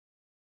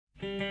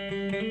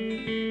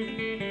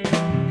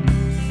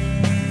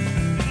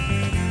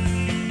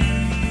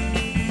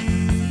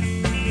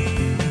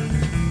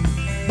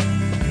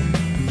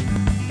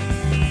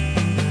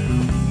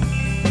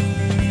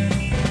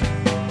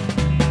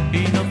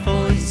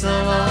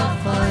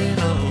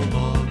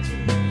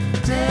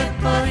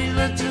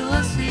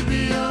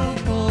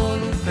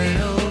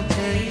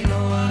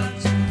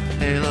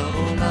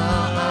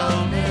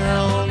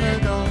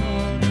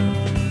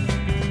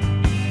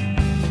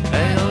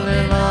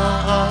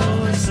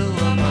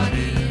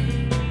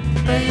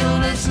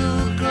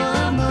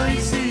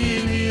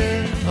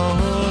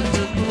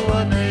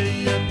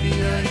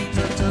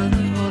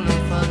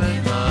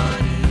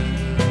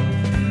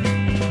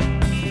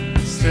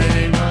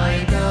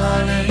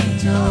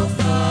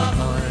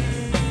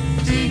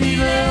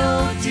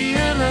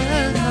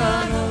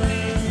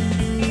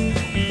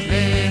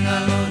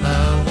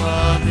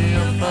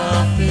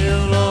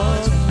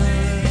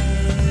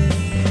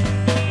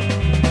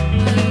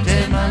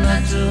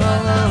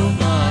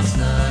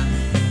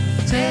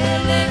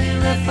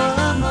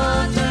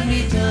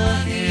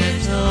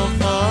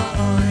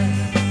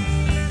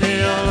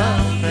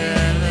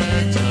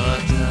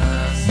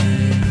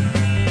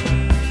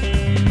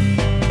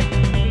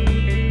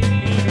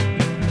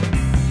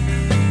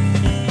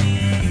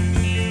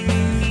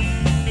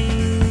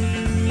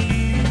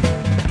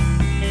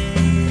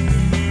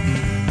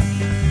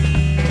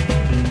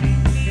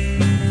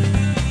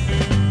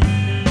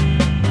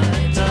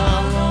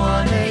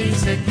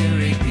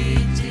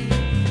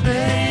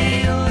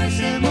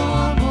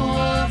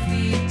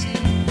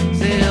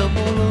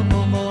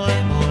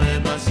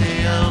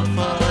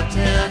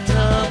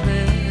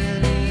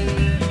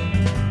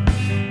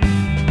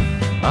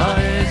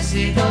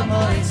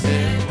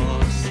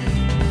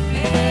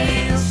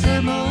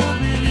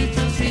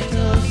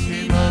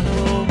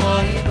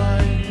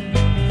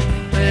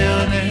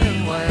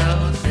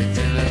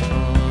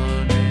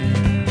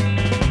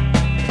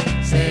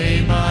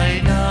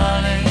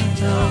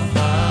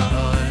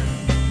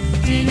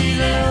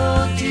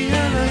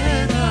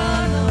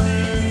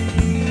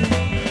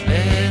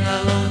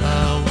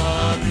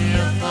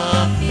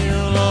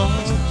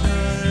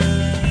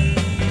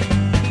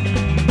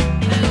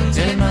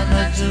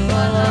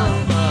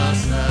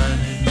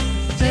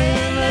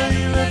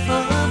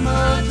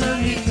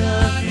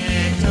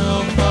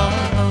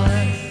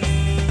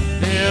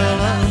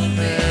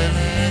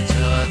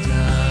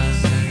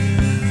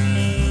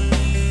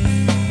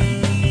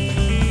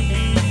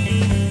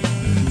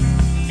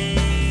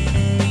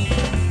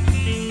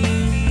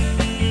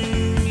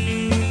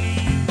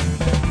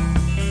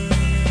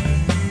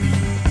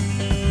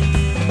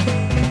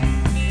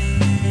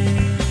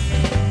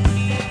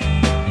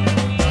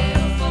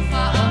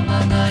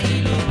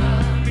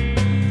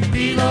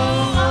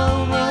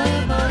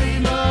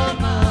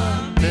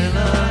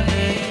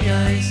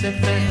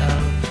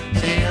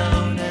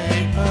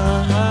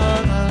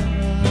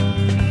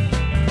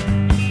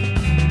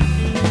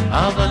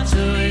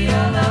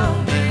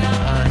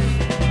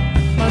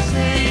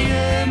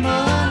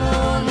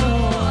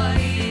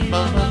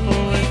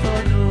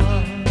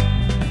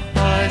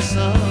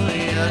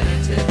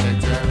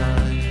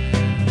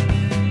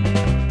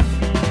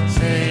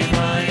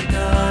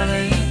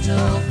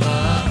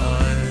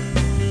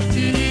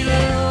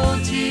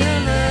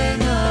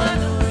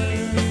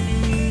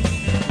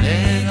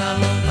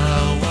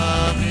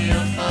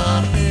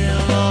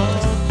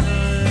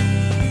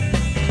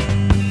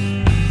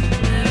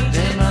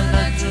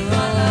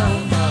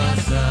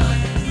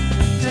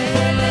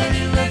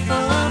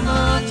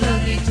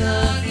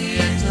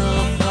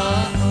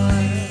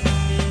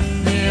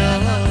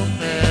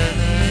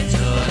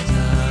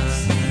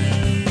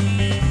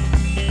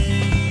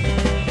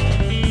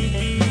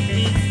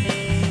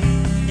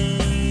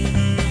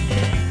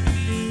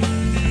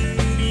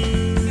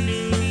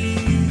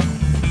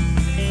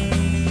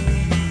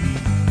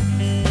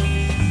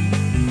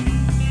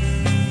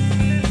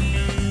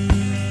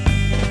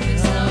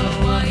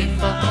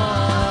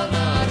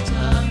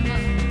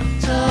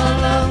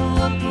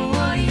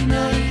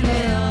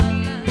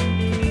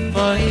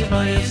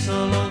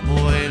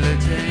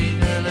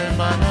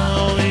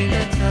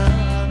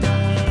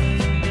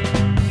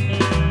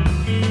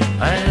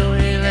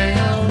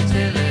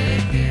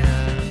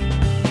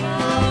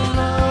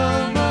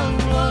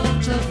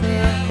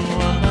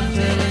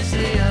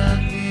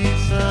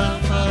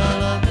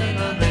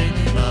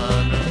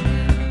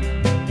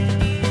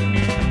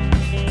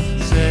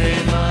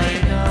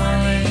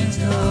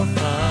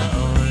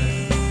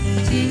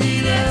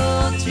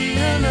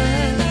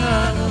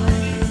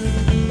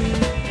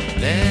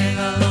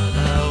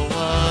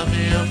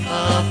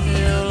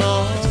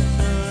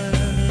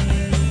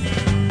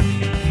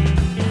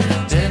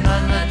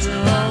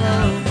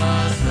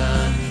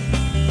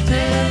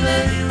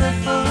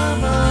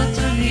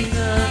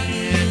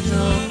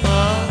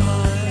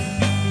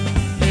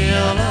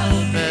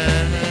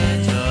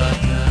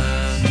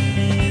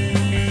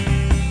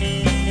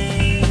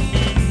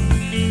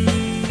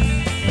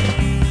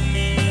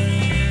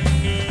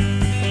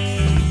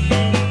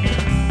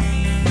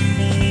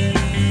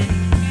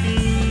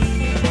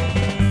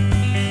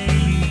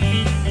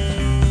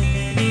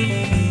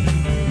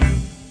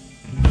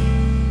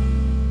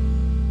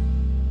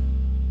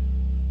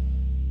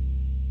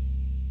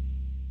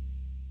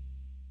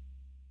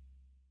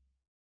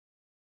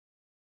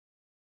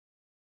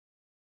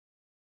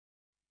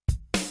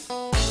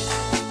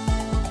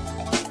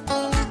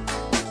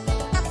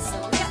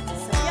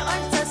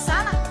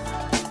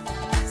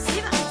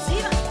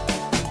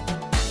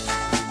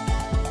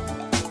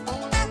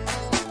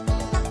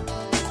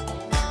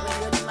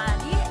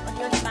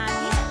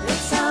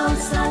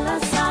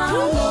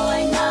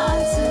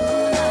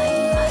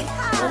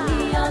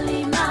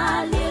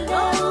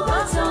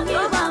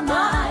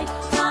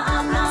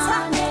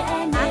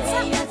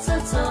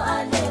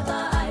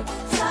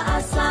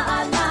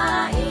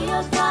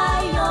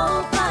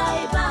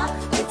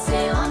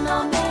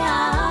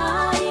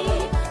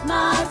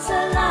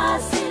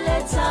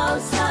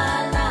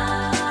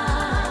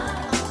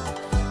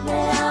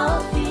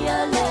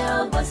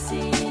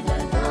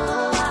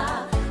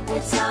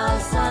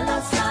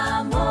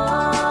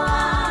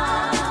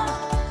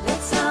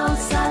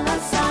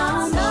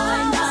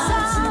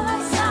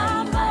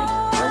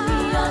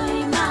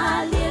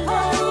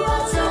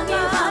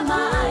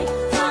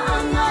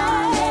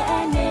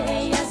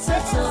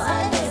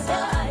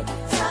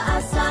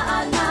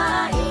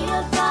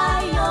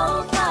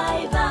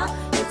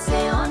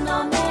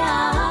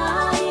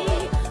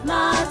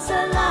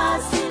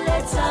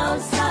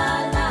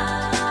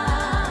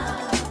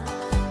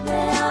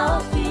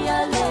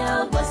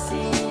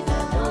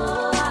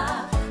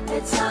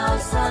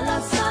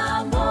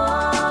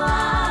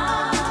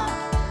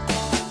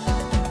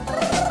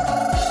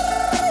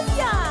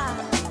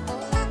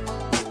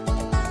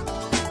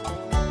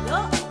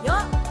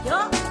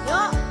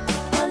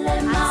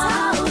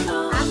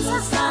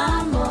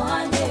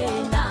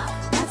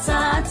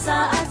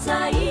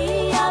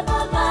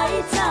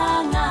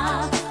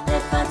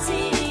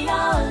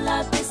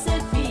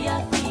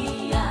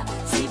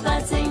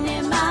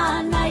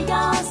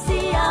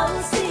Siya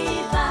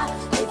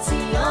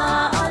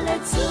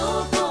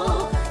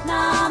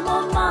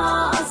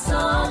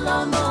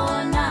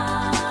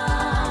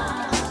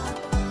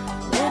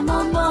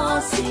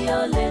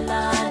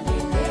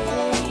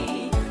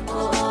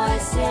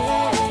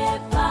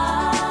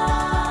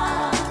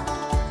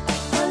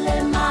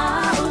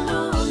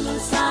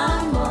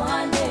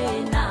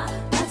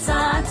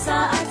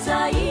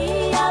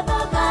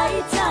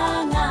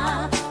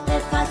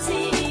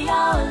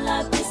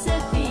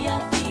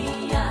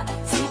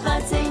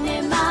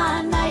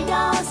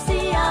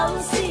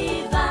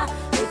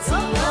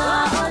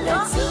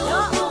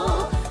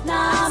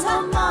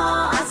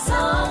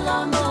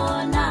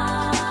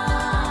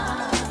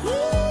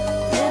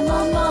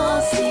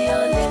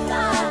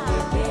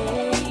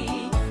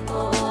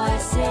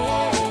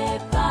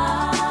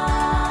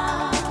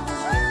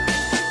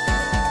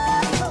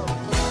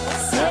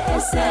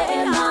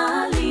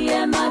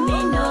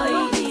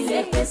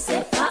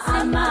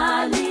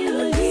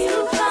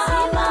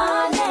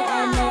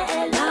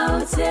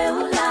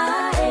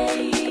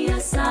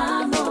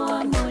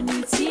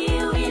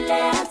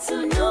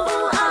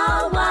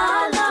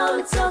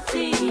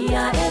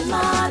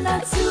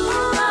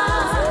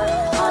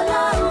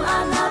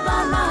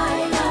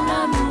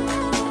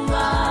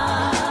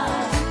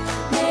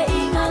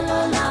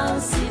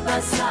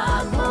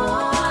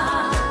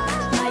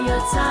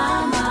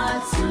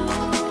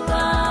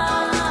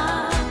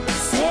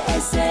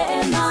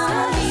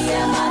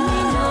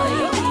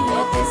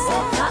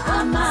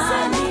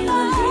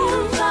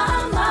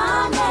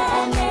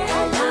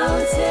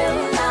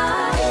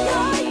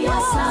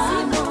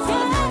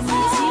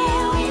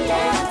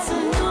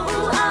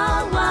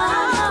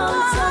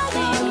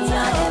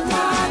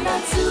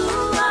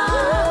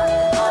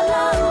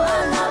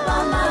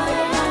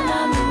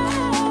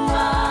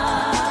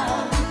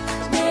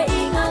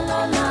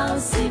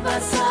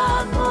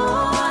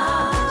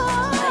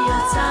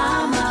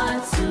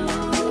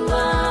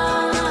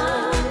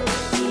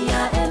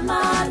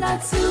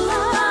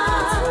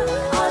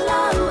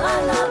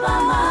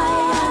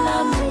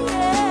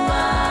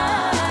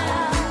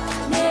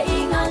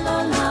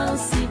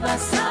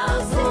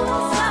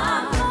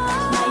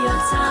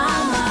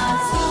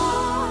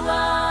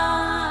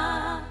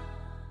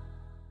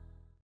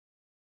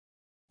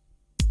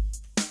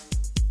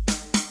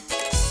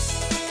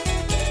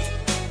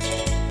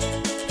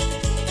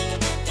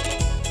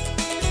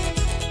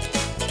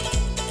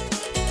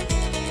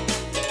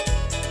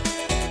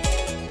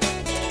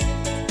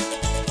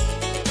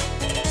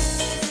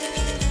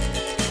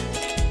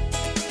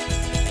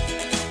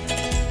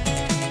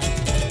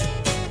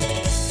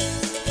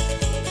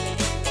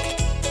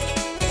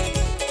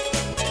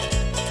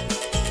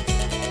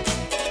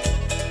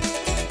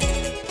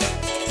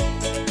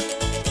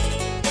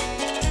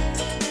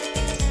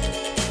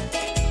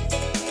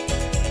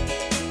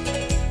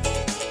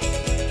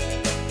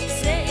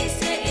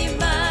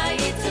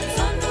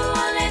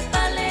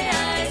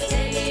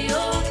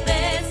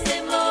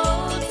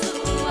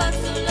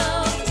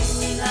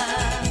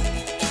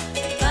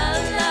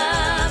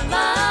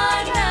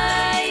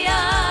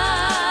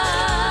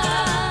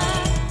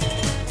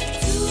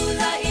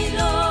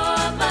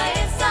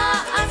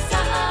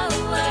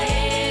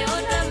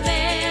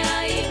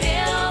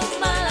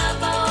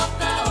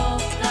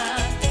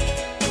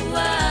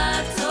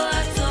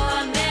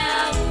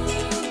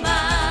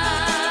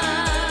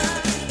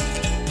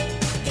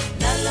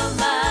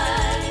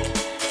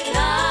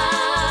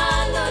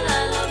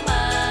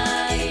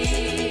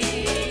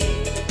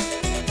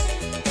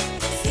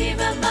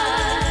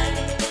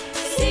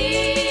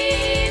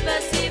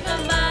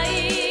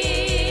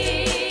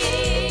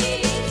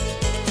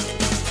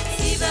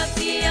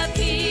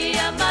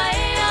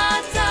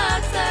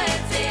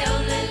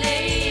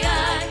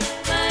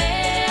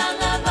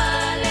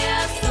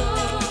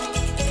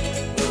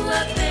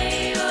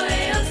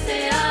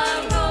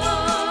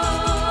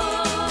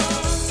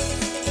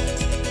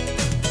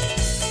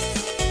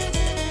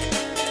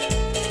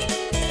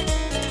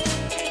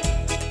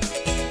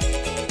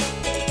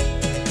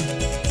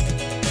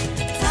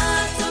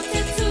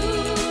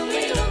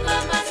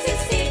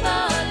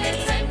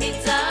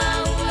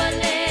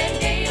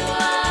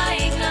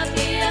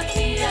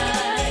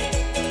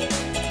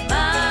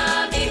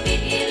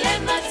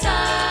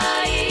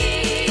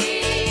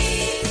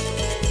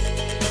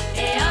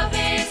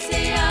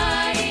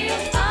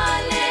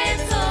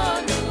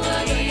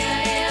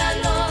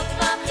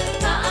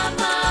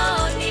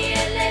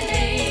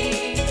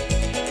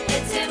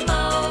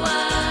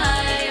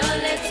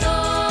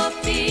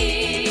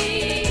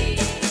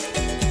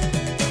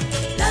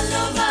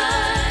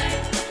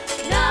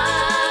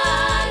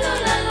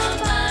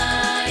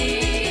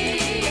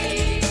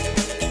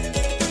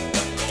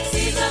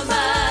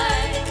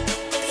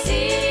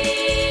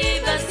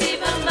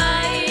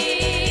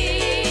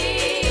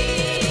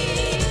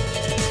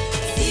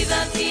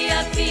Yes.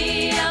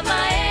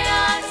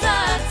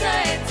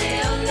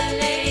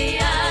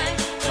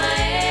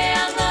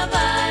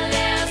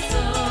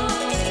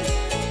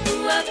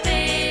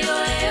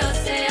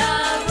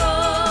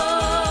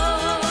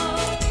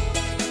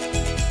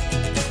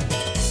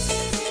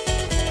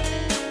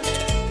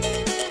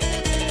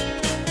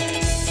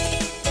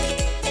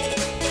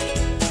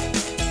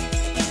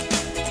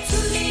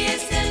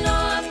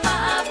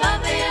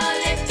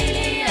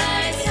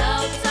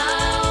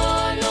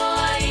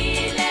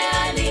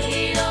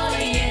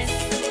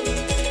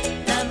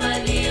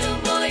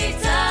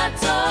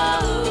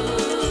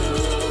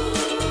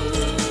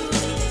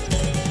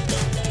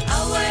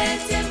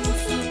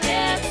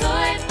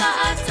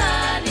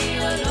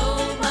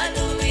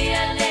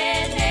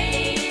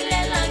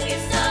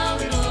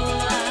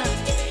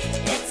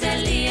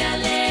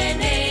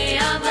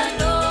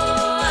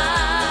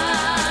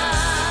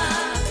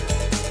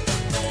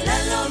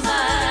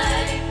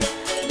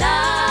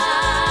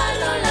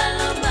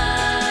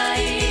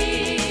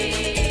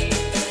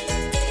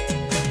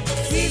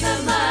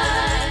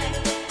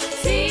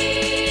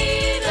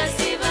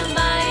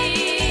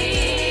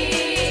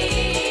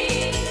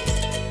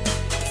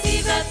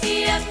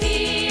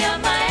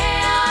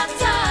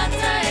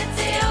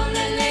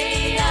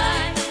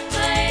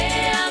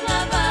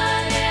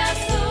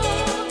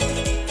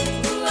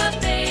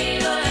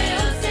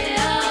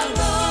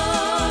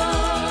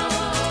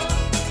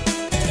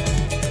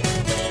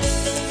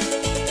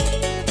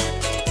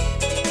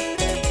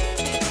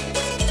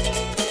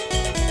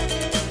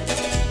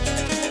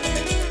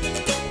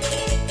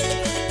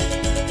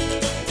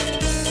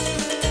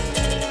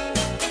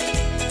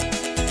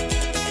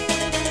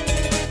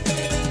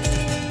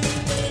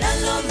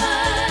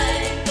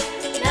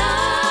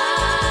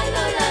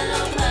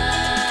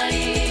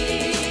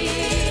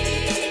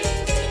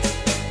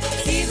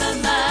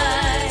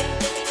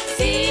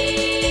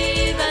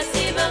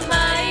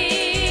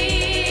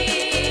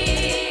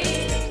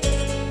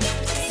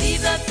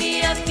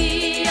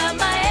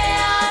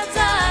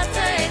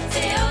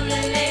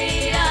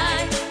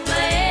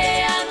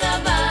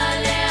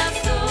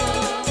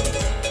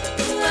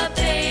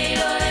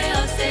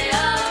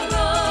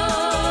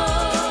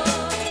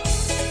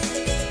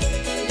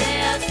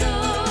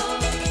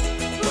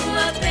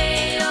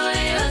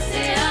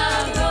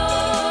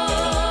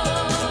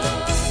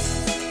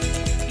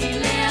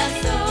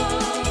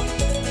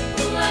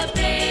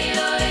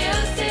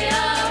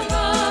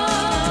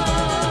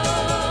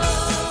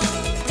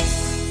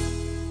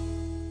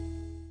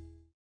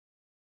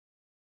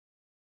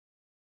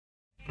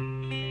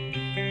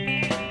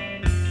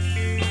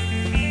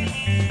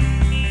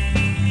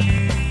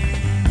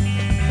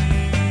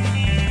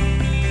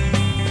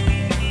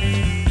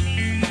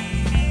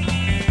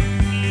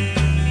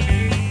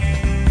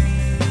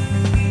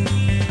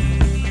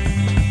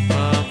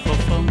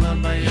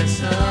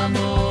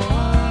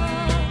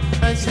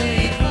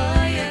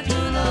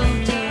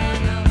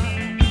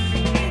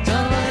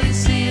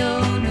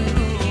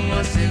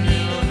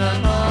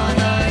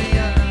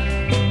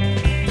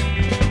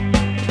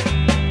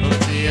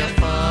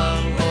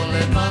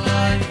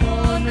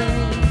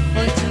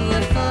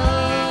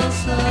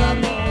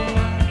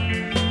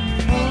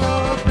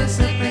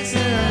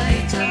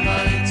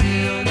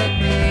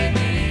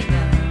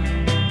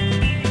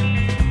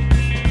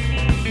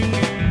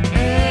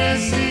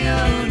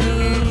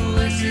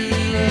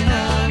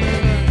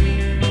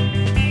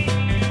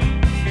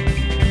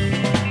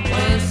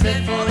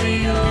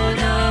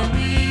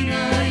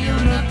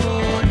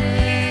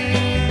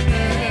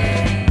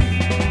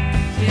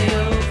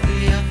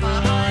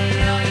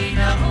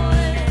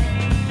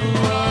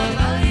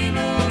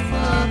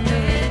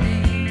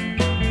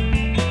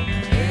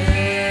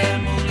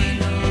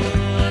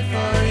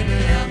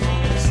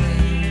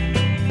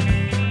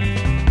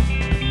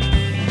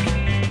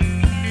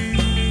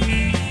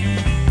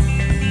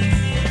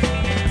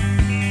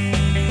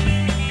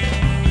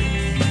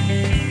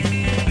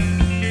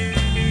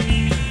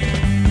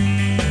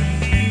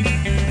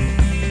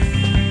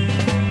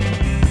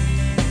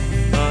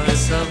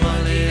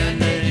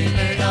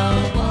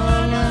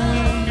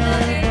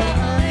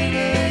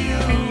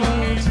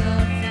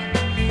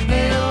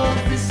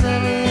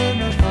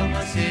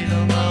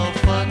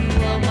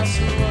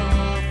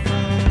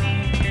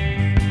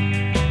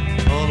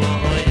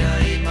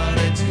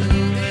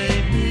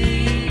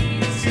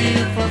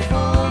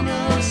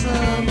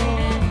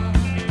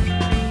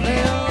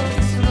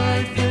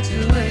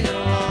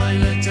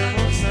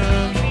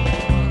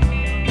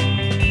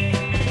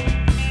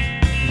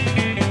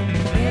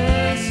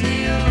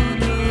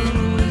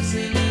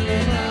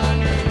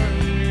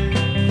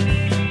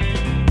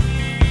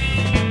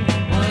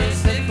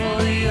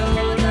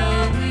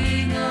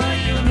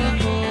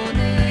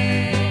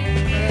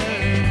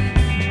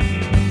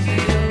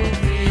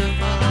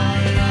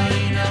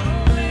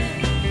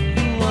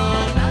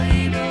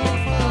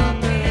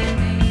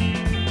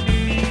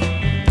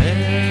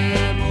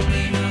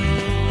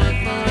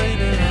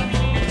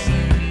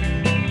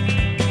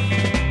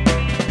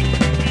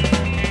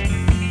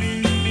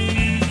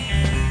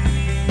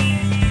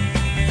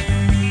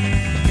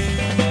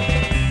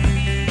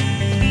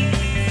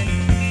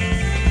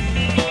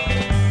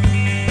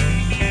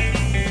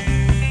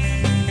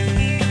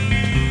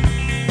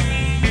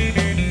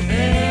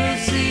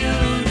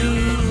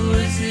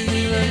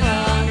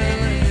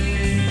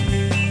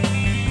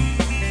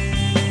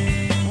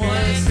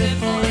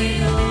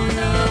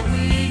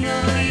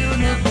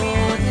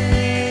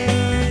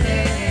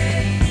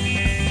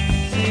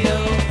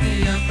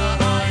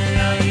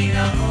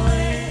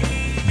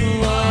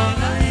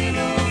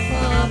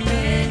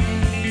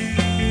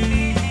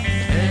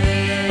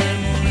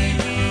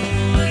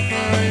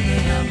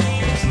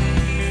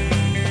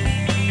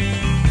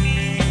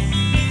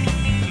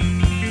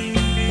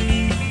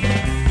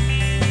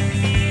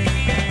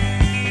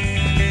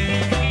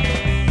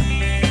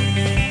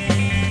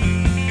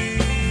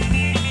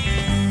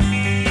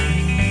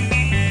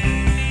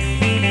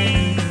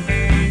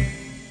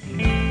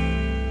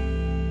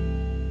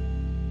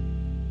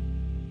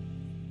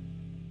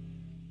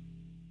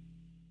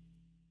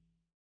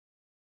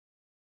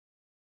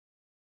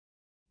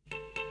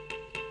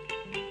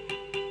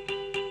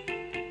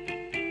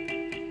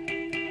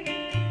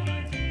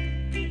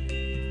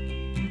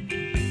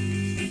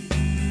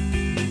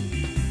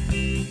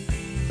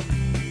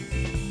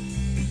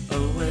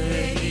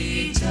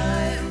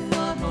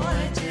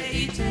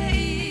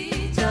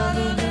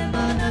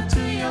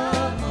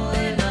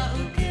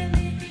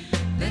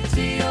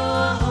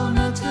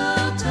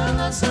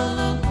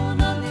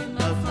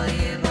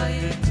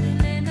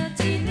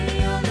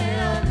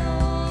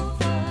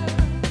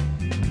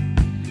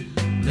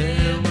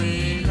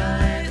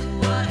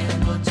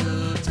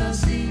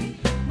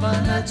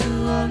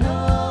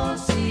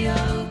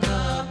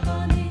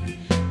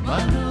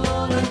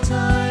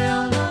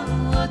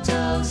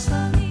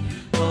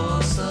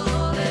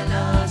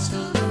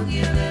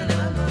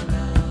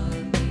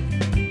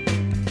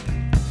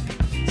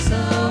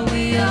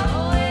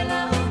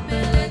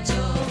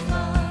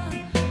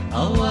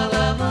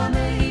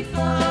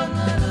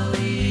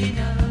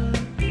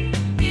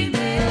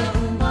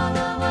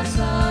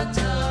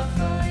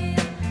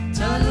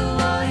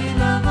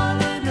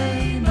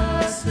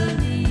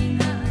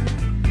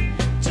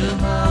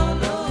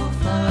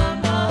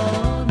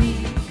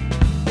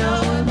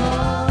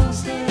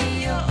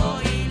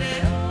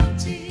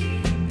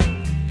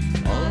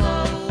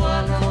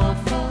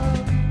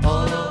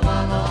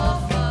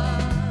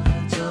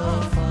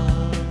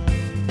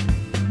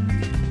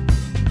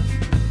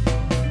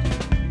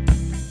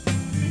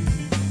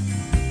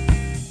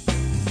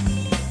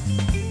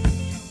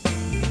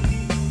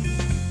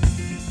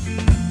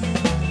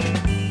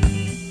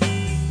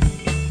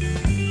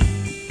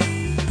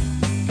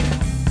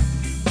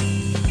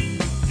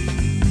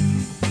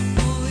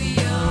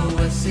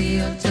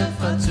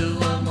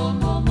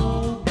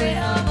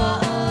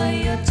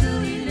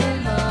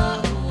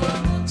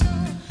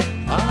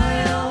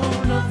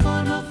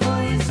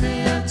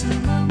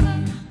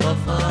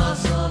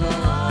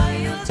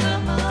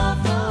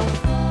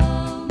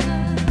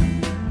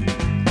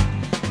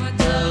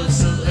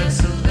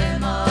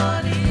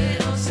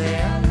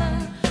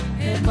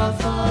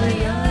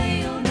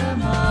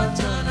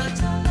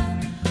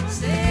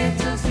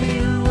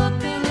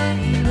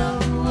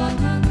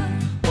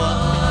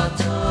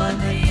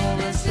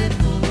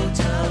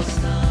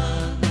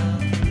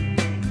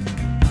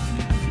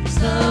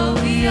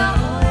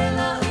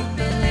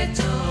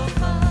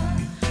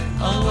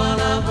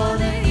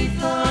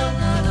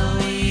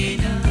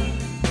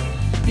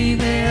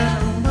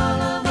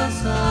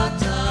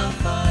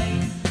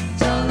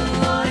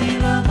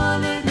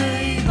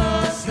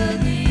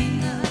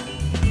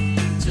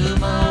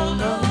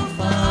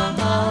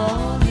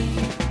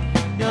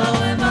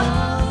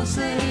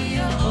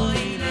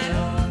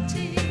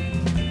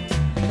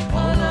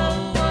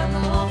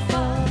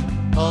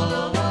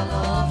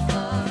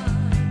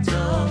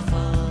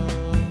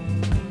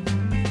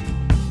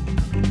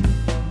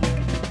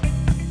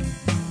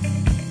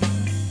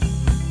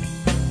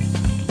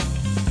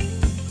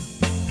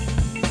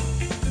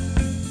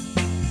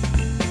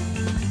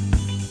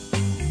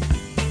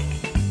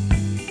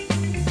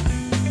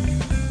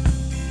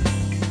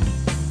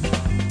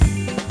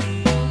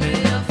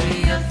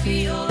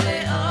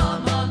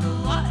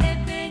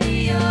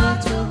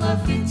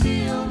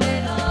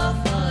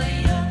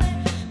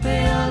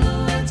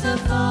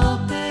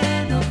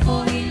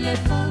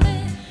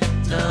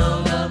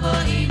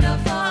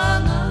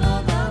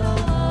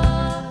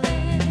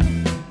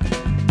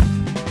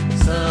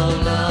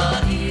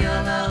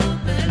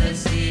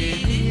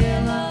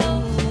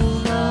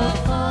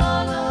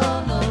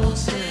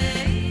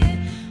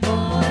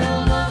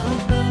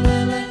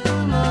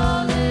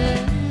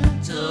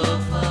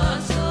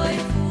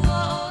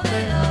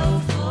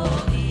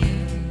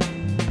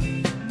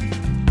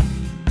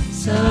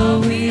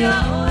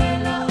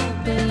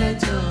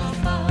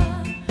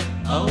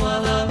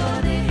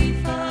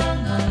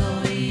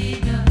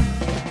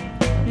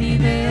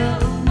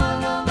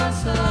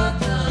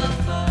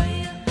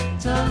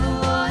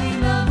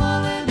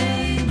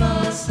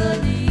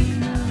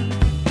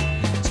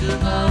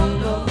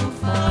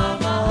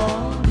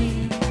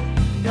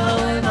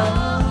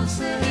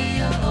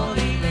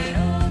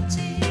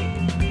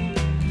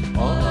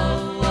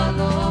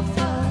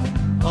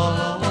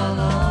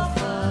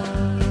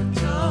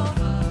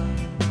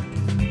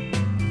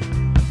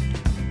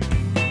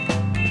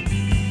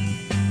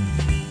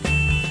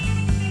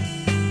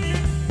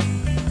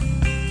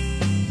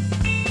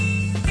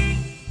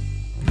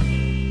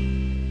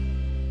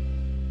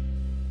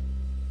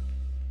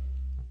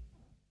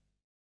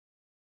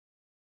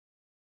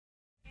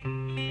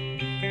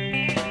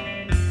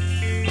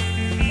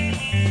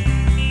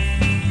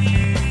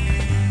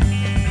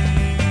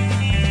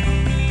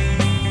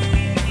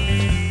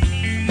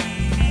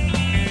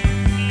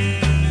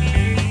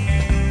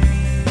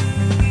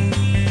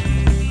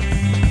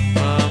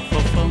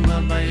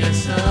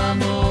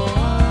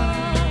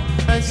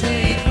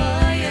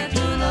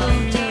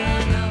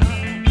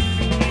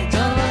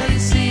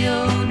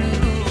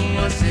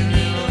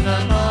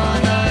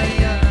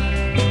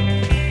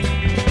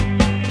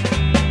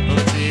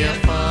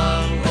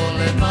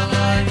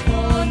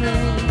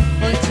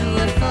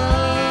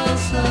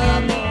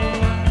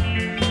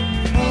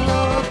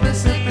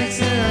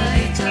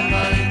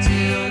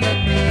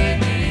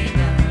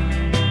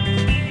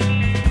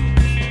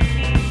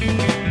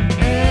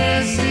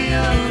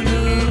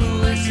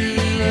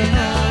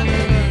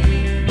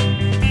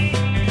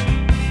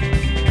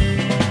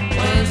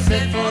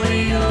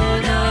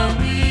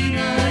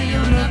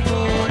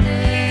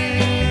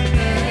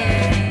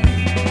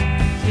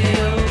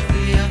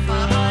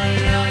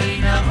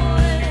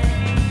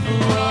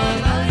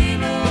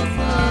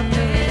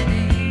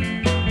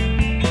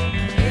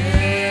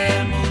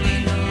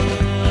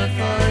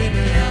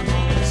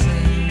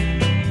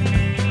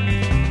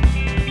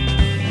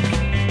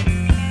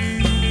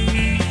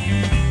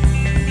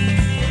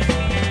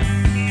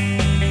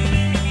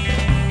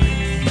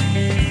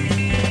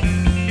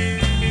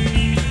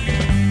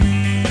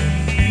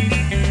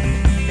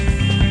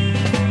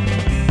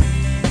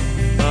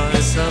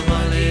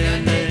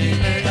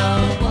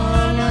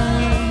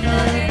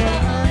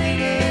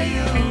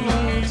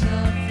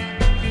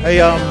 Hey,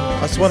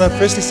 I just want to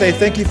firstly say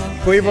thank you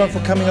for everyone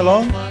for coming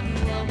along.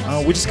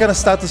 We're just going to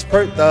start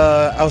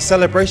our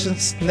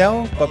celebrations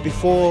now, but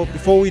before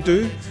we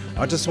do,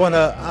 I just want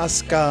to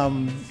ask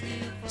to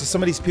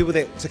some of these people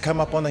to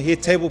come up on the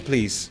head table,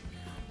 please.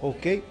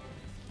 Okay.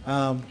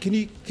 Can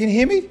you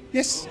hear me?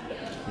 Yes.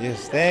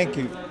 Yes. Thank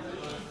you.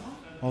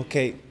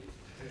 Okay.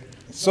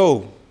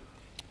 So,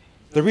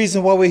 the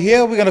reason why we're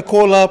here, we're going to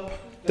call up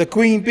the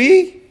Queen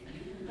Bee.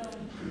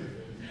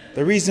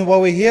 The reason why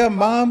we're here,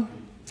 Mom,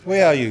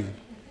 where are you?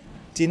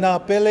 Tina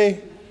Pele,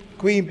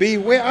 Queen Bee,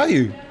 where are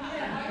you?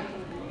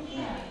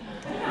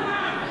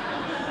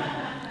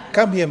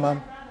 Come here, Mom.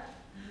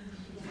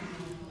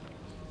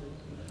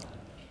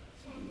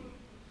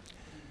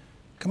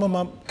 Come on,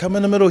 Mom. Come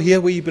in the middle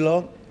here where you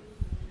belong.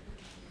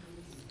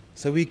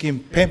 So we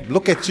can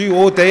look at you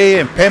all day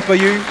and pamper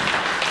you.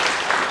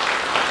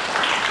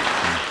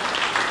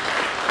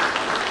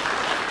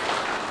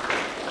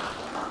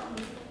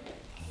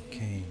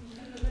 Okay.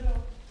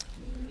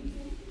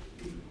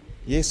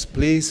 Yes,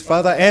 please.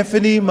 Father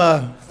Anthony,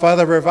 my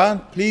Father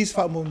Revan, please,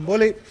 Fa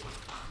Mumole.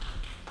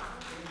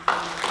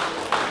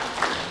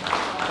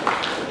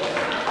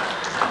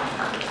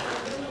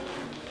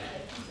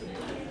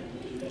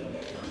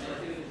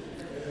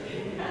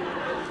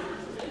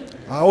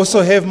 I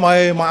also have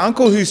my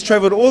uncle who's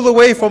traveled all the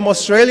way from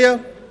Australia.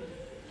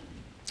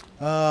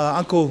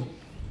 Uncle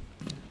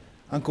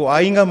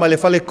Ainga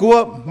Malefale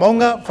Kua,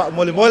 Maunga, Fa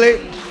Mole Mole.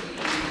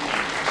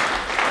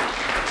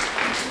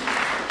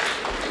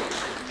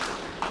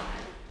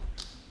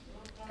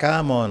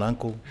 Come on,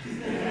 Uncle.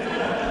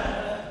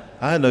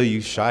 I know you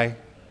shy.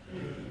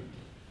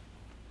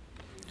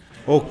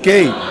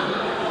 Okay.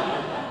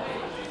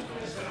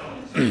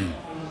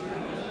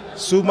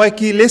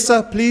 Sumaiki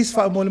Lesa, please,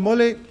 Fa Mole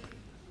Mole.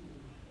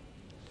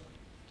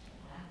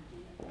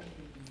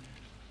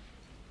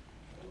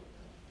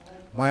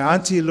 My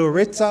auntie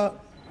Loretta.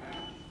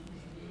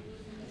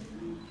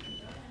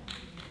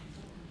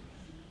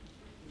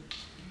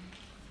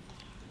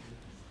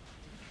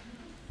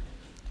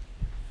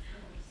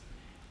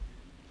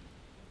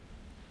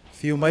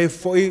 Feau mai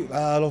foi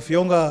lo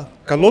fionga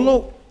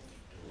kalolo.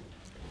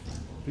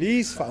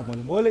 Please, fa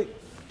mole mole.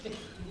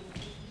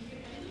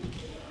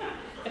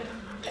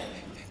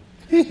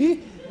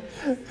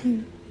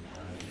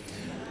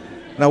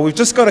 Now we've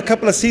just got a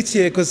couple of seats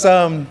here because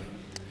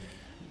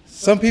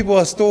some people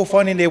are still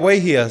finding their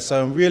way here,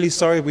 so I'm really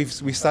sorry we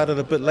started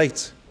a bit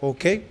late,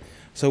 okay?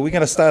 So we're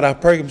going to start our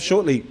program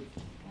shortly.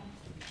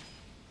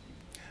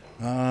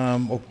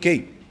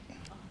 Okay.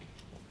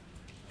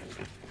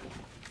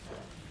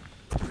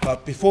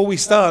 But before we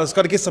start, I've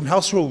got to get some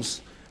house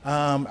rules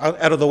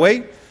out of the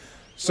way.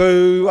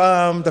 So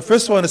the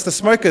first one is the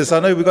smokers. I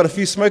know we've got a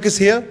few smokers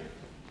here.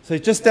 So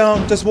just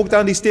walk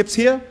down these steps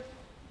here,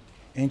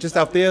 and just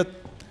out there,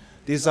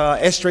 there's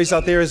ashtrays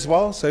out there as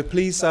well, so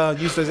please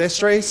use those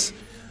ashtrays.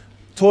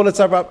 Toilets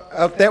are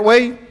up that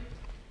way.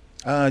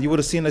 You would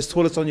have seen those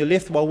toilets on your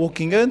left while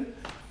walking in.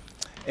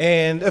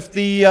 And if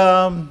the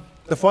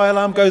fire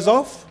alarm goes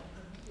off,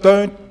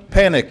 don't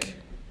panic.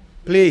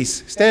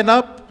 Please stand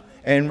up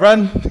and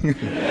run.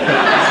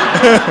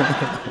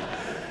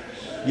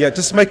 Yeah,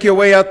 just make your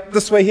way out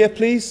this way here,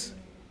 please.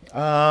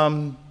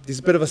 There's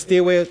a bit of a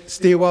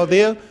stairwell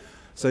there.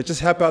 So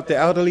just help out the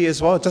elderly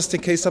as well, just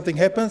in case something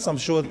happens. I'm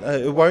sure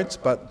it won't,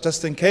 but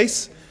just in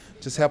case,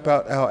 just help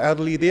out our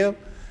elderly there.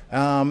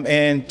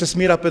 And just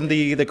meet up in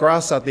the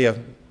grass out there,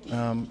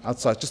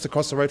 outside, just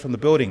across the road from the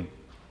building.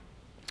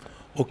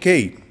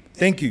 Okay,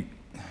 thank you.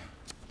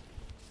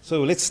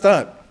 So let's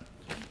start.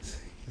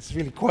 It's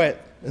really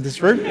quiet in this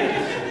room.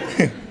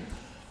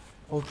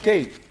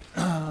 Okay.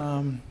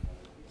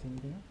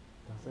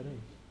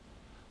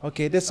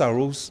 Okay, that's our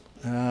rules.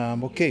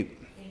 Okay.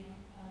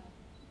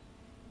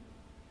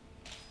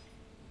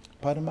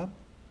 Pardon, Mom?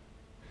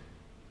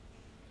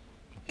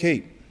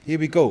 Okay, here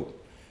we go.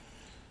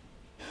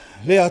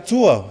 Le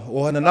atua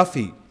o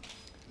hananafi,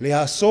 le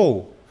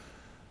aso,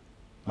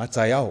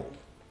 matayao.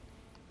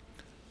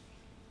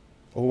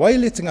 O wai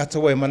le tingata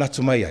wai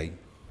manatu mai ai,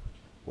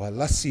 wa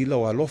lasi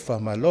lo alofa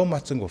ma lo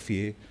matungo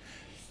fie,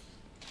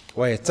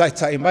 wa e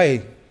tai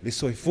mai le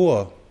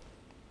soifua,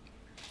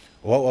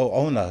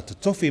 o ona te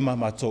tofi ma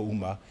mato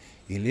uma,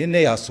 I le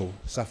ne aso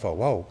sa fa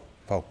wau,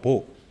 fa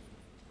po.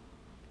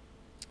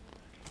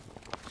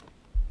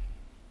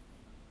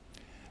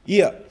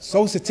 Ia,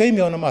 sau se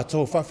teimi ona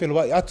mātou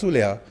whawhelua I atu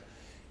lea,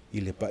 I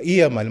le pa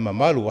ia ma le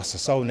mamalu asa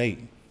sau nei.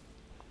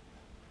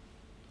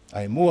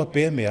 Ai mua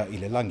pēr mea I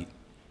le langi.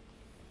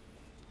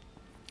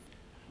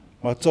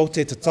 Mātou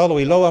te tatalo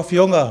I loa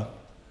whionga,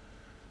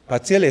 pa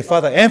tele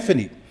Father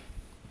Anthony.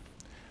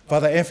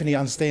 Father Anthony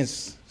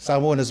understands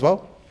Samoan as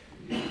well.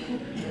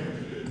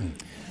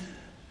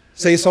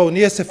 Se so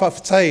nia se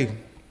whawhatai,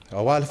 a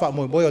wā le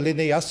whamoe o le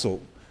nei aso,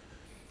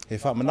 e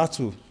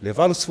whamanatu le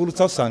walu sifulu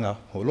tausanga,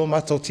 o lo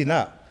mātou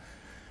tina.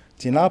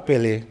 Tina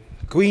Pele,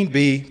 Queen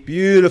Bee,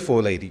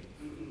 beautiful lady.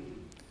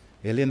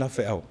 Elena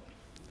Feau.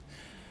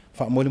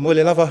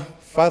 Whamoe lava,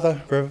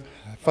 Father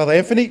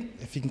Anthony,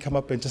 if you can come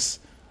up and just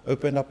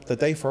open up the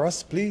day for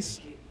us,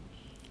 please.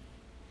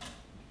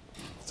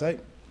 whaatai.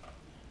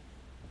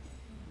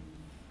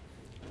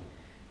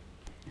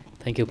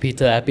 Thank you,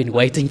 Peter. I've been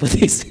waiting for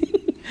this.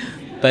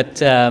 But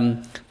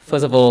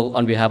first of all,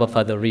 on behalf of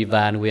Father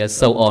Rivan, we are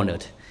so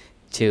honored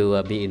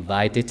to be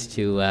invited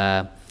to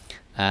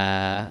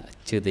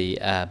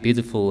the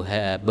beautiful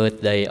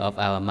birthday of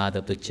our Mother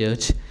of the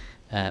Church,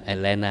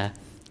 Elena,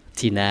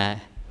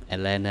 Tina,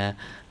 Elena.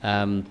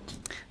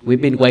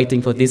 We've been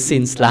waiting for this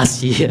since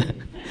last year.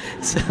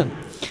 So,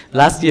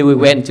 last year we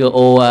went to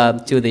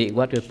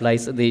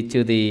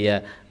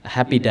the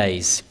Happy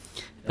Days,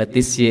 but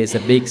this year is a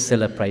big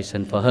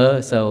celebration for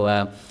her. So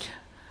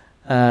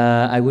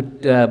I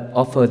would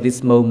offer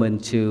this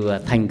moment to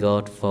thank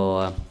God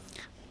for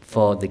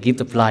the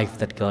gift of life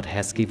that God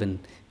has given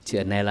to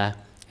Anela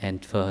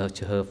and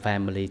to her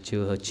family,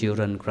 to her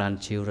children,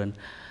 grandchildren,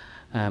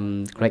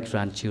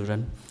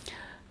 great-grandchildren.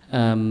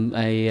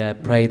 I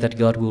pray that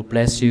God will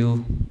bless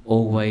you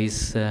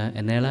always,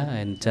 Anela,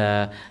 and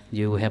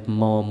you have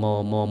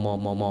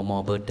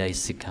more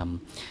birthdays to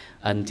come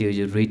until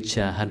you reach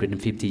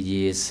 150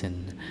 years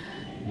and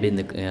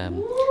been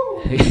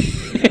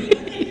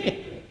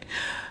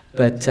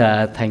But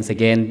thanks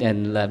again,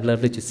 and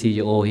lovely to see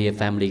you all here,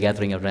 family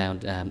gathering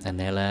around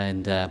Anela.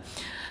 And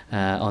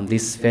on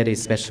this very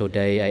special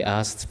day, I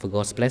asked for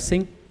God's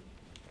blessing,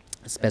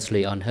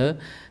 especially on her.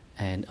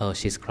 And oh,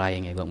 she's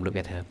crying, I won't look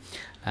at her.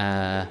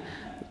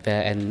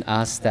 And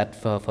ask that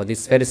for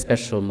this very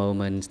special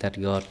moment, that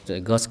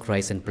God's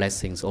grace and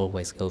blessings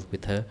always go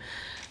with her.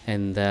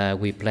 And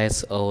we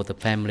bless all the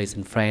families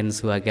and friends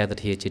who are gathered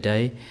here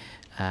today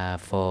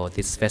for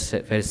this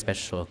very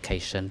special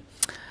occasion.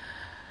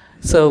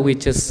 So we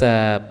just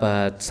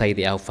say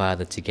the Our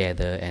Father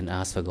together and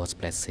ask for God's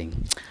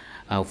blessing.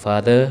 Our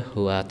Father,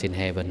 who art in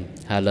heaven,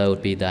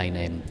 hallowed be thy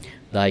name.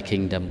 Thy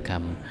kingdom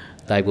come,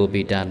 thy will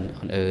be done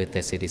on earth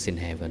as it is in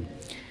heaven.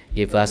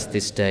 Give us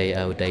this day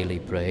our daily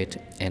bread,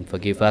 and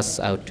forgive us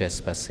our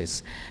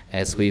trespasses,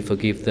 as we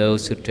forgive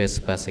those who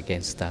trespass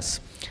against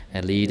us.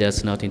 And lead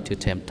us not into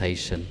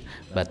temptation,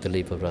 but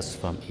deliver us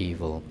from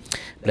evil.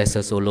 Bless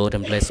us, O Lord,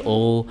 and bless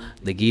all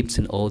the gifts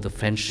and all the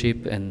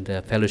friendship and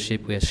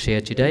fellowship we have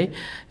shared today.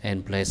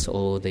 And bless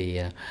all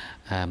the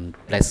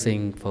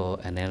blessing for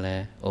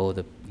Anela, all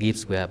the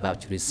gifts we are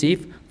about to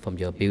receive from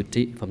your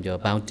beauty, from your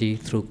bounty,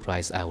 through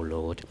Christ our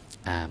Lord.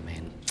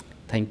 Amen.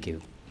 Thank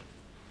you.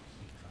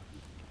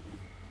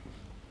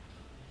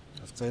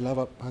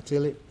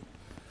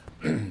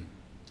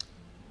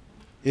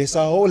 E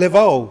sa o le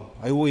vau,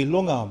 ai ui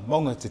longa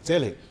maunga te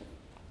tele.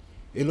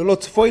 E lolo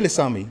te foi le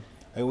sami,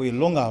 ai ui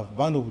longa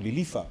vanu li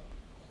lifa.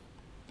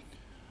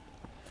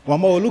 Wa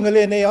mau lunga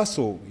le nei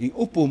aso, I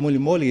upu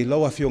moli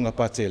lawa fionga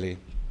patele.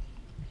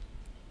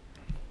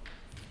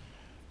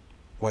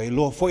 Wa I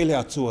loa foi le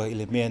atua I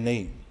le mea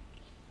nei.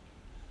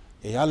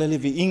 E ale le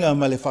vi inga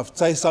ma le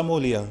whaftai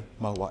samolia,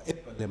 ma wa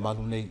epa le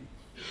malu nei.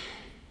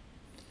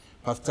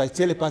 Whaftai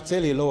tele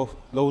patele lo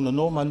na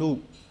no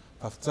manu,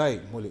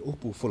 whaftai mo le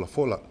upu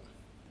fola.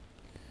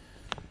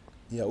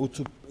 Ia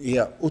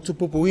utu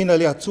pupuina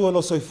le atua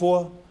lo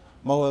soifua,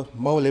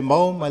 mau le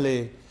mau ma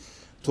le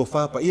tua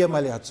whapa ia ma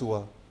le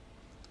atua.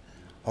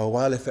 O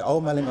wale fe au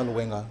ma le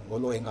ngaluenga, o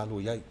lo e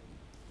ngalu iai.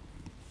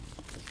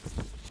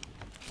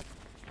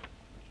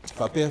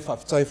 Whapea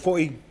whaftai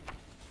foi,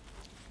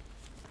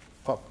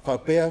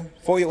 whapea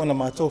foi ona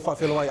mātou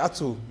whawhelo ai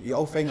atu, I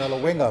au whenga lo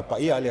wenga pa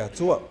ia le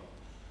atua.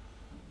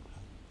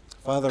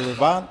 Father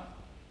Rivan,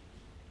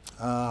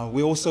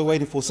 we're also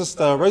waiting for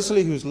Sister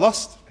Rosalie, who's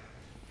lost.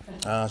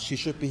 She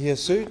should be here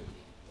soon.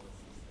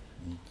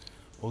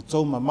 O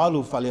tau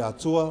mamalu whale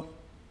atua,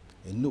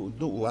 e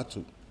nuu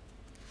atu.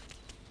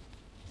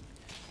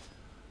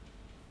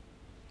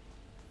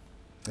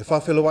 E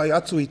whawhelo ai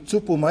atu I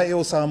tupu mai e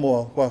o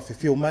Samoa, kua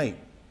whiwhio mai.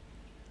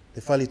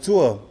 Le whale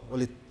tua, o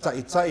le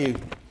tai,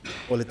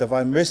 o le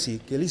Divine Mercy,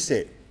 ke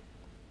lise.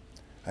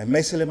 Ai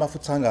meise le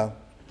mafutanga,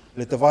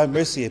 le Divine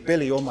Mercy e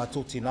pele I o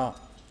mātou tina.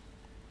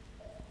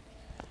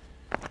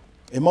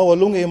 E maua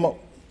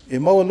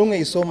lunga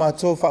I so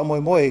mātou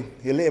whaamoemoe,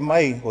 e le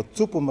mai o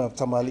tupu ma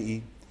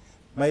tamalii,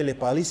 mai le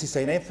palisi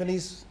St.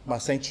 Anthony's, ma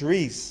St.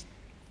 Therese.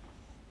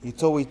 I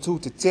tau I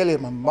tū te tele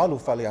ma malu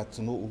whale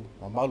atu nuu,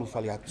 ma malu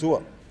whale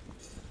atua.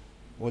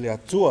 O le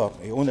atua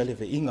e ona le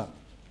veinga.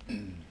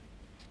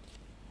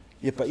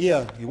 I pa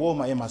ia I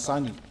woma e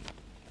masani.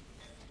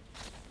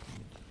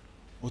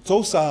 O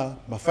tausa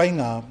ma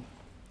whainga,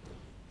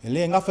 e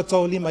le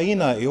ngawhatau lima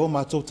ina e o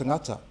mātou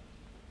tangata.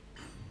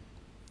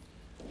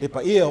 E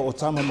pa ia o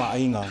tama ma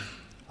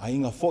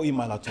ainga fo'i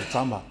ma na tō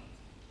tama.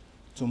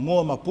 Tu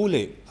mua ma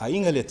pule,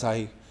 ainga le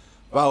tai,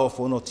 wao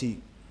whono ti.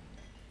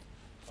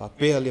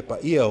 Whapea le pa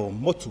ia o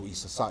motu I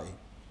sasai.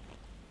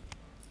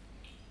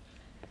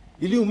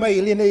 I liu mai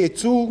I nei e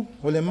tū,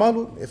 o le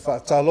malu, e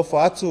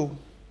whaatalofa atu,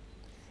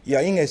 I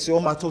a inga e se o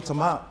mātou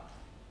tama.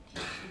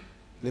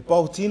 Le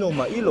pau tino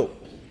ma ilo.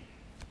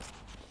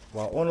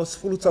 Wa ono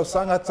sifulu tau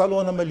sanga talo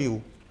ana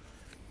maliu.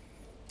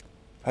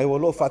 Hai wa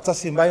lo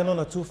whaatasi mai no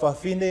na tū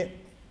whawhine,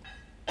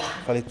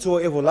 Whale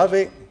tua evo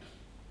lave,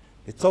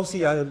 e tausi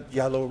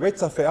ia lo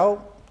reta Feau,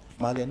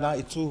 ma le nā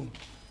I tū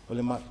o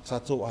le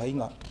tātou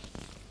ainga.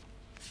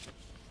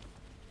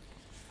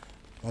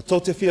 Ma tau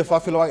te whia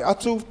whawhilo ai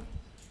atu.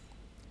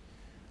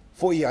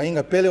 Fo I a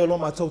inga pele o lo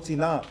ma tau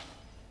tina.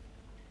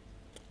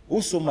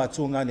 Uso ma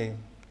tū ngane.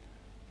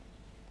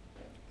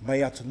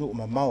 Mai atu nu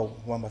ma mau.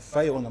 Wa ma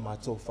whai o na ma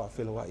tau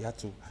whawhilo ai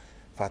atu.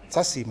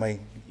 Whatasi mai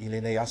I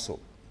le nei aso.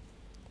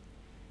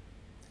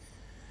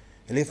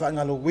 E le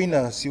whaangalo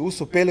wina si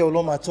uso pele o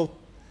lo ma tau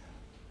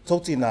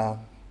tina.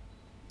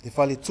 Te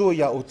whale tua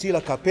ia o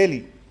tila ka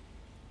peli.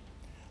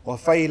 Wa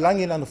whai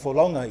langi nana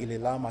wholonga I le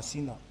la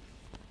masina.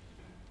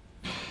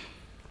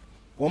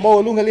 Wa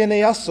mau lunga le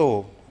nei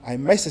aso. Ai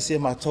meisa se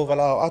ma tau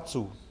walao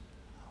atu.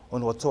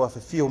 Ono wa toa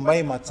whiwhio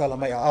mai ma tala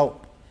mai a au.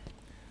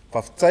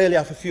 Whawhtai le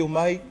a whiwhio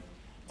mai.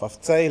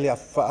 Whawhtai le a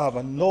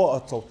whaawa noa a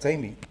tau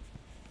teimi.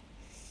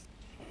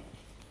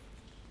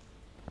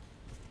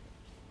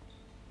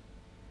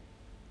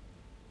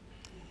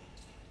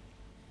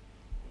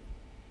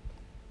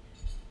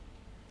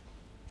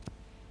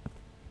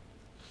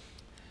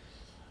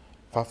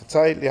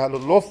 Whawhtai le halo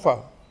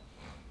lofa.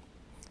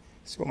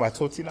 Siko mai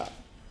tau tina.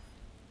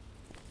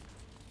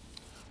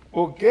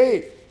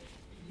 Okay.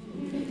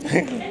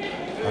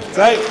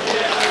 Whawhtai.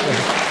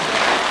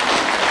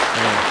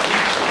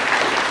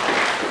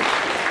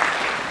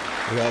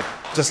 Yeah,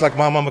 just like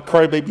my mama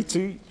crybaby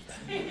too.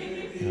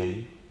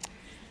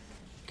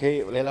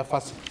 Okay, lela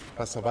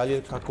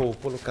fasavali kako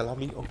polo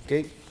kalami.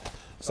 Okay,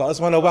 so I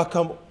just want to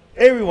welcome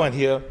everyone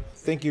here.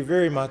 Thank you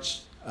very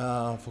much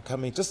for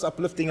coming. Just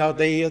uplifting our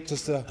day here,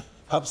 just to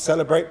help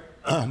celebrate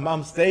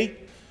Mum's Day.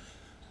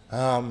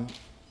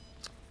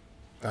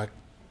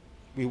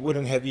 We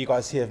wouldn't have you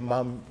guys here if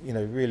Mum,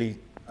 really.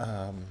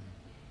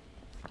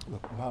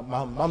 Look,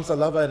 Mum's a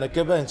lover and a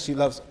giver, and she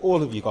loves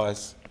all of you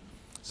guys.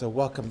 So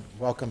welcome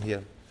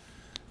here.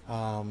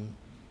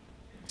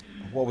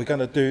 What we're going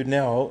to do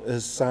now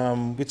is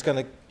we're just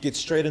going to get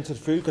straight into the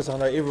food because I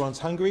know everyone's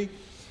hungry.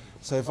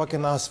 So if I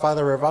can ask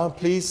Father Ravan,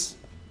 please,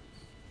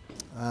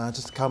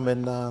 just to come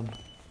and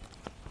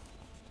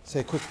say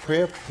a quick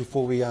prayer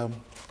before we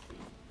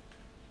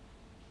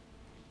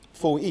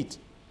eat,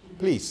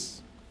 please.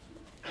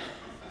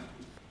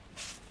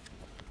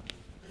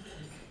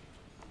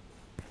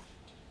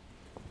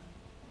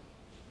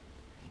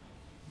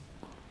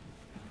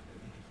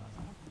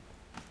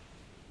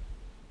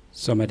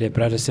 So my dear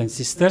brothers and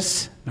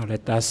sisters, now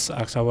let us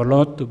ask our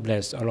Lord to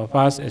bless all of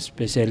us,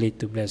 especially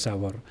to bless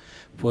our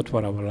food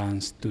for our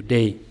lunch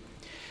today.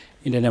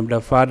 In the name of the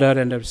Father,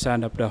 and of the Son,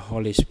 and of the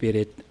Holy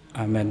Spirit.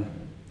 Amen.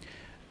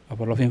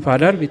 Our loving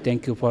Father, we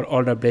thank you for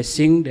all the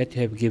blessing that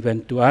you have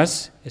given to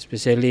us,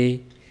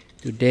 especially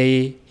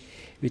today.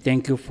 We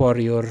thank you for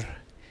your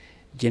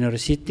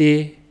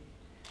generosity,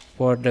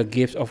 for the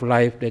gift of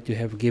life that you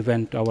have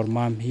given to our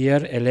mom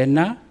here,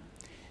 Elena.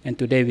 And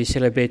today we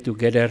celebrate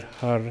together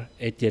her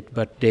 80th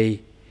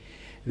birthday.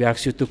 We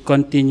ask you to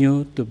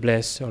continue to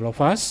bless all of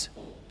us,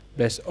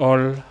 bless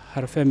all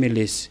her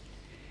families,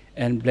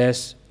 and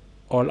bless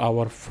all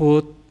our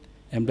food,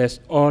 and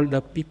bless all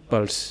the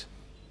peoples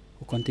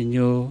who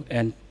continue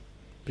and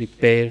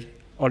prepare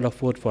all the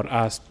food for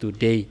us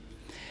today.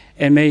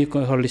 And may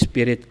the Holy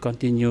Spirit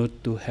continue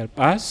to help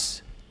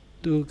us,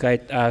 to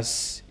guide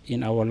us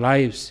in our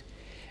lives,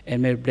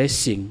 and may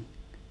blessing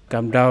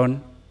come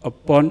down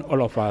upon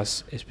all of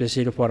us,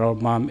 especially for our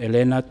mom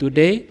Elena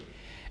today,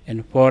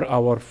 and for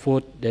our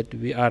food that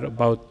we are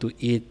about to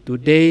eat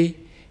today,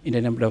 in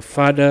the name of the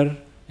Father,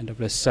 and of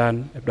the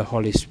Son, and of the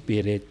Holy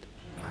Spirit.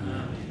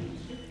 Amen.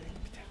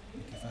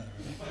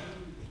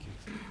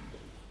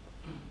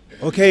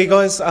 Okay,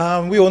 guys,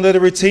 we all know the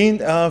routine.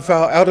 For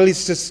our elderly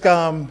to just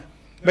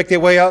make their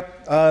way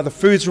out. The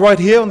food's right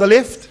here on the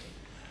left,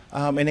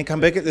 and then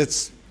come back.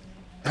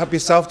 Help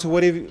yourself to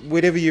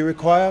whatever you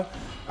require.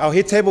 Our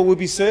head table will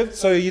be served,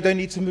 so you don't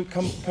need to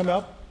come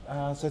up.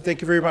 So thank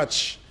you very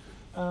much.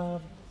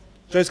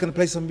 Joe's going to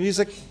play some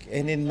music,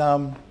 and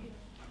then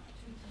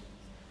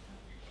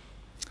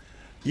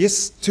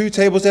yes, 2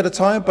 tables at a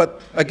time.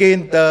 But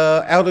again,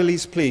 the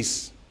elderlies,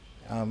 please.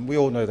 We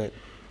all know that.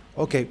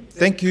 Okay,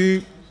 thank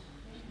you.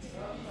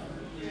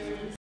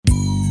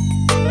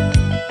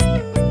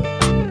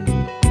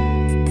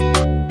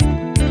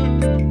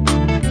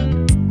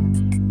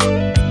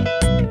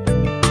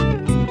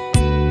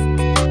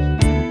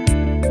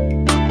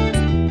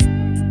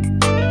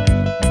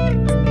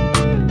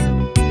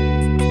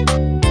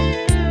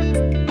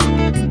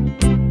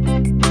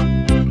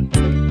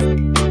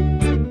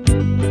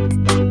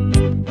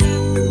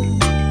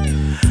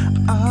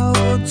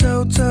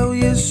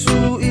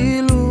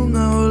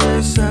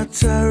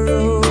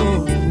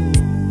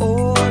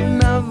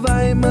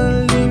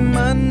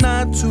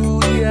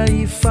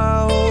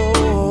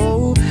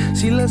 Feau,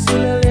 sila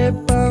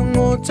lepang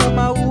o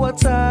tamawa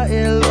ta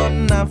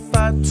Elena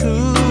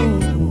fatu.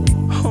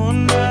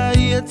 Hona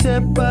ia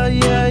tepa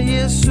ya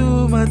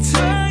Yesu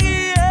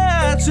matangi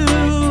atu.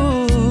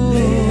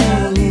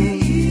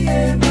 Leali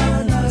ie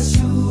mana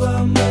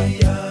sua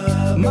maya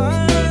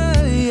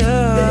maya.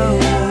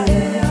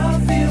 Leali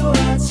afio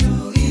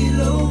atu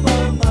ilo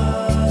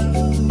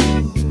mamalu.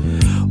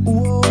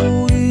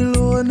 Uo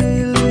ilo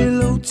ne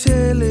lilo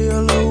tele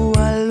alo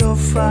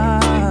alofa.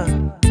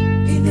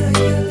 Ina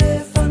ia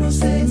lefa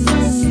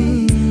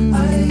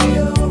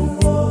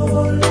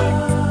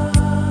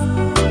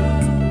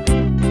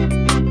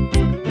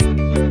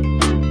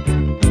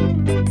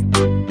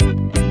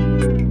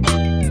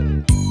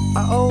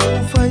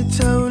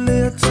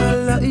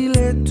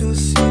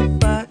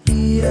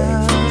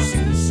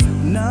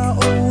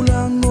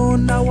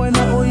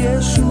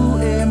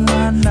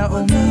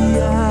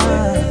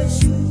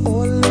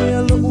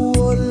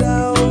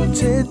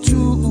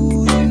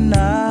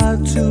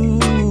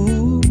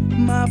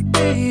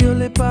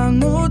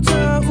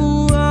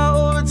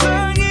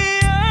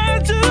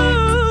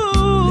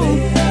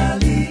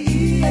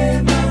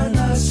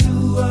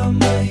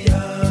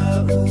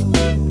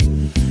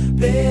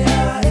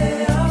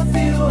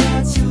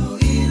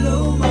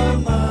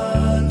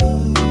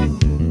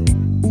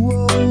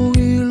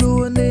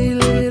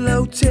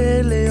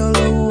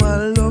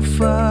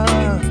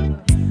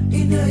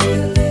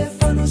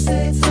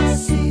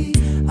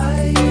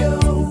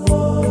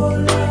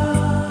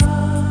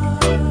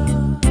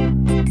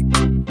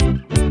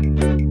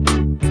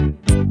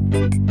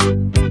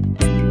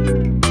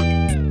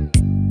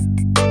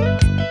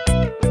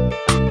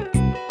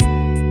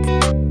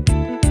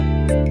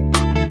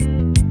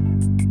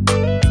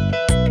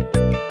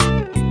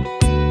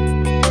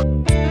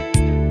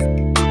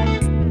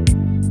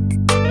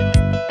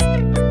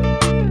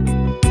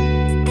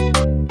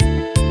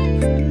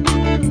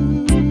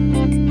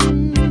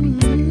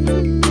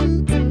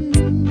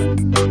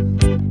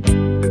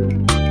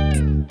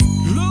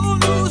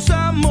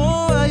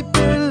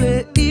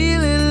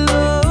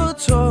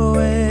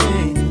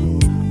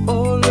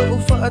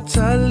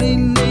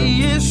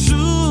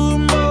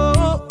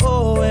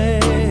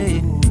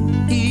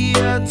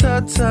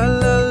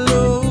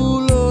Malalo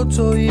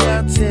loto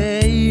ya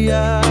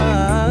teia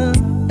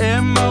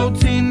e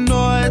mautino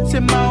e te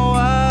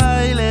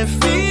mawaile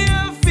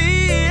fia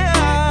fia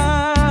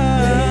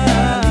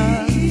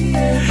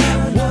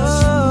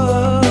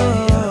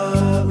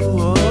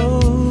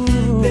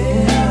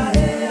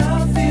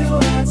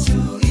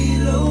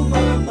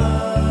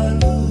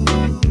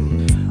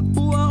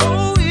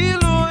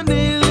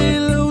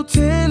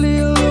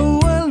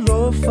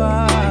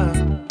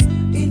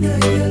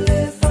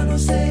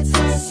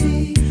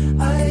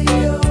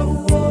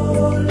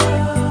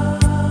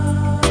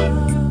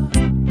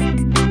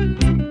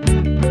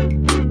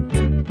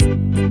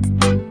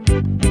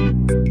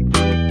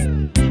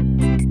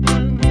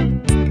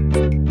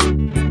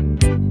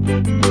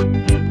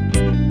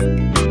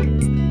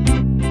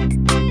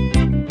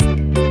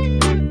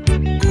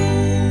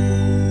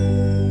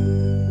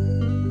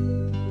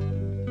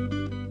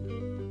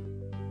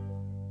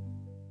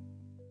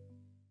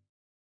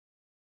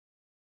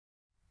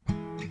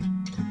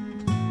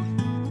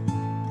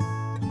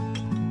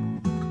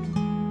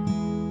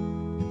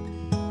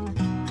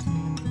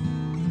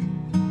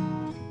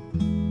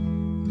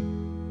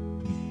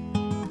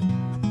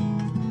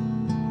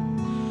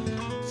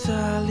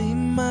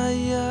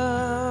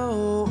Talimaya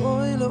o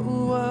oilo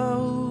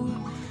uau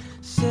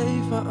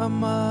sei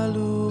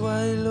amalu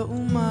ai lo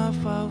uma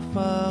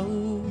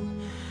fau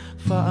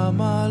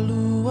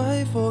amalu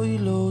ai foi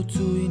lo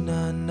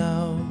tuina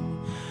nau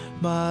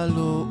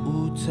malo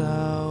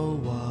utau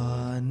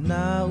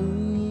wanau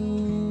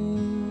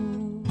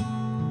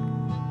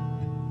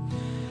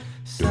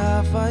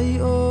Safai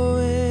o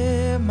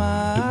e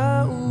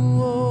mau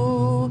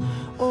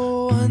o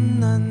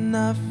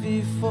anana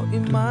fifo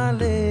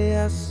imale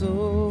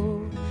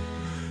aso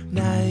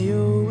na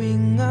yo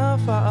inga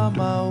fa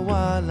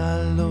mawala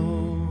lo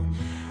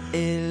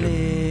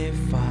ele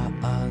fa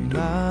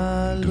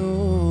angalo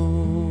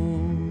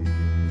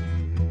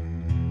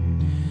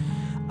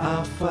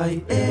afai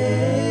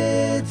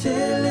e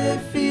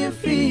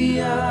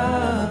telefia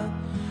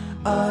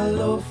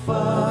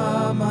alofa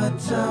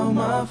matau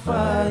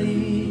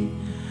mafai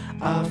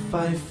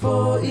afai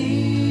foi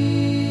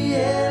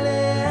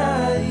ele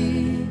ai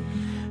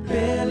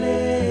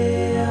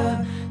pelea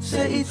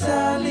se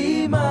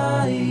itali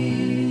mai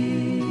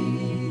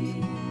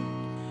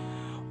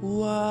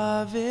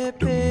Wave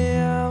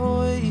pea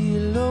oi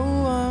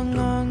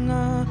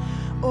iloanganga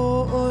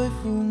o oi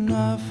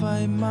funga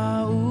fai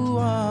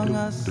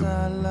mauanga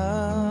sala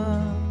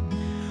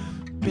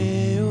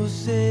Peo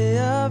se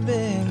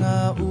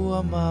avenga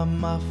ua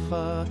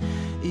mamafa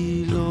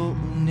ilo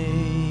une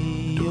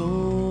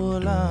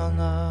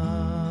yolanga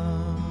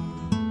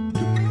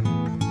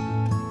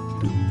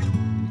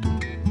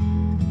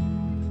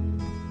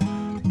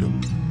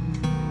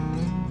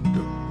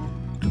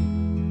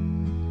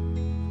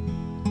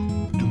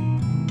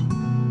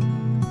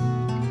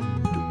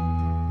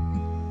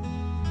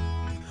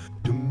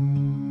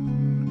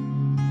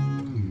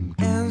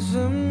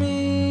Answer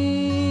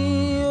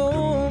me,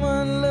 oh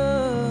my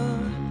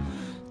love,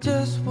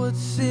 just what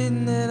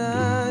sin that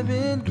I've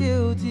been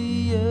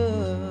guilty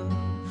of.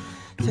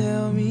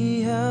 Tell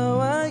me how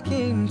I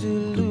came to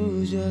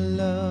lose your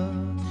love.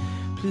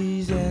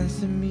 Please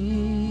answer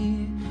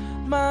me,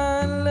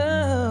 my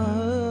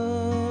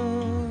love.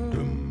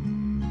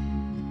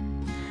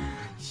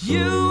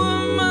 You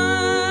were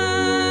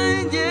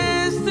mine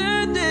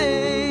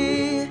yesterday.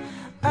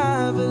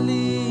 I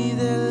believe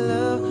that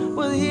love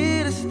was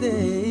here to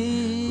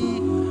stay.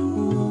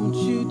 Won't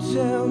you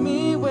tell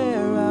me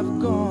where I've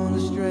gone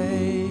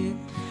astray?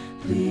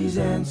 Please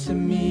answer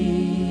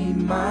me,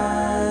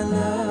 my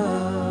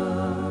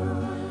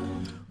love.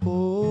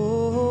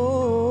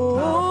 Oh,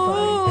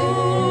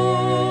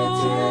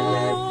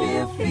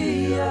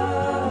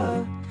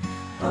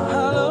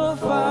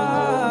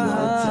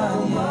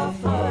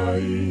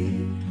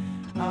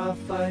 I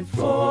fight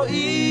for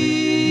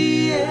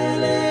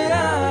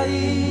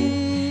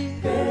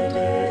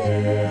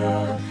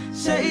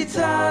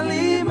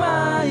Itali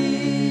mai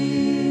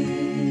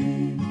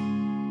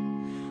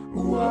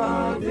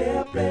Ua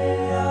vea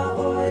plea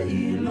o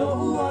ilo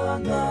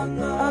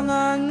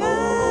uanganga O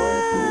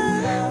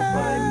funga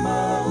fai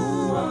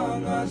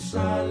mauanga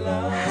sala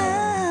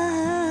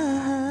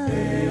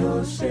Peo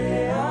se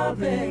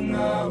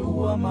avenga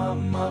ua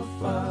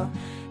mamafa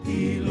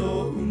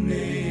Ilo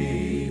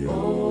unei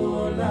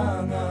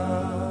olanga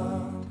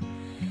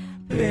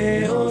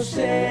Peo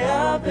se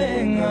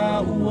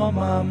avenga ua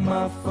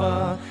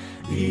mamafa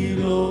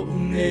Ilo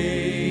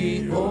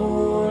unei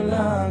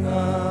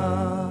olanga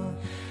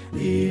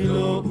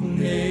Ilo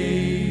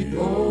unei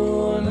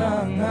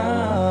olanga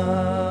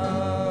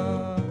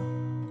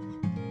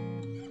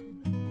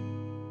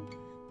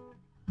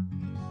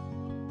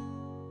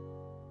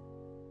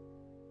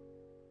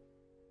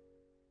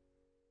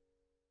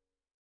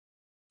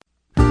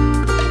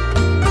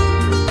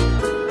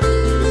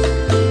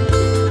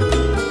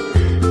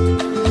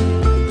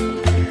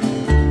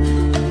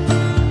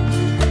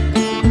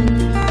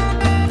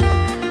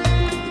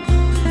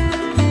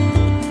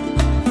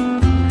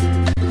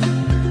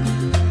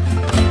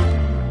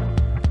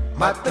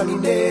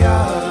Angine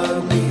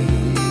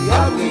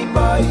angi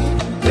mai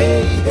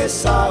Mei he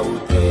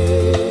saute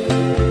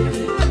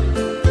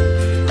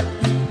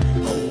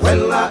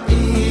Wela I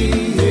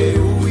he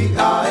ui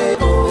ae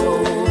o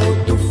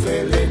tu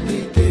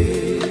wheleni te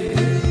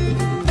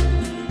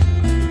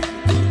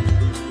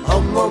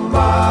Hongo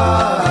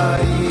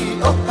mai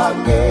o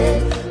hange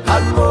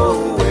Hanmo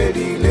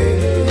uerile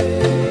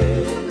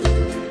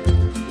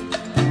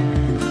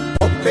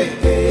O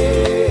pehe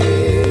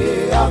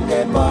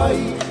ange mai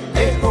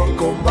e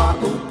hoko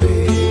maupe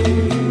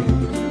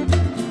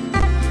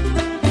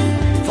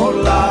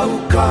Folau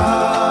ka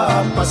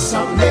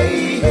pasamei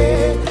he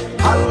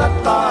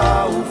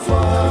Alatau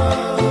fa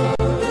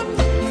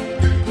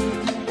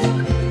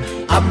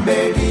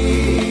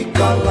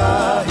Amerika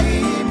lahi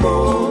mo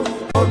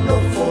ono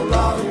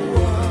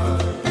folaua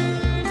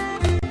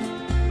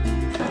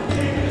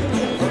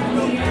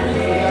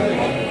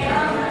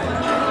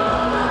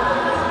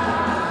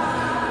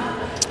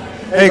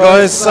Hey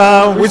guys,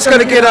 we're just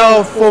gonna get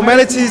our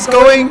formalities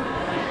going.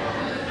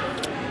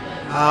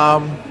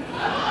 Where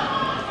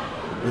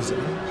is it?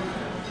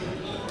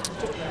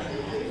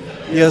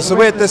 Yeah, so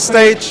we're at the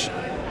stage.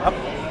 Up.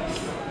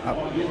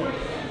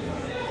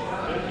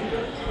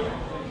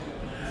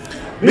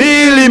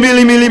 Mili,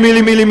 mili, mili,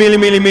 mili, mili, mili,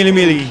 mili, mili,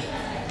 mili.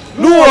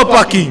 Lua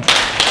paki.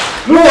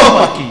 Lua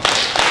paki.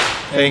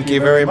 Thank you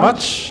very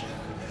much.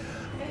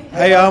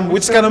 Hey, we're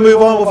just gonna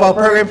move on with our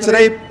program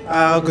today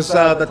because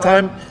the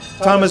time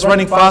is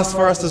running fast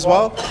for us as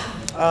well.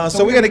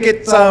 So we're gonna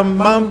get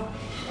Mum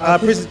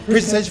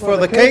presentation for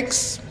the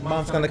cakes.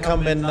 Mum's gonna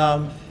come and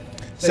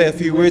say a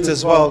few words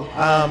as well.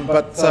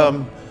 But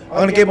I'm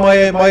gonna get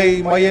my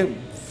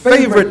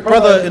favorite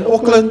brother in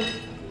Auckland.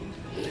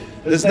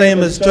 His name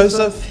is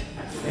Joseph,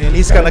 and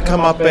he's gonna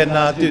come up and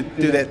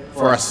do that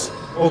for us.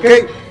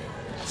 Okay?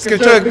 Let's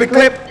give Joe a big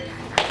clap.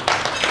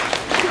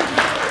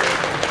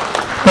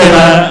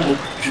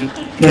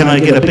 Can I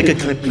get a bigger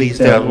clip, please?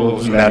 That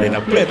was loud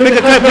enough.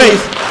 Bigger clip,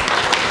 please.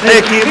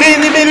 Thank you.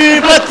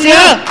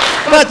 Patia,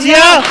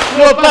 patia,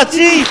 no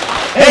pati.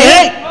 Hey,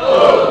 hey.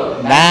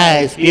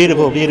 Nice,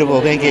 beautiful, beautiful.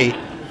 Thank you.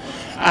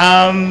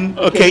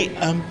 Okay.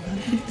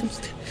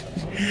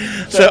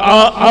 So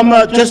I'm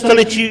just to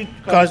let you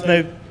guys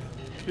know,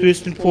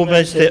 first and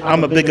foremost, that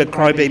I'm a bigger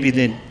crybaby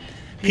than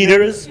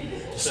Peter is.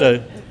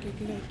 So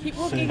keep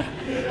walking.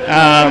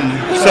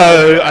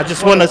 So I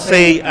just want to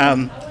say.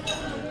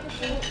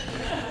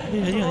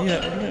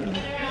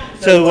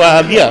 So,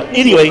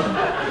 anyway.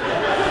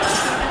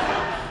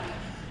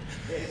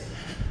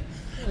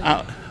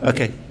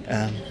 Okay.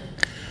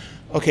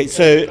 Okay,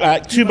 so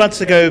 2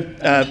 months ago,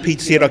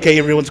 Pete said, okay,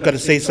 everyone's got to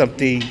say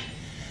something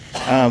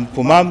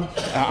for Mum.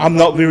 I'm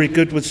not very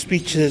good with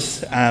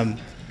speeches.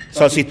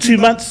 So I said, 2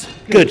 months?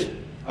 Good.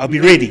 I'll be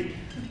ready.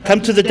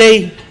 Come to the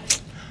day,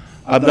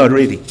 I'm not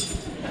ready.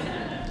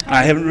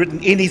 I haven't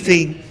written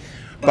anything,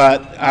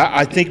 but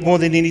I think more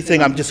than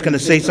anything, I'm just going to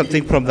say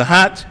something from the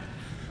heart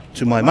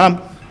to my mum.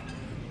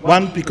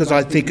 One, because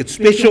I think it's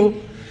special,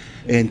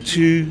 and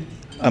two,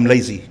 I'm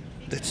lazy.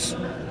 That's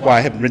why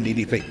I haven't written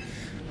anything.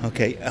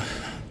 Okay.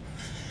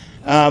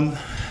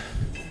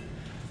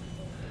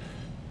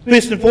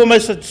 First and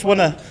foremost, I just want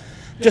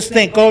to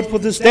thank God for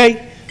this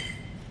day.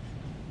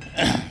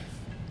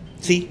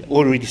 See,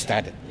 already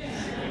started.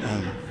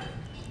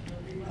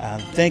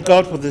 Thank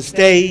God for this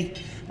day,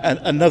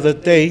 another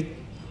day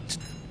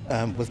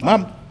with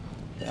Mum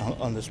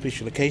on the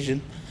special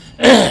occasion.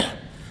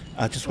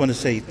 I just want to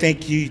say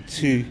thank you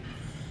to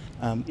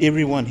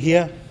everyone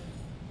here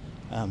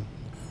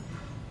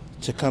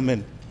to come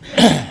and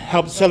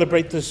help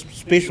celebrate this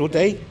special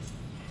day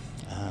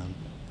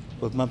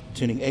with Mum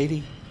turning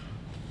 80.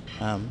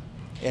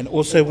 And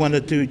also want to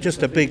do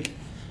just a big,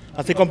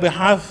 I think on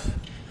behalf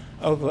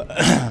of,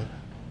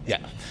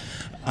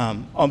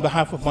 on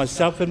behalf of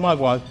myself and my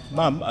wife,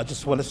 Mum, I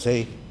just want to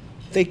say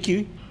thank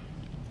you.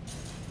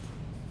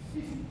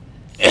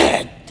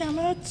 Damn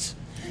it.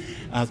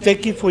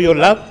 Thank you for your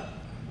love.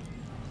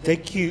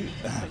 Thank you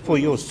for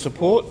your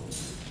support.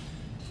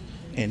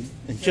 And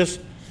just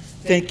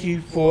thank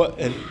you for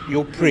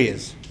your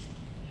prayers.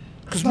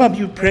 Because, Mum,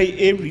 you pray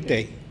every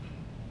day.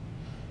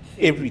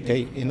 Every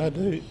day. And I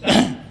do.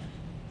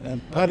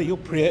 And part of your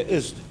prayer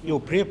is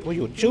your prayer for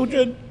your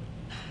children,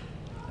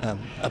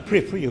 a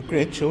prayer for your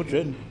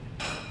grandchildren,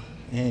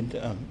 and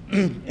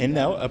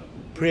now a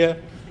prayer,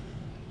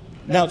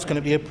 now it's going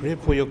to be a prayer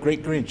for your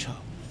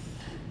great-grandchild.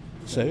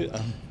 So,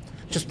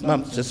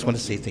 Mum, just want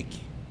to say thank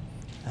you.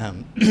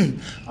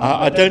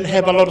 I don't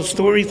have a lot of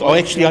stories. Oh,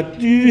 actually, I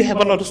do have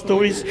a lot of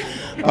stories,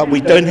 but we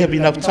don't have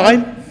enough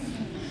time.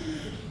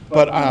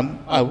 But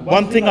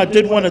one thing I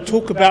did want to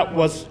talk about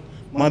was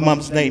my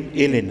mum's name,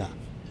 Elena.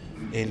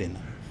 Elena.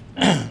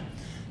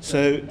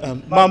 So,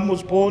 Mum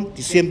was born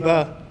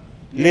December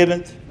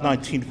 11th,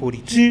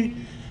 1942,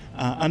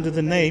 under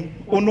the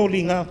name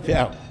Onolinga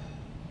Feau.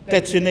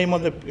 That's her name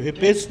on her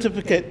birth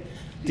certificate.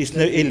 There's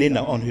no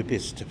Elena on her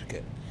birth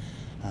certificate.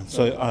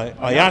 So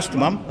I asked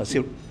Mum, I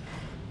said,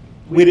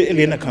 where did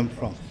Elena come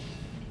from?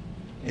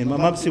 And my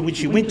mum said when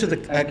she went to the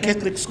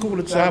Catholic school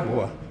at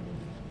Samoa,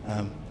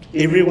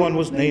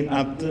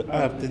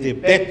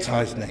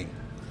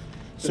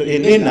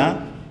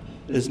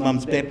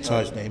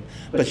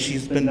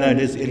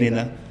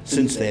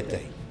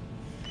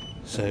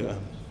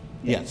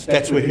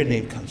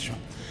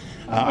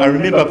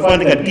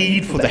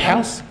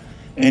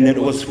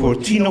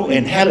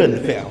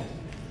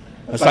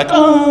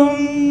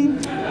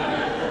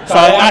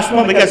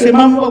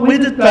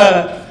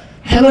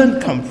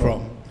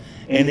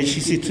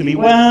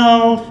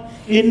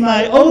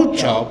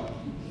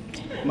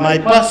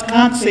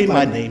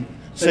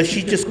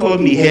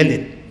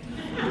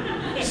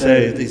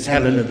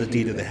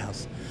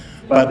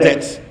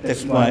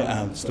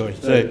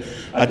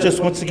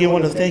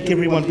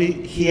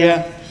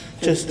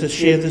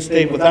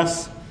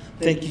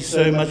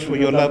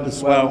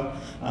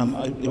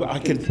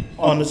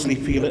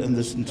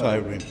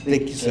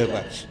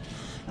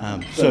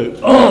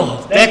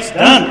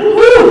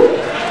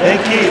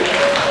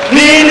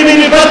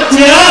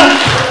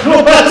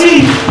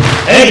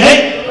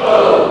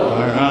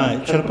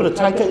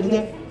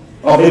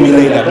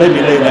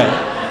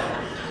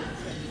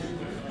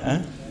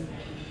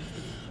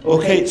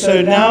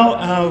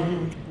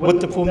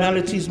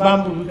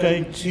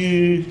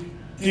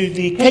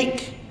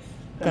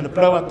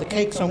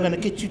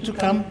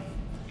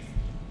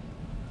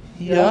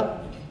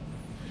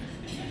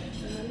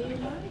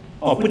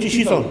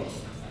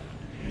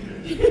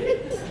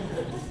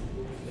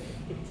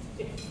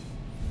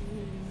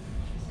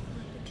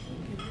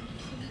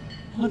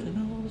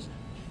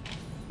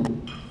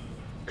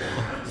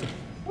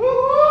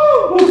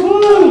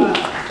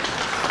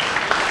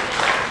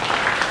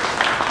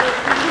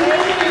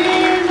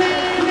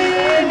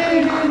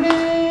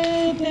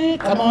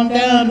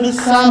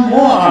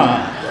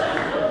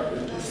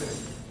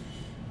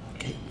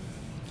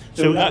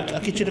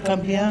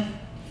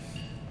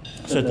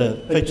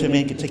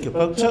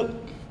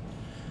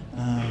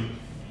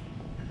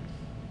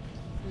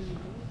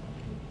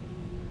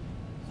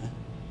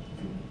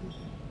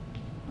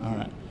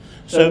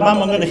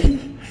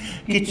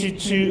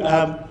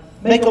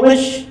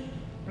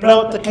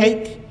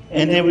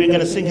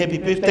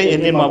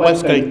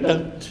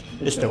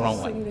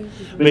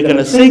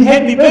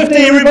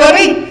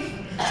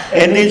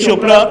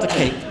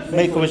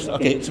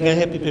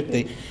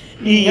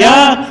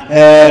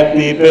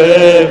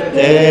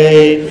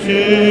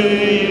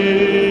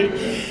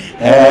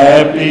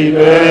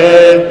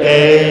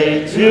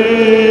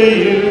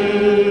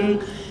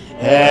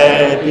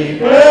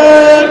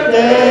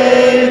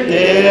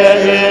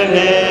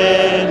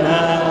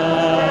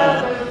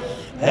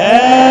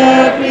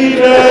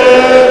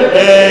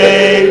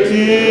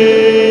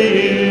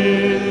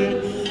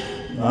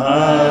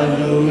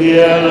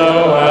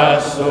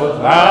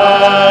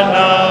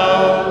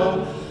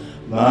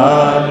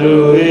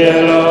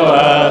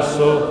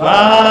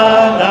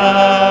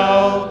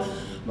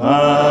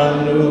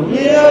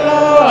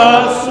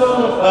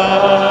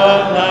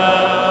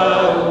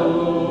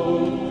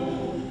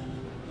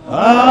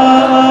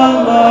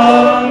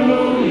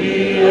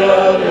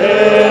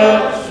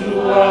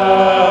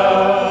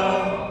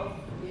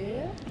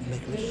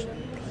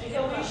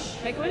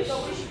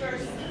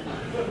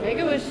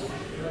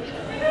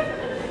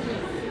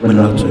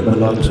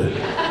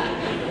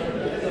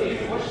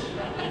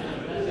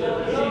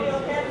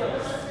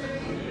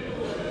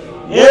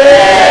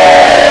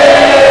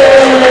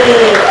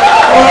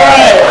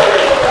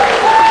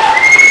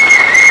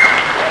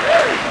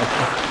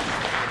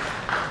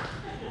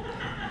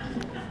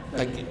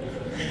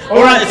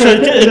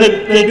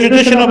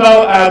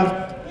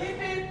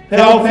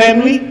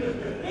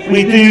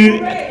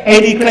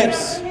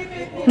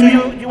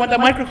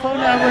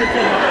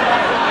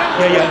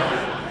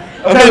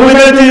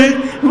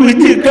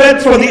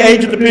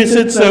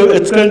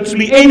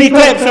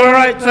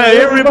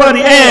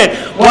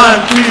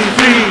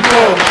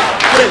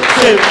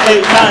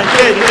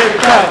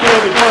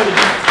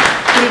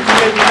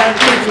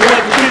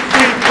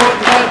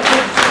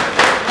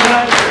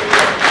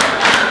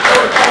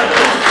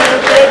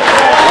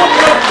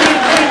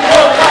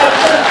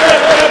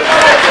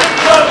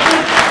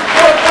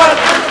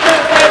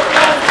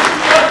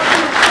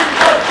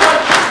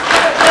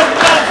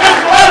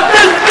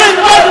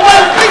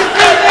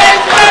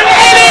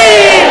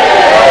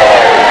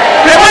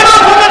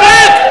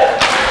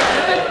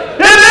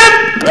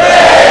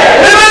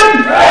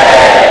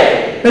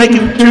 Thank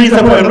you, Teresa,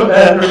 for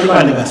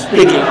reminding us.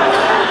 Thank you.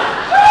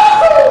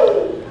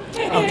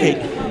 Okay.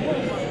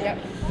 Yep.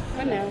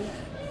 For now.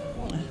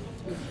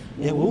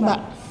 Yeah, we'll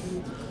not.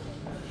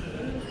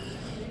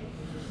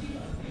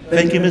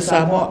 Thank you, Miss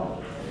Samoa.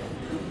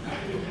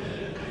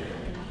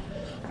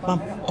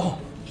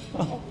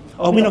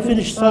 Oh, we're not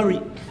finished.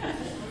 Sorry.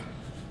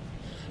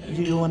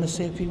 Do you want to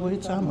say a few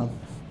words, Mom?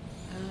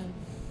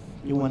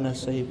 You want to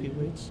say a few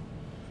words?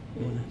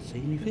 You want to say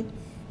anything?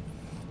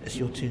 It's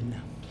your turn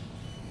now.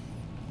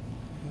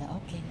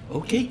 Okay.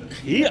 Okay,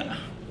 yeah.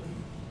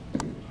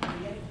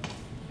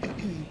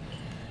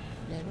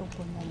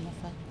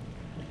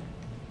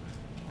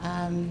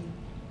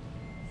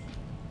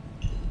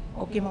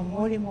 Okay,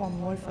 mamori mo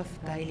amor fa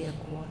fkaili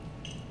ako.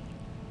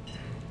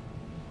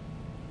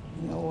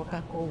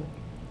 kako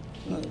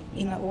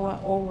ina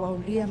o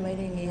waulia mai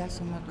le ngai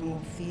aso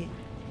makangofie.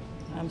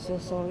 I'm so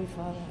sorry,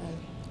 Father.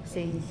 I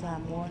say in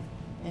Samoan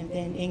and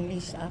then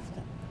English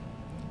after.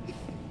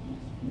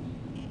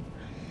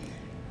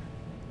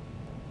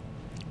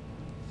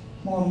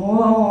 Mo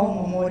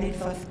le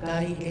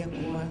whawhikai le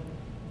kua.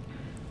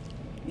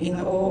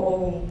 Ina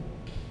o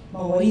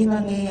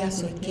inga ngai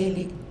aso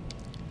kele.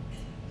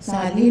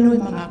 Sa lino I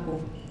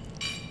mangako.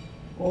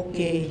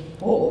 Okay,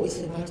 o is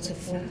se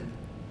fu.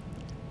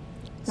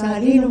 Sa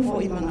lino fo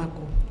I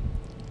mangako.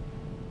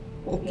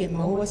 Okay,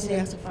 maua se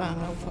asa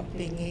whanga o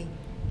whapenge.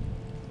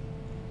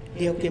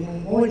 Leo ke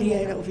momoli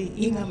era o vi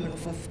inga me o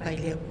whawhikai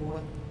lea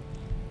kua.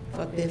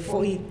 Whape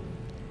foi.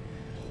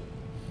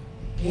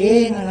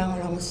 He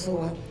ngalanga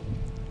soa.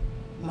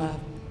 Ma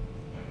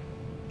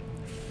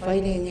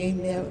whaine ngei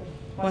mea.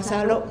 Ma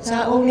sa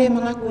o le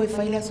mangako e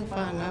whaile asa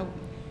whanga.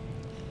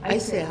 Ai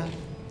se a.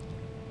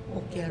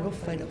 O ke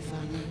arofa I lo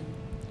whanga.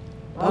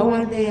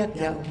 Paua lea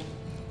kiao.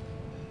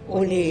 O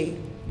le.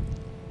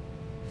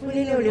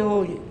 Fule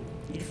leo.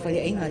 I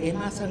whale inga le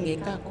masa nge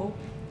kako.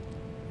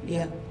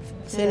 Ia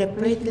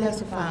celebrate lea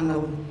sa whanga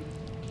o.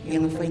 Ia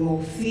nga whai mo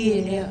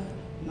fie lea.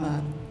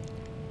 Ma.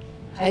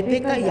 Hai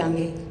peka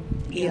yange.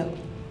 Ia.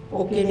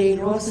 O ke le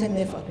iloa se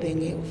me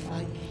whapenge o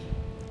whai.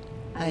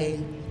 Ai.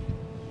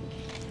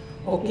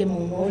 O ke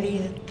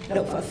momoli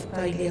lau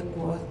whawhikai lea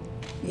kua.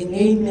 I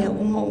ngei mea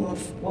uma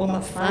o ma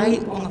whai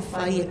o ngā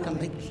whai e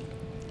kamaki.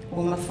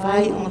 O ma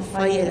whai e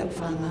lau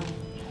whanga.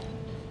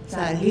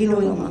 Sa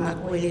lilo I o mga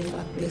koe le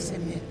whapese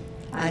mea.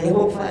 A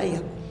leo whai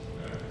aku.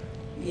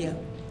 Ia,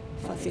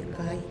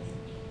 whawhikai.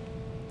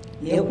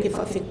 Leo ke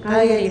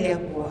whawhikai I lea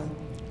kua.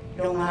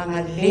 Lo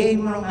ngā le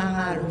mo lo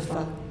ngā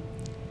rofa.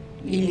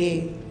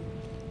 I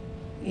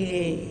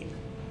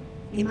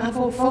ma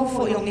fo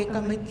I o nge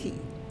kamaki.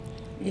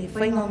 I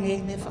whainga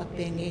nge me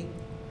whapenge.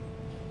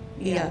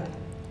 Ia,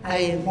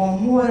 ai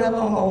mua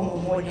rawa o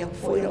mo le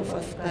fo I o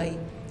whawhikai.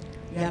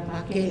 Ia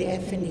pakele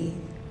Effany,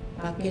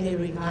 pakele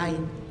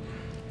Remind.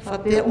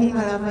 Whape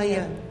unga rawa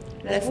ia.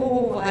 Le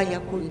fo ai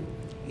aku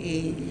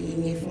I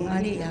nge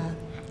fungani ia.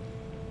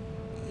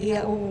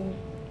 Ia o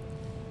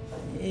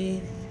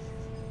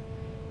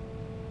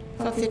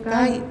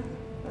whawhikai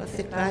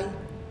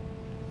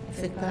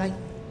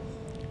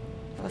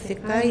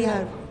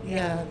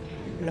ia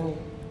lo.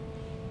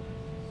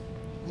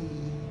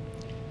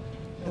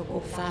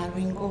 Loko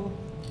wharingo.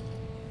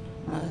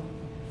 Ma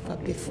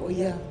whape fo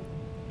ia.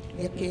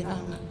 Ia ke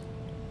ranga.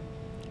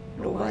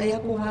 Lo ai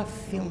aku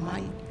hawhiu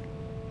mai.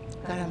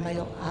 Kara mai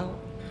o au.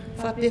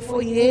 Whape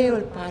fo I o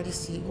le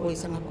parisi o I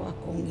sanga ko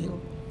akongi o.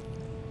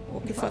 O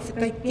ke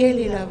whawhikai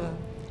kele lava.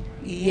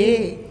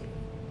 I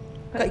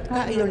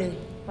kai o le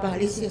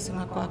parisi o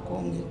sanga ko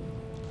akongi o.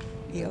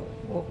 Ia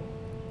o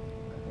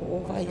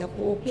vai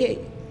aku o kei.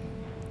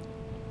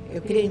 E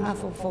kere I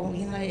mawhawhau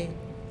inga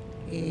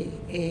e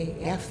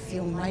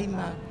awhiu mai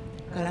ma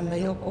kara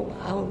mai o ko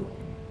au.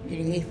 I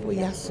ringi fo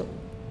I aso.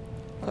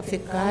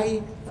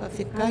 Whawhikai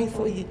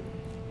fo I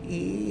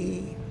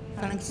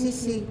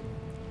whanakisisi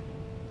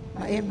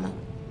ma ema.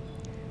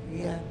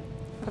 Ia.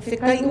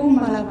 Whawhikai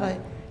umalawa.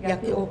 Ia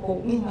ke o ko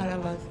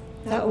umalawa.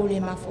 Ta o le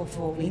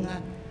mawhawhau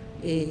inga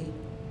e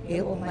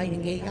o mai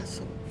ringi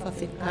aso.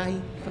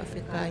 Whawhikai.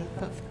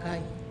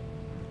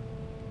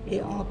 E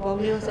o ngā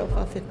pauleo sa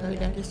whawhikai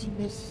la resi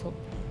meso.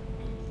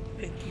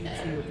 Thank you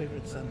for your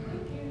favorite son.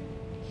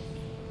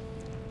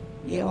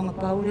 Ia o ngā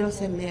pauleo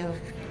se mea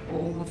o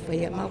ngā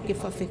whaia. Mau ke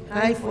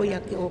whawhikai fo ia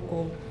ke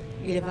oko.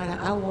 I le wala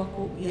au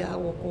aku ia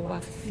au oko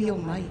wawhio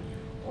mai.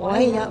 O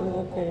ai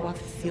au oko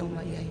wawhio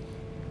mai ai.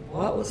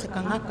 O au se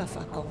kangaka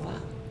whakauwa.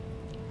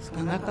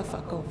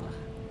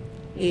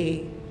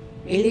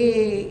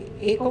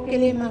 E koke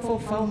le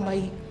mawhawhau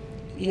mai.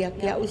 Ia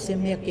ke au se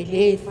mea ke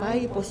le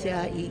whai po se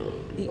a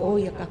I o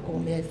ia kako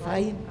mea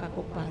whai.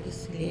 Kako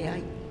paris le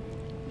ai.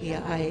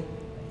 Ia ai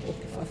o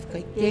ke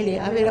whawhikai kele.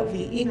 Awe rau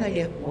I inga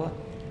lea kua.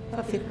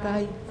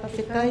 Whawhikai,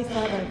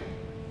 Father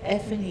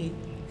Effany.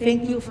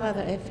 Thank you,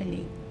 Father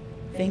Effany.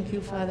 Thank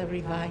you, Father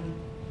Revine.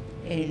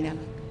 And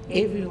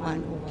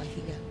everyone over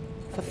here.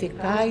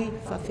 Whawhikai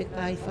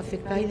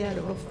lea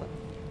rofa.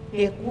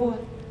 Lea kua,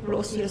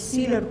 lo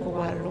sila ko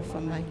wa rofa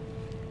mai.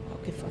 O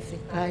ke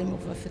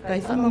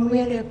whawhikai.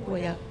 Whamamua lea kua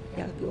ia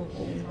ki o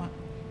ko uma.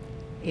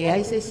 E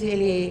ai se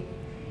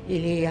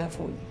le a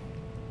foi.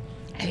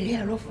 E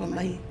lea rofa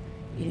mai.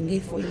 I ngai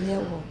foi mea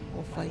o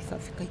whai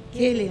whawhikai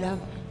kele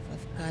lava.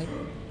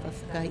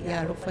 Whawhikai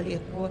ia rofa lea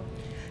kua.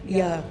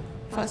 Ia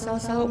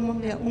whasawasau mo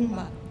mea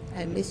uma.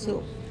 Ai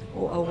meso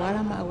o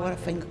awara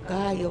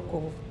whaingakai o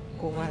ko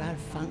wara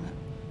whanga.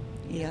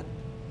 Ia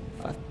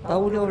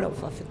pauleo lau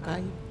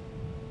whawhikai.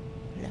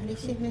 Lale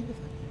se mea.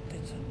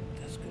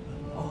 That's good.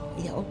 Oh,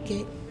 ia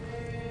okay.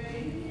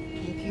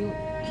 Thank you.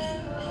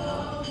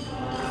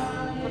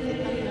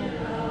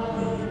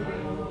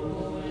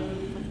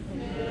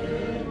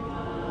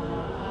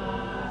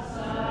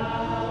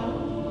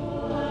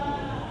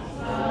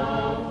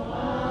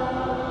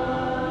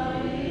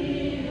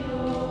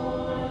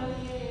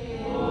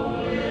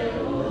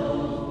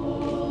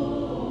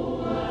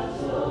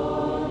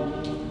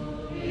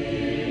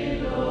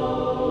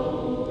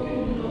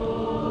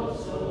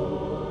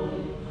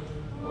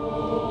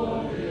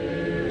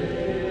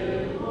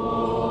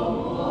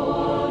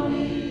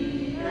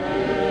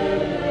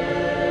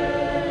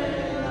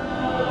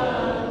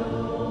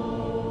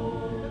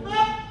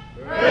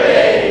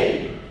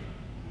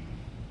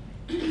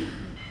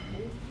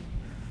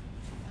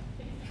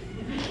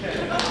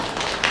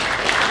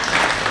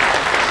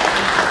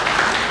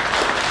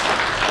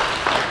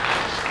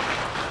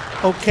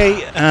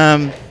 Okay.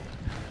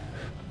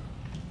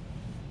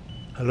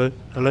 Hello.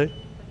 Hello.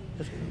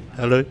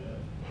 Hello.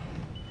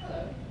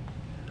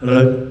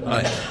 Hello.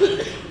 Hi.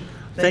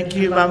 Thank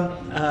you, Mum,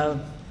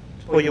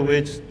 for your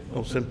words.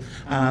 Awesome.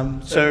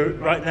 So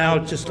right now,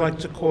 I'd just like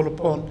to call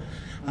upon.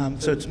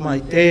 So it's my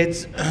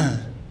dad's.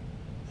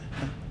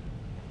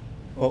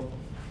 Oh.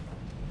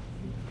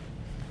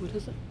 What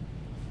is it?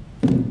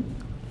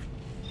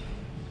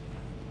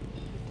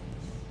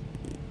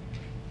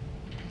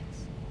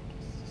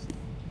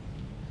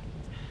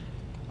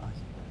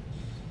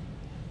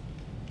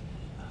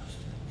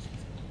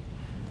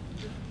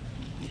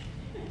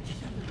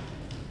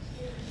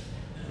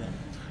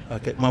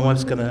 Okay, my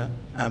wife's going to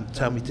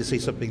tell me to say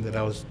something that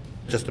I was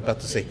just about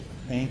to say.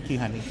 Thank you,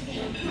 honey.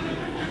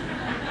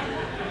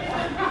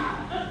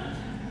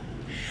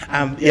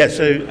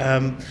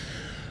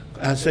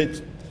 So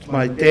it's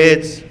my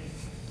dad's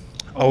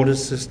older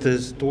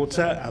sister's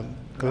daughter,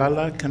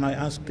 Kalala. Can I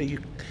ask that you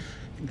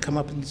can come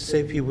up and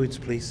say a few words,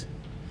 please?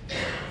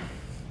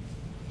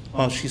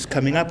 Oh, she's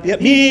coming up. Yep.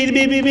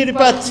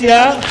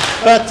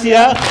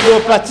 Batia,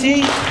 your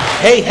pati.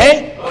 Hey,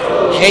 hey,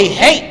 hey,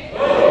 hey,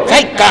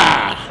 Kaika.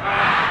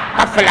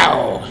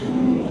 Buffalo.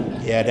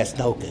 Yeah, that's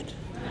no good.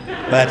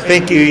 But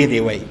thank you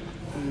anyway.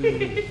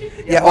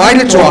 Yeah, oil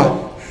it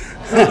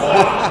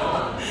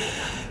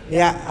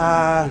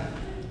yeah,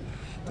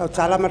 tau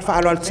tala mat fa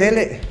alo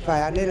tele,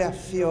 fa ane le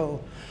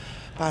fio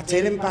pa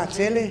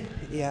tele,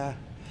 yeah,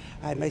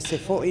 ai mai se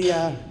fo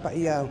ia pa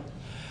ia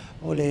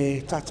o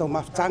le tato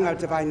maftanga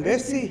te vai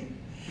investi,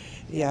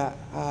 yeah,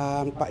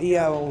 pa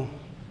ia o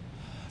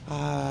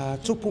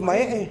tupu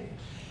mai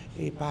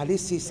e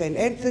palisi St.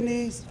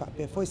 Anthony's, fa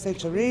pe foi St.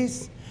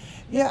 Therese,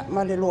 yeah,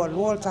 ma le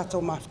loa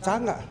tato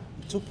maftanga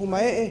tupu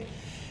mai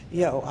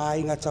ia o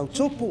ainga tau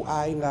tupu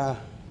ainga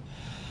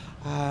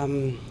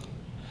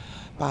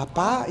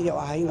papa ia o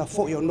ainga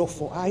fo yo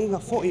nofo ainga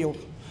fo yo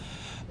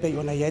pe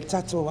yo na ia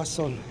tato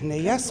wason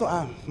ne yaso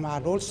ma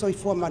also I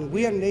for man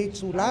we nei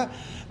tula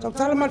tau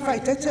tala man fai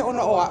tete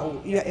ona o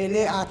au ia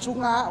ele a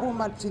tunga o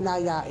mantina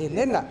ia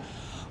Elena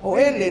o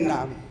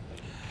Elena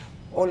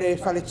o le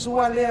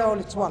faletua le o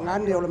le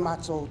tuangane o le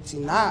mato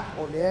tina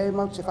o le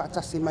mau te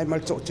whaatasi mai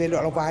malto tele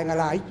o vaenga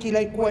la iki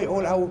lai koe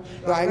o lau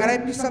vaenga lai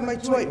pisa mai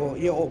tuai o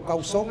ia o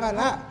kausonga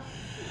la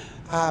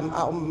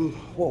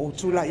o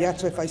tula ia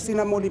tue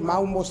whaisina mo li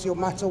mau mo si o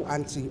mato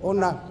anti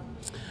ona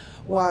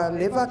wa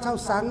leva tau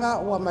sanga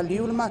o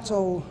maliu le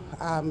mato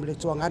le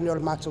tuangane o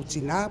le mato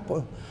tina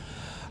po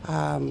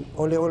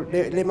o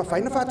le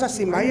mawhaina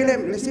whaatasi mai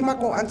le sima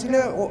ko anti le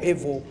o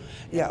evo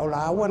ia o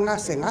la aua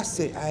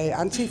ngase ai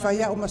anti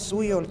faia o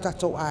masui o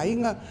tatou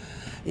ainga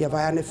ia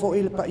vai ane fo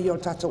il pa ia o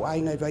tatou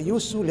ainga vai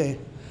usu le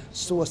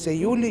sua se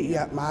yuli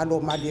ia malo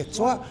mali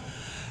toa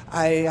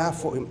ai a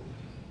fo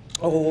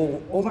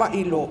o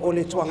mailo o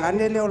le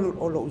tuangane le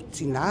o lo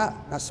tina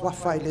na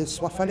swafa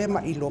le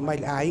mailo mai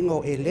le ainga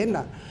o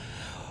Elena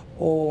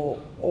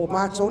o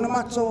matou na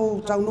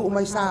matou taunu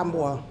mai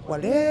Samoa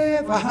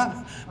waleva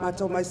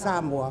matou mai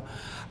Samoa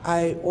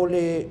ai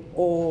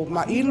o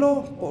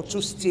mailo o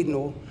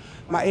Justino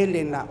ma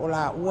Elena o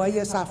la ua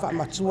ia sa fa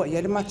matua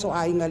ia le matou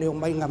ainga le o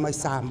mai nga mai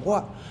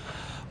Samoa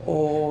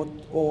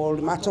o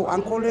le matou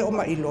ankole o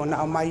mailo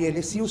na o mai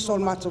ele siu sol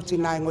matou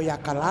tinaingo ia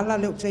kalala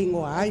le o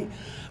teingo ai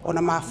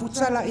ona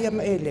mafuta la ia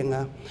ma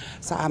Elena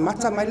sa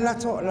amata mai la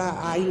to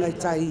la ainga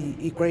tai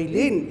I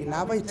Graylin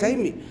ina vai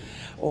taimi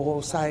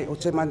o sai o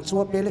te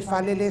mantua pele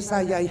fale le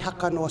sa ia I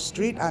Hakano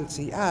Street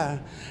anti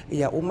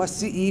ia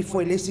umasi I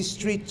foi lesi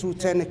street to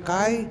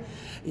Tenekai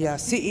ia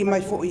si I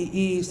mai foi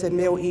I se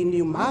meo I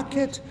New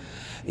Market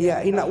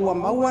ia ina ua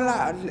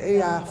mauala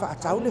ia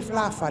whaatau le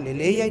flafale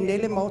le ia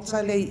nele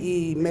maota le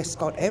I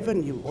Mascot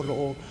Avenue o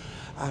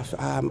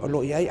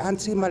lo iai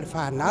anti ma le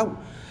whanau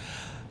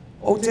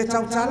o te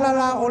tautala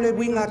la o le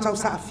winga tau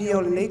saafia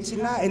o le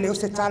neitina e leo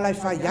se tala I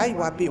whaiai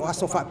wapi o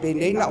aso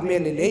whapene na o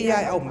mele le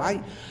ia au mai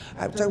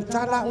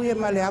tautala o ia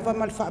ma le ava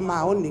ma le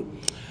whaamaoni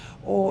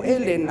o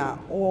Elena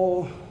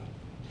o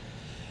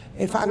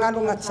e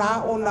whaangalonga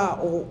tā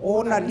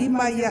ona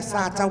lima ia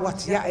sa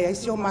tawatia e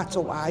aisi o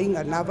matou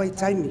ainga na vai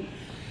taimi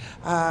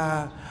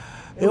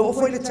e o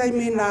foi le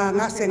taimi na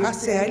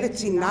ngase ai le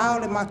tina o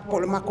le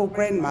mako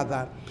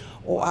grandmother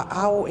o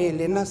ao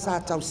Elena sa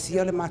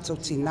tausia le matou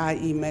tina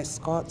I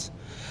Mascot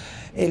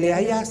e le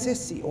ai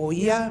asesi o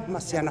ia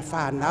masiana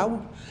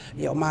whanau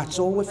ia o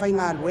matou e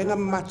whainga luenga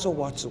matou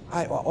watu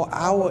ai o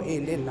ao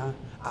Elena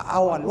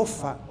ao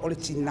alofa o le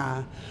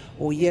tina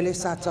o ia le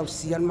sa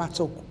tausia le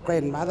matou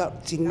grandmother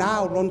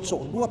tina o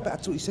lonto lua pe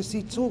atu I se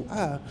situ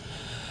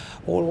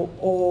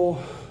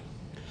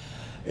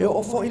e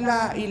o fo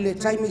ila I le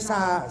taimi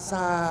sa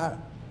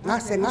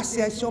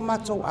ngase ai so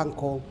matou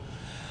anko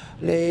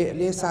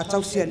le sa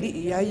tausia li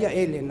ia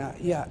Elena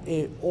ia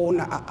e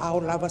ona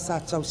ao lava sa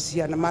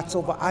tausia na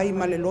matou va ai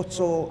ma le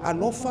loto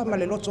alofa ma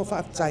le loto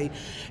whaatai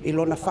I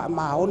lona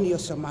whaamaoni o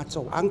se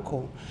matou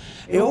anko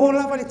e o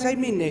lava le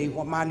taimi nei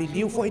wa mali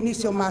liu fo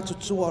inisi o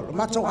matutua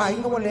matou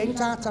ainga wa le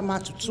ingata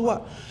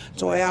matutua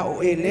to e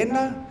o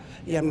Elena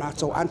ia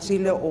mātou anti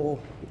le o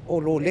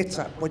lo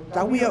leta. Po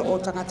tau ia o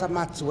tangata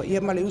mātua,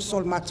 ia ma le uso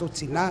le mātou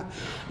tina,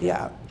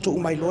 ia tu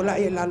mai lola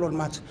e lalo le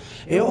mātou.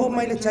 E o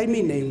mai le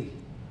taimi nei,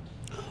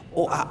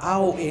 o a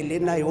ao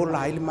Elena e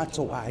ola i le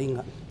mātou a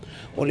inga.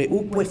 O le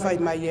upu e whai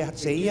mai e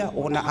hate ia,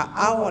 o na a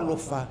ao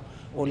alofa,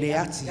 o le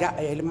ati ya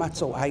e le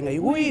mātou a inga. I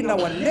hui na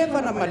wa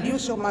lewa na maliu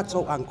se o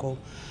mātou anko,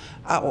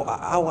 a o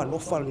a ao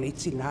alofa le nei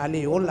tina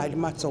le ola i le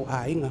mātou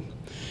a inga.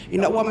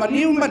 Ina ua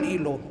maliu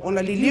malilo, o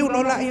na liliu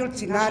lola i o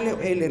tinale o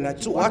Elena,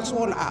 tu atu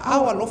o na a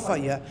ao alofa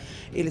ia,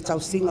 i le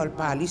tausinga o le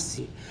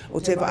pālisi. O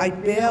te wa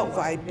aipea, o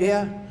wa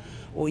aipea,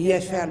 o ia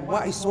e whea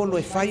lua i solo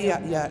e whai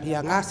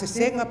ia ngā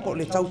sesenga po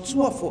le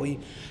tautua foi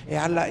e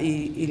ala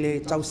i le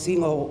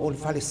tausinga o le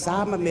whale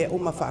sama me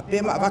uma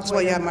whaapea ma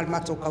avatua ia mal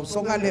mato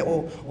kausonga le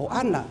o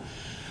ana.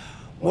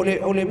 O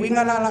le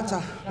winga la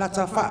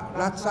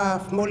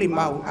lata moli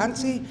mau.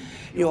 Auntie,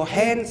 your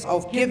hands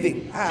of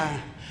giving.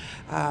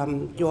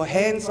 Your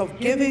hands of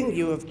giving,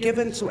 you have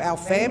given to our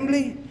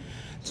family,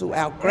 to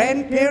our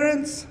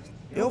grandparents.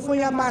 E ofo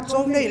ia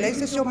mātou nei,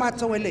 leise sio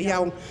mātou e le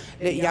iau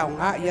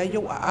ngā ia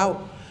iu a au.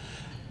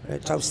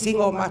 Tau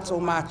singo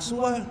mātou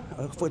mātua,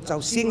 fo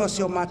tau singo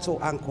sio mātou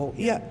anko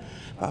ia.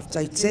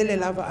 Whaftai tele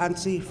lava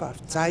anti,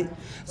 whaftai.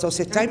 So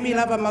se taimi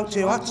lava mau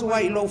te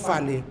atua I lo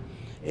whale.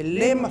 E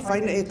le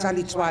mawhaina e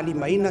tali tuali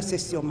maina se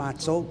sio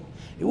mātou.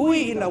 E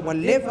ui ina wa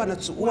lewa na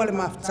tu ua le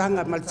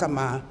mawhtanga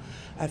maltama.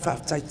 Ai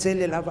whaftai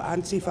tele lava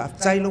anti,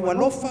 whaftai lo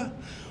alofa,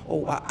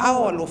 o a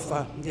ao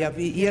alofa, ia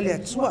vi ia le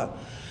atua.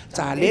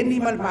 Ta leni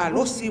mal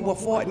malosi wa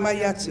fo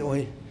mai ati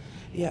oe.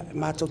 Ia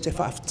mātou te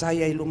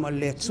whaftai ai luma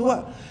le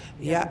atua.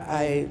 Ia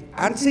ai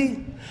anti,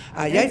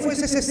 ai foi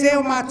se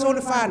o mātou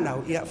le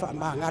whanau. Ia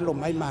ngalo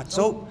mai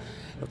mātou.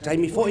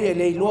 Taimi fo ia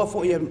le iloa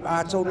fo ia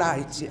mātou la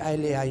iti ai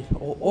le ai.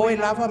 O oe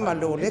lava ma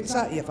leo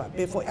leta, ia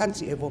whape fo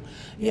anti evo.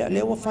 Ia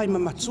leo whai ma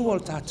matua o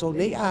tātou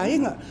nei a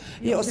inga.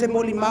 Ia o se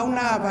moli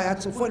mauna vai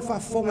atu fo il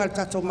whafonga le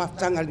tātou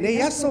maftanga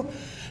nei aso.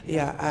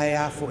 Ia ai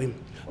a fo im.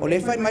 O le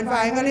whai mai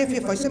vaenga le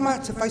fia whai se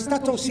mātou, whai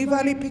statou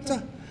siva le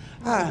pita.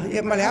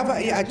 Ia ma le ava,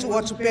 ia atu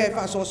atu pēr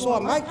wha soa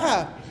mai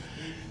ka.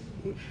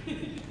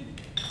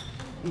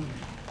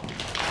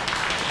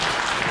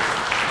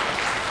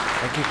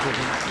 Thank you,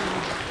 Kevin.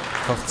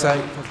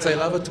 Whaftai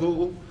lava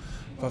tūku.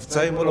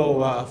 Whaftai molo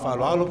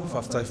whaloalo.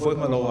 Whaftai foi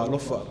malo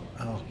alofa.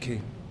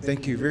 Okay.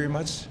 Thank you very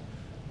much.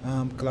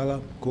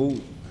 Kalala. Cool.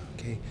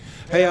 Okay.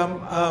 Hey,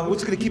 we're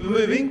just going to keep it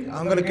moving.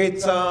 I'm going to get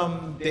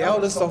the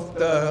eldest of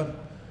the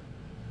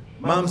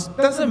mums.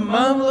 Doesn't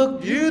Mum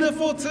look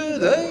beautiful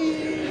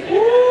today?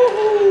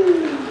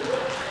 Woo-hoo!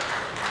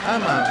 Hi,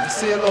 Mum.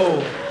 Say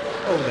hello.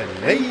 Oh,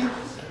 the lady.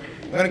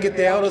 I'm going to get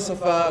the eldest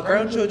of our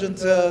grandchildren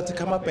to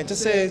come up and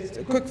just say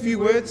a quick few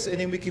words, and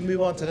then we can move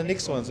on to the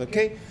next ones,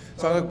 okay?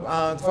 So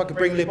if I could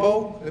bring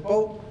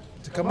Lepo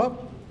to come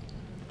up.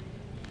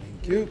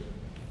 Thank you.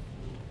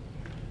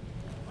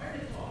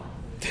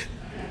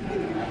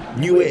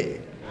 New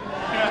Air.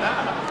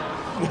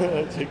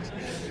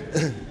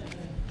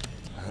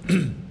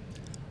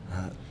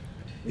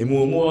 E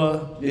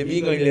mua le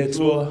vinga I le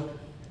tua,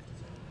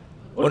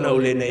 ona o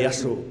le nei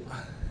aso.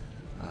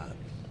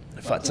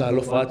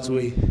 Whaatalofa atu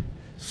I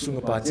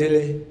sunga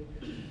pātele,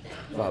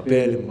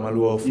 whaapea le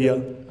malua o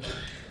fia,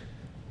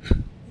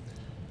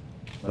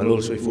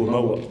 malolo soi fu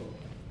maua.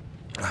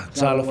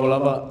 Talofa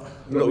lava,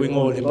 lo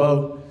ingo le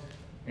pau,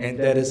 and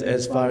that is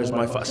as far as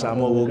my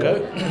whaasamo will go.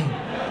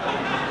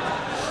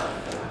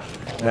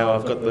 Now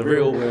I've got the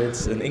real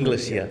words in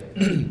English here.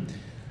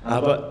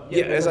 But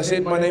yeah, as I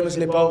said, my name is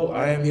Lepo.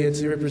 I am here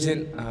to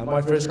represent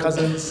my first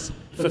cousins,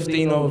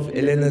 15 of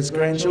Elena's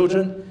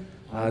grandchildren.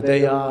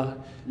 They are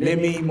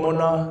Lemmy,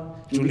 Mona,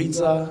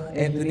 Julita,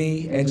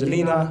 Anthony,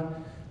 Angelina,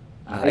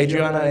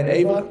 Adriana and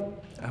Ava.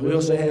 We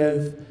also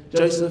have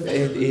Joseph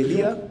and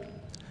Elia.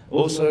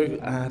 Also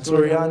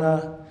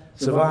Toriana,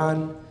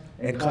 Savan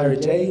and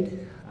Kyra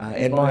Jade.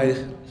 And my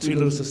two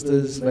little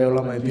sisters,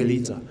 Veolama and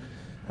Pelita.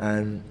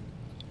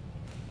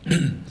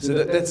 So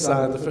that's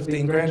the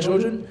 15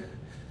 grandchildren.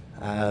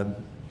 I'll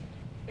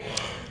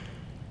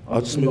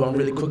just move on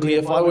really quickly.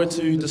 If I were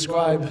to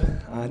describe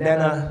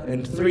Nana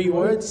in 3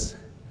 words,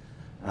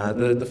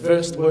 the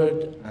first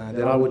word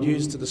that I would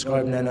use to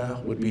describe Nana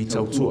would be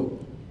tautua.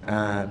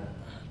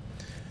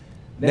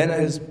 Nana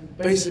is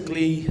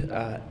basically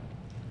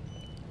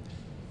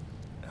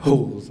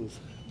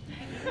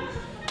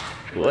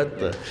what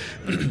the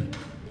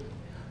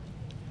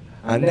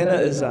Nana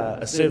is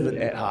a servant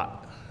at heart.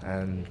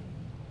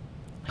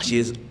 She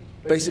has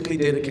basically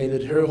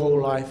dedicated her whole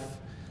life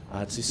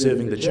to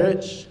serving the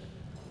church.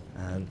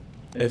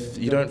 If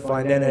you don't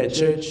find Nana at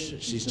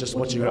church, she's just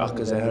watching her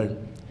akas at home.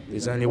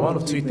 There's only one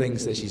of 2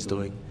 things that she's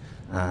doing.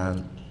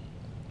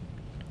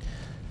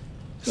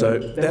 So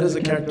that is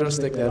a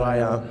characteristic that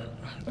I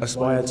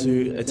aspire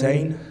to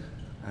attain.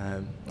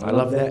 I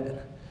love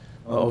that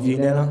of you,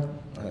 Nana.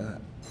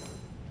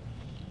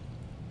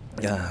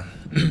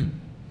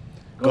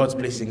 God's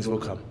blessings will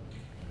come.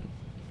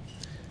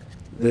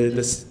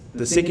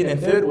 The second and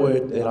third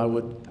word that I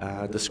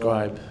would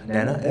describe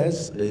Nana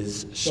as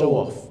is show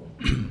off.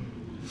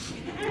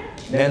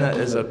 Nana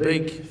is a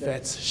big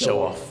fat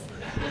show-off.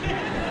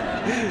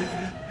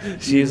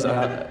 She is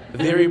a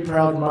very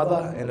proud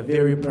mother and a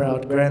very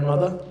proud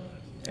grandmother,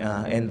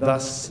 and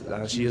thus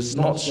she is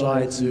not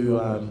shy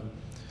to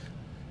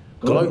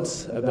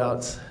gloat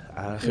about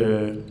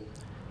her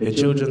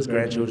children's,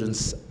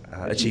 grandchildren's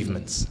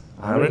achievements,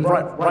 and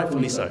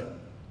rightfully so.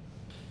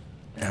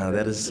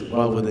 That is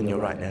well within your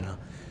right, Nana.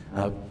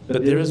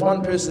 But there is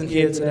one person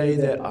here today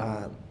that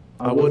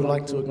I would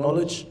like to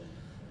acknowledge,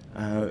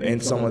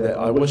 and someone that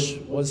I wish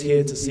was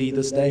here to see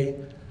this day,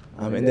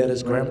 and that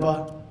is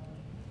Grandpa.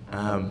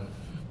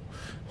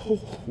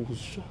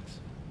 Shucks.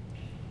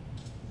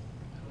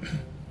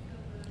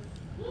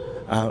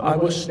 I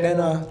wish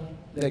Nana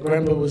that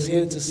Grandpa was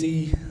here to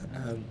see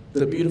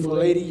the beautiful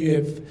lady you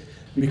have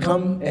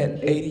become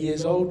at 80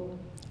 years old.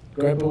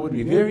 Grandpa would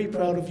be very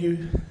proud of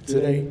you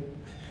today,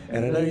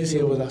 and I know he's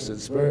here with us in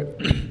spirit.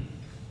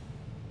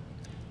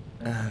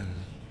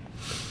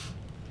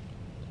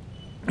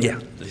 Yeah,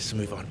 let's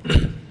move on.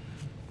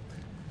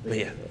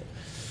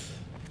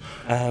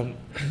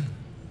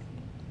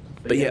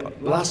 But yeah,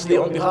 lastly,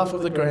 on behalf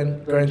of the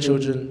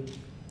grandchildren,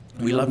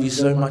 we love you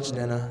so much,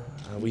 Nana.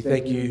 We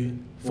thank you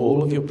for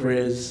all of your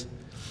prayers,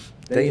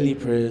 daily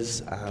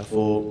prayers,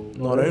 for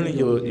not only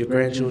your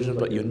grandchildren,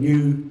 but your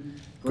new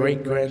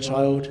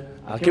great-grandchild.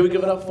 Can we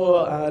give it up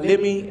for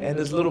Lemmy and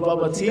his little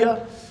Baba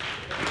Tia?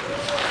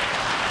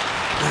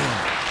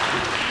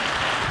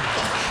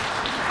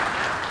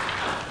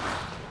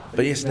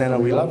 But yes, Nana,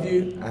 we love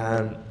you.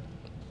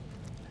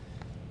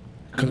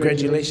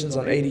 Congratulations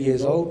on 80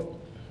 years old.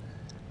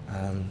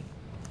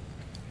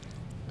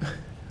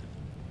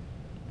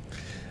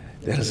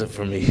 That is it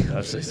from me.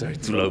 I'm so sorry,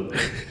 too low. Oh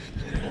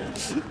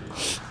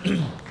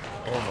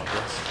my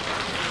gosh.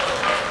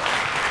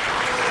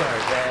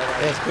 Sorry,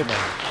 Dad. That's good,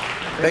 man.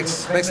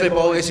 Thanks,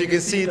 Lepo. As you can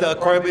see, the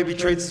crybaby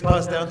traits is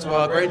passed down to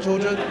our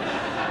grandchildren.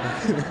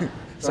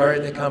 Sorry,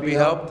 they can't be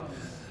helped.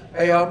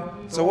 Hey,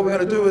 so what we're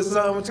going to do is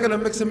we're just going to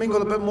mix and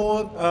mingle a bit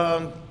more.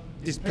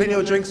 There's plenty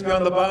of drinks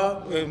behind the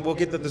bar, and we'll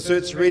get the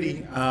desserts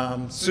ready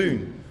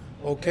soon,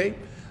 okay?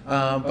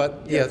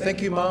 But yeah,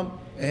 thank you, Mom.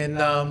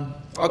 And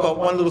I got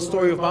one little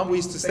story of Mom. We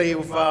used to stay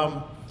with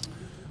Mom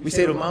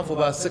for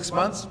about 6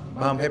 months.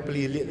 Mom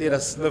happily let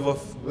us live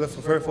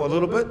with her for a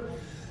little bit.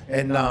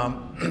 And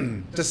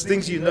just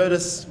things you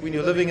notice when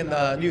you're living in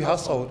a new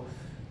household.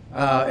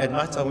 At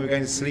night time we were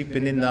going to sleep,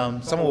 and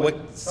then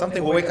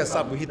something will wake us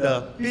up. We hit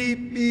the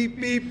beep,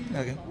 beep, beep.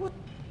 Okay,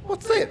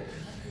 what's that?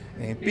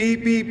 And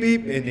beep, beep,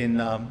 beep. And then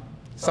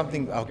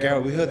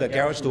we heard the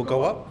garage door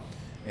go up,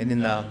 and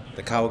then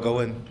the car will go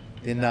in.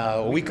 Then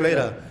a week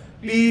later,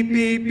 beep,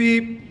 beep,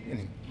 beep.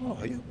 And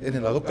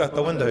then I looked out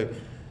the window,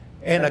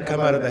 and I come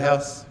out of the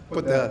house,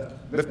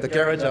 lift the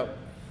garage up,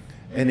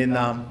 and then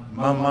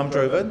Mum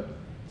drove in.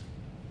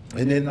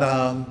 And then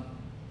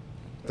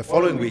the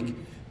following week,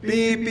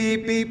 beep,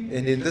 beep, beep,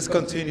 and then this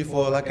continued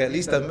for like at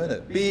least a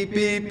minute. Beep,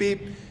 beep,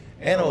 beep.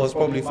 Anna was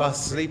probably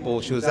fast asleep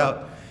or she was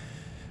out.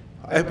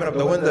 I opened up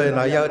the window and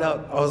I yelled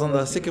out. I was on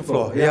the second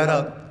floor. I yelled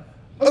out,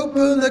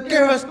 "Open the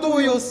garage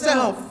door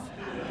yourself."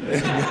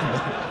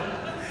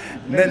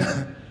 And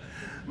then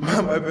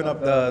Mum opened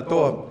up the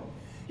door.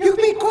 "You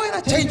be quiet,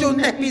 I change your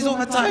nappies all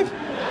the time."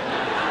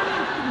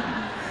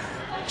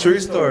 True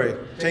story.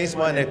 Changed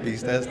my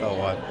nappies, that's the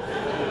one.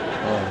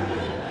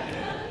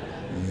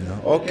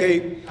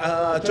 Okay,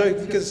 Joe,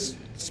 if you could just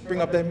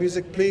bring up that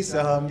music, please.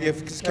 Yeah, if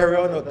you could carry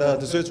on, the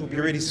desserts will be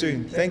ready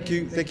soon. Thank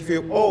you for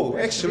your, oh,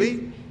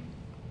 actually,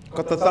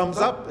 got the thumbs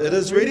up, it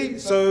is ready,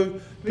 so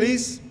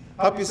please,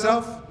 help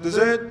yourself,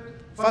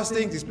 dessert,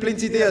 fasting, there's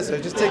plenty there, so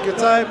just take your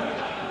time.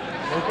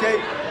 Okay.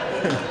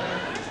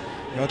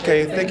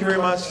 Okay, thank you very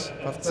much.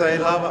 I have to say,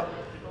 lava.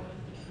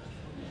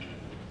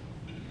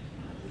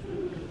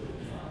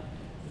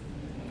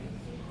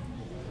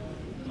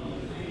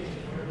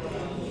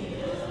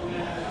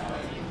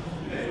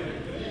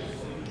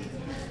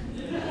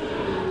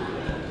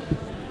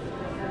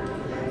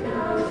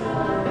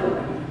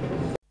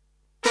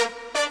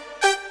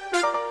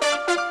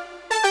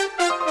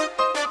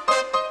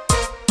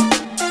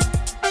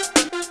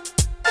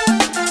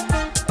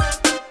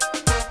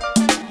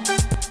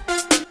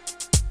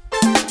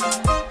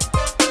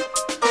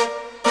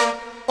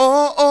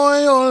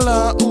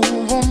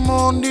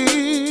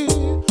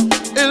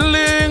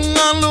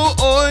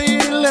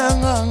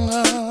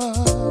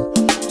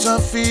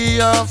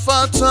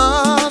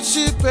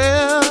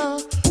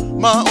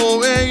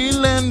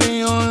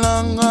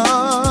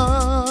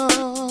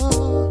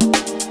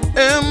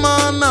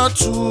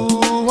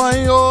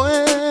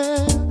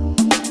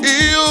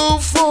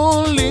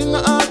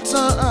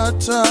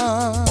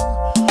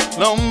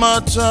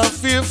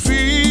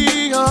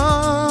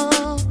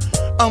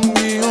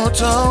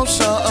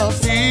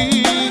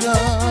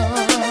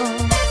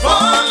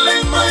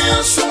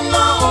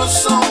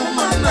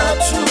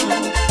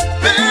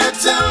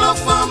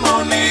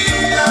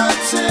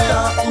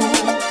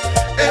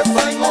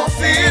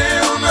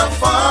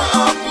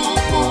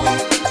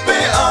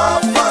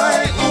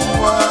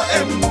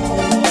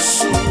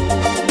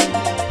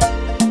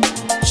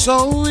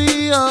 So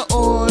we are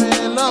all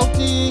out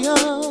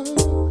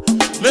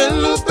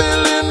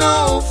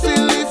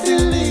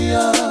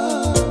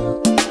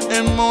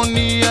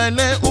Ni ai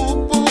le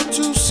upu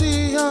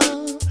tusia,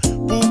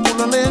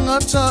 pupula le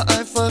ngata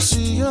ai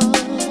fasia.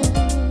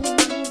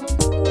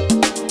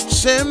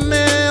 Se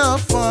mea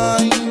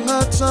whai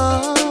ngata,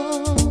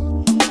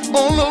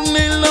 olo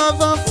ni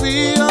lava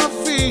fia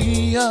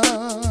fia.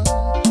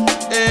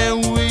 E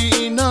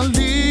ui ina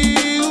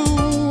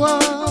liua,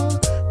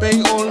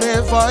 pei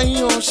ole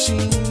vai o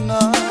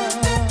sina.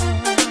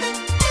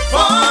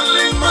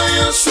 Falling mai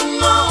a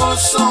sunga o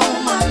so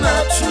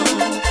manatu,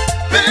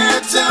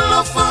 pete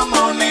lo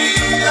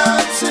famonia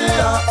te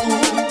au.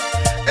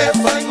 E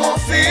fai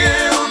ngofie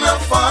una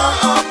fa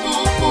a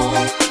pupu,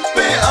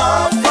 pe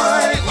a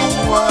fai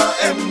ua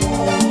e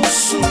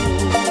musu.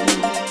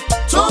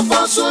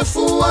 Tofa soi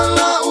fua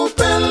la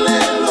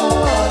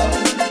upeleloa,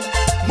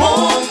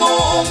 momo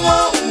uma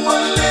ua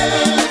le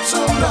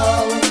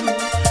tolau.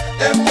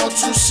 E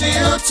motu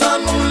sia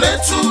tanu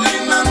letu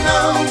ina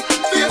nau,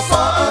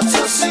 fa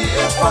atasi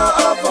e fa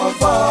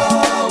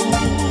avavau.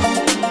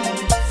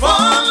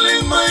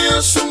 Falling mai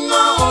a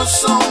sunga o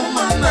so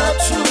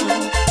manatu,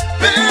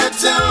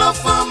 pete lo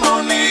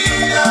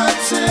famonia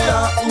te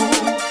au.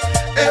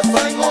 E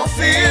fai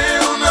ngofie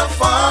una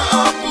fa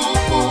a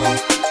pupu,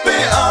 pe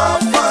a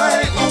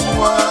fai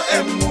ua e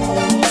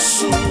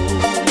musu.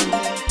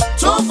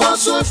 Tofa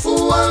soi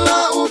fua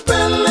la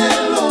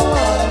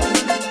upeleloa,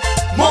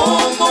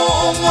 momo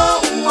uma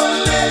ua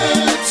le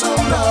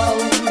tolau.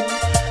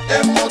 E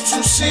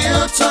motu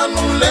sia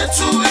tanu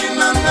letu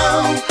ina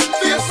nau,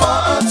 fia fa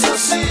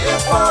atasi e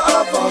fa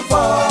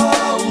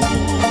avavau.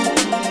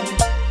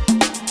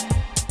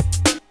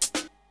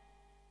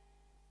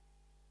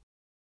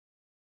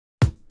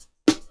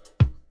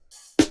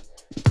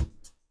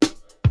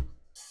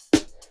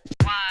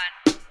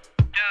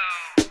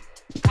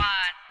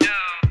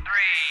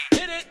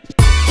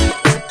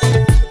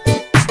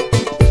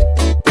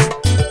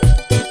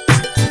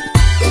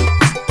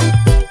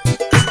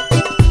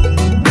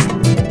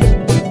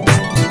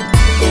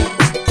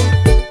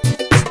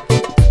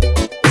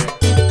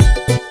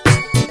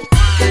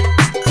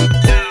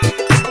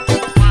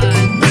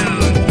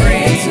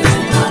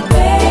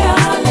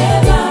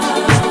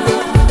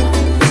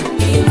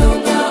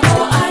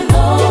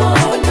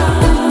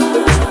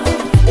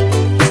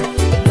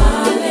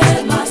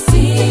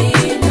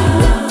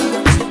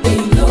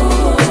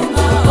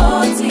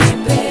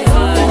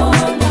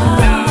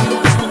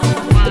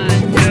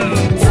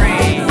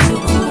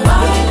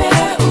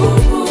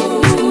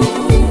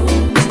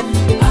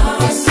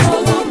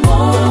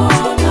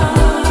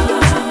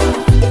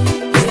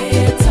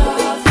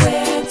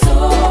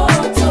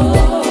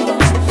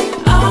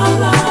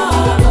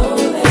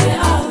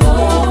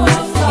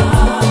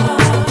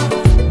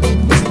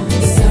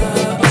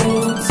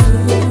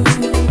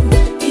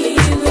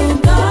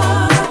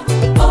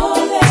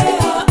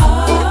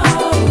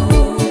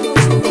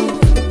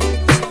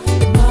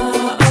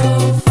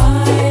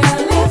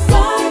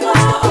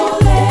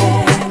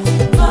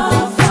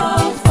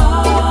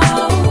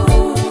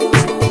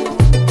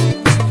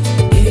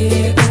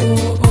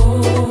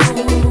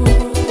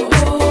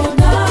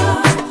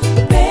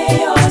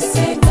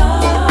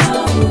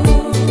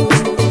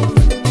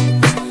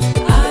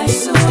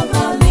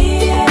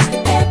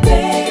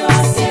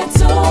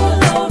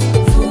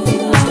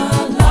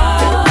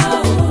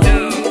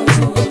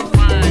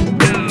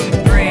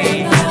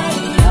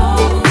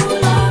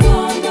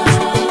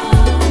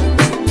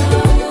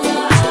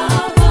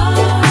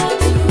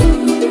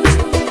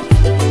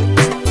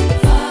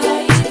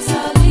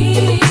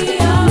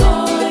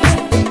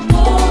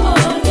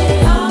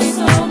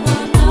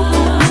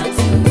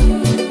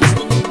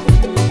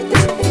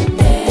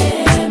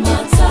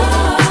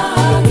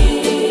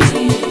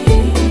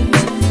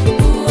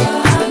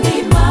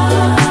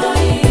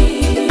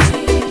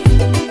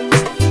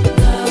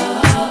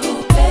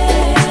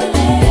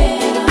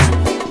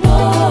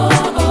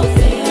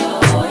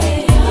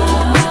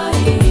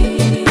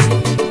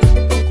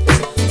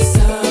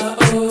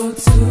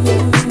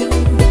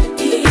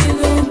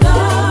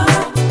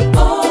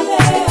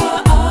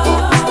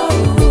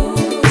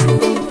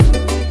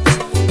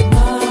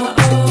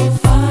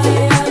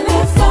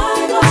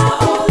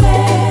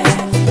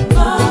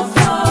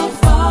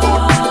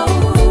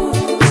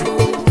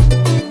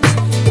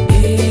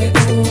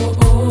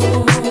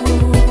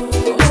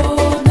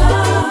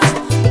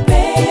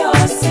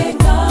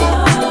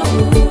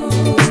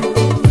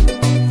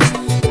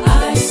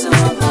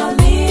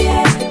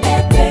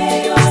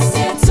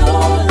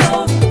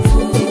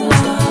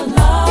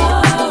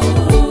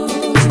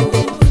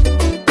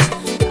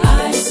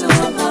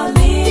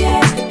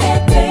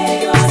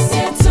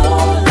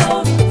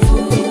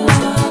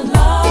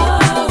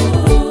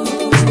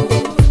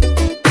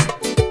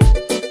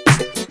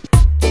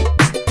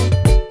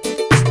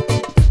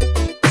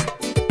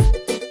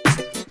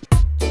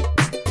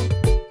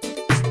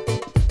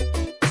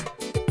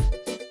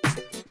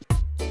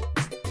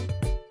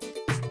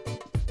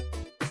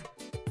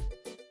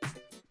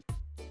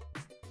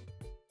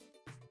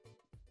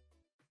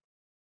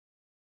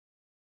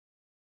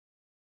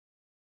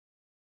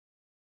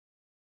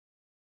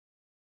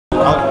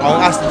 I'll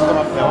ask them to come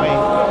up now,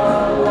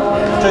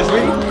 eh? Joe's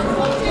ready?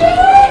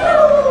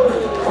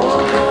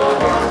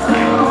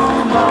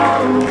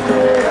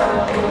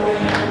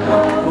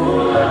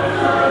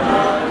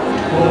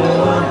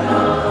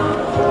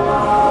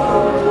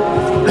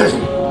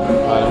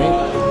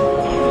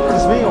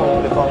 Just me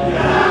or the phone?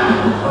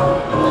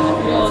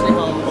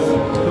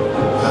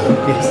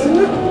 Yes.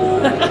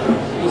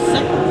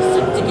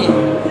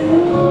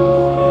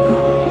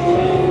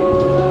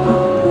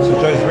 So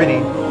Joe's ready.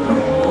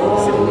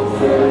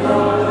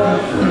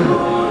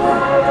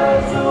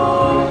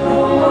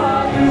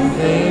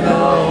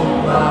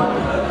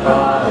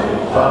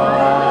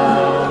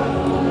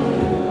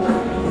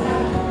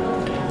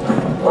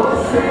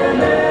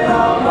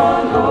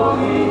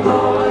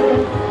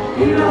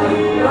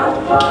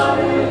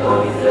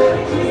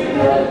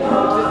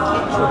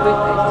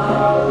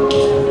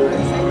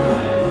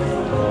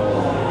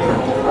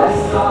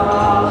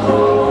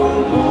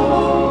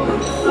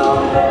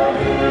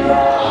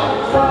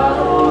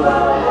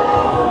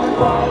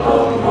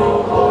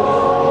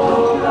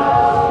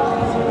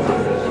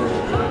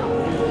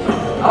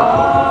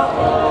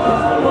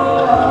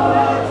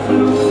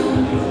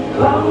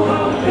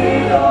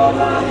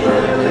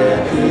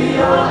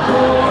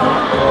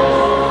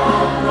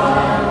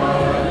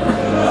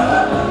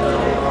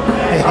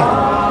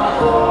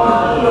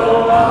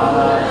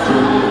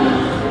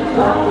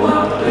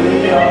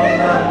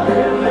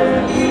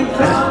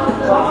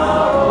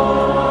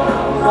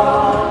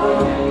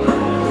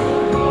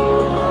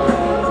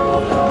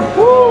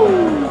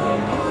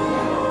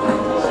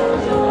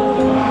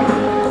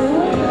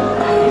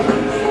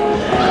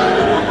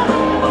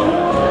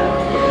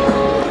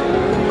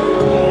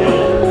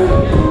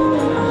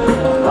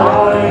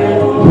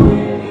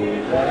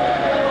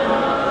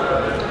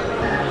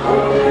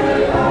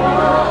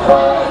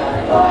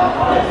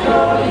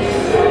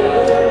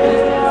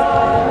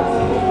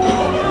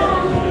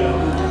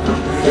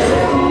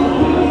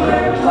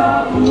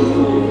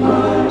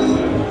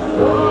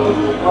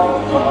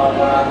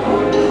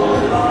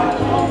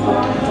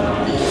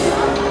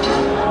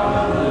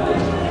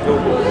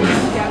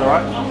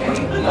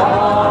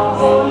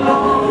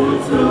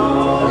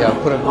 Yeah,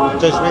 put him.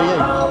 Joe's ready,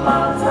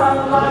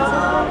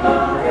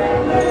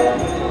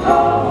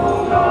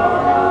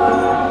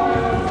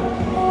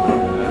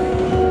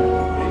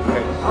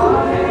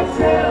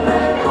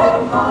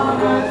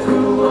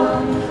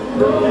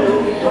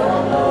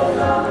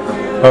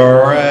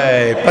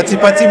 Alright, pati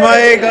pati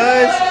mai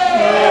guys.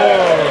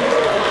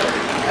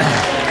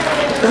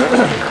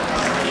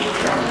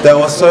 That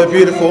was so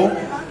beautiful.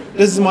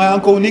 This is my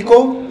Uncle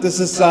Nico. This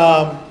is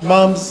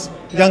Mum's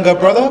younger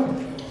brother.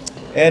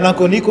 And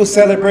Uncle Nico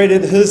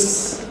celebrated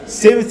his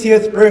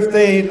 70th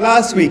birthday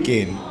last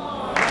weekend.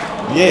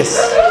 Yes.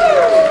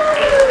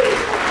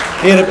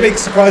 He had a big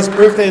surprise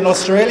birthday in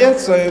Australia.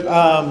 So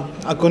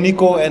Uncle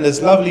Nico and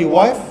his lovely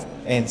wife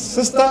and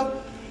sister,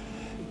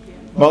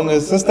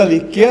 Maunga's sister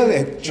Likia,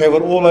 they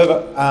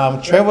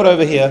traveled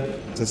over here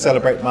to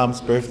celebrate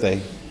Mum's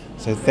birthday.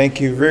 So thank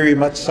you very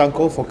much,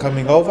 Uncle, for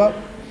coming over.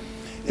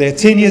 They're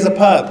 10 years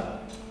apart.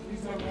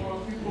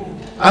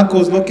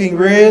 Uncle's looking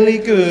really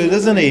good,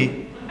 isn't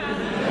he?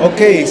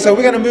 Okay, so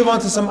we're going to move on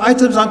to some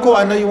items, Uncle.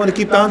 I know you want to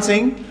keep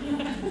dancing,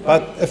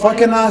 but if I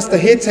can ask the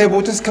head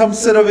table, just come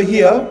sit over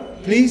here,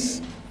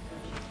 please.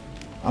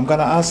 I'm going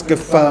to ask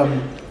if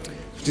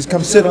just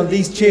come sit on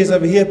these chairs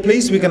over here,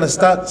 please. We're going to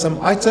start some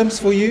items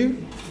for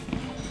you.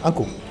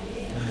 Uncle.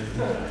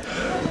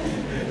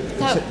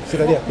 Sit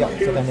down here. Yeah,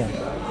 sit down here.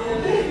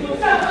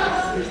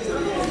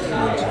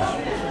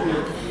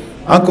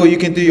 Uncle, you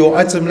can do your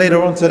item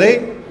later on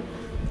today.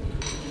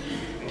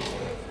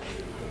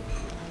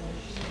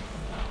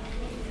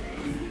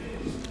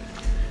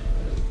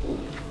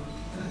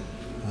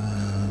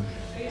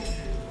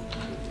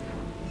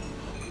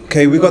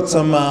 Okay, we got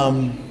some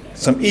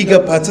eager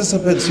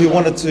participants who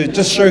wanted to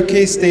just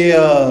showcase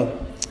their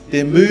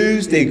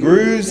moves, their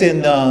grooves,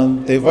 and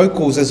their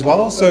vocals as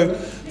well. So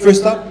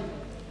first up.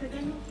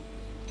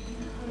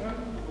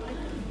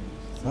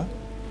 Huh?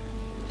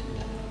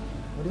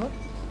 What do you want?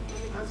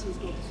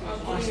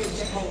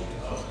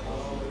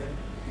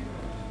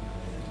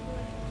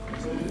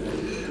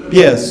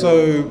 Yeah.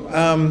 So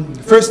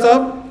first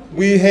up,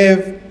 we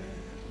have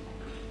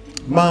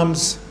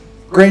Mum's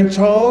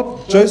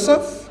grandchild,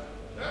 Joseph,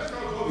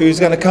 who's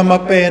going to come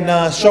up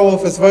and show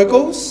off his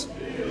vocals.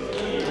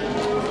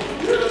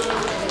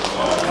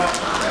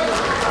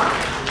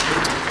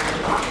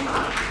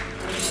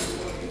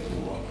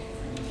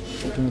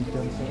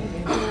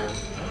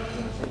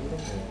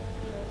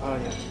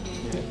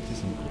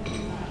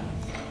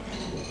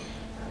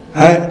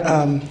 Hi,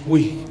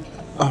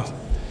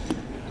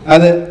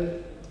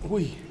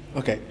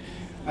 okay.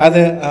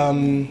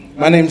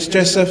 My name's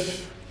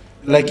Joseph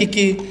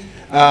Laikiki.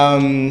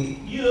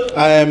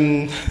 I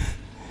am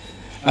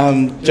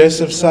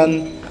Joseph's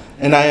son,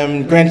 and I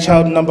am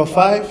grandchild number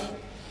 5.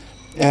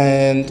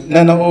 And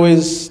Nana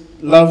always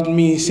loved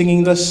me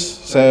singing this,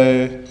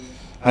 so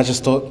I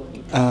just thought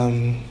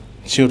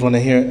she would want to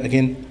hear it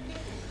again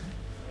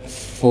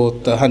for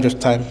the 100th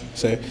time.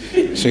 So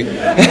sweet.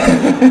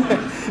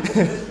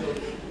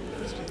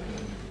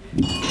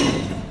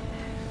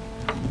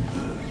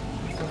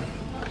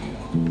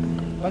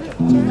 We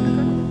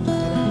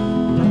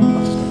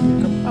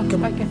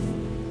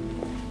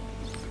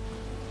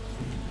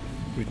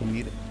don't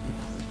need it.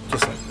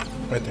 Just like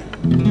right there.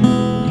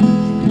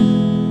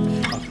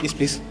 Oh, yes,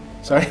 please.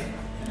 Sorry.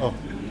 Oh.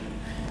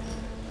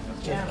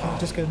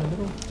 Just get in the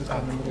middle. Just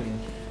get in the middle.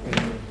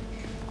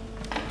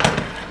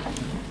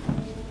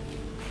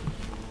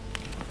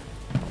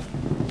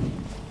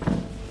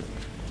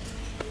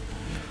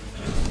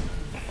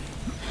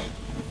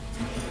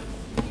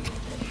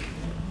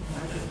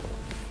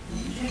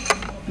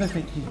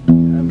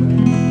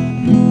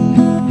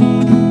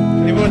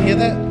 Everyone hear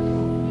that?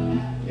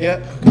 Yeah.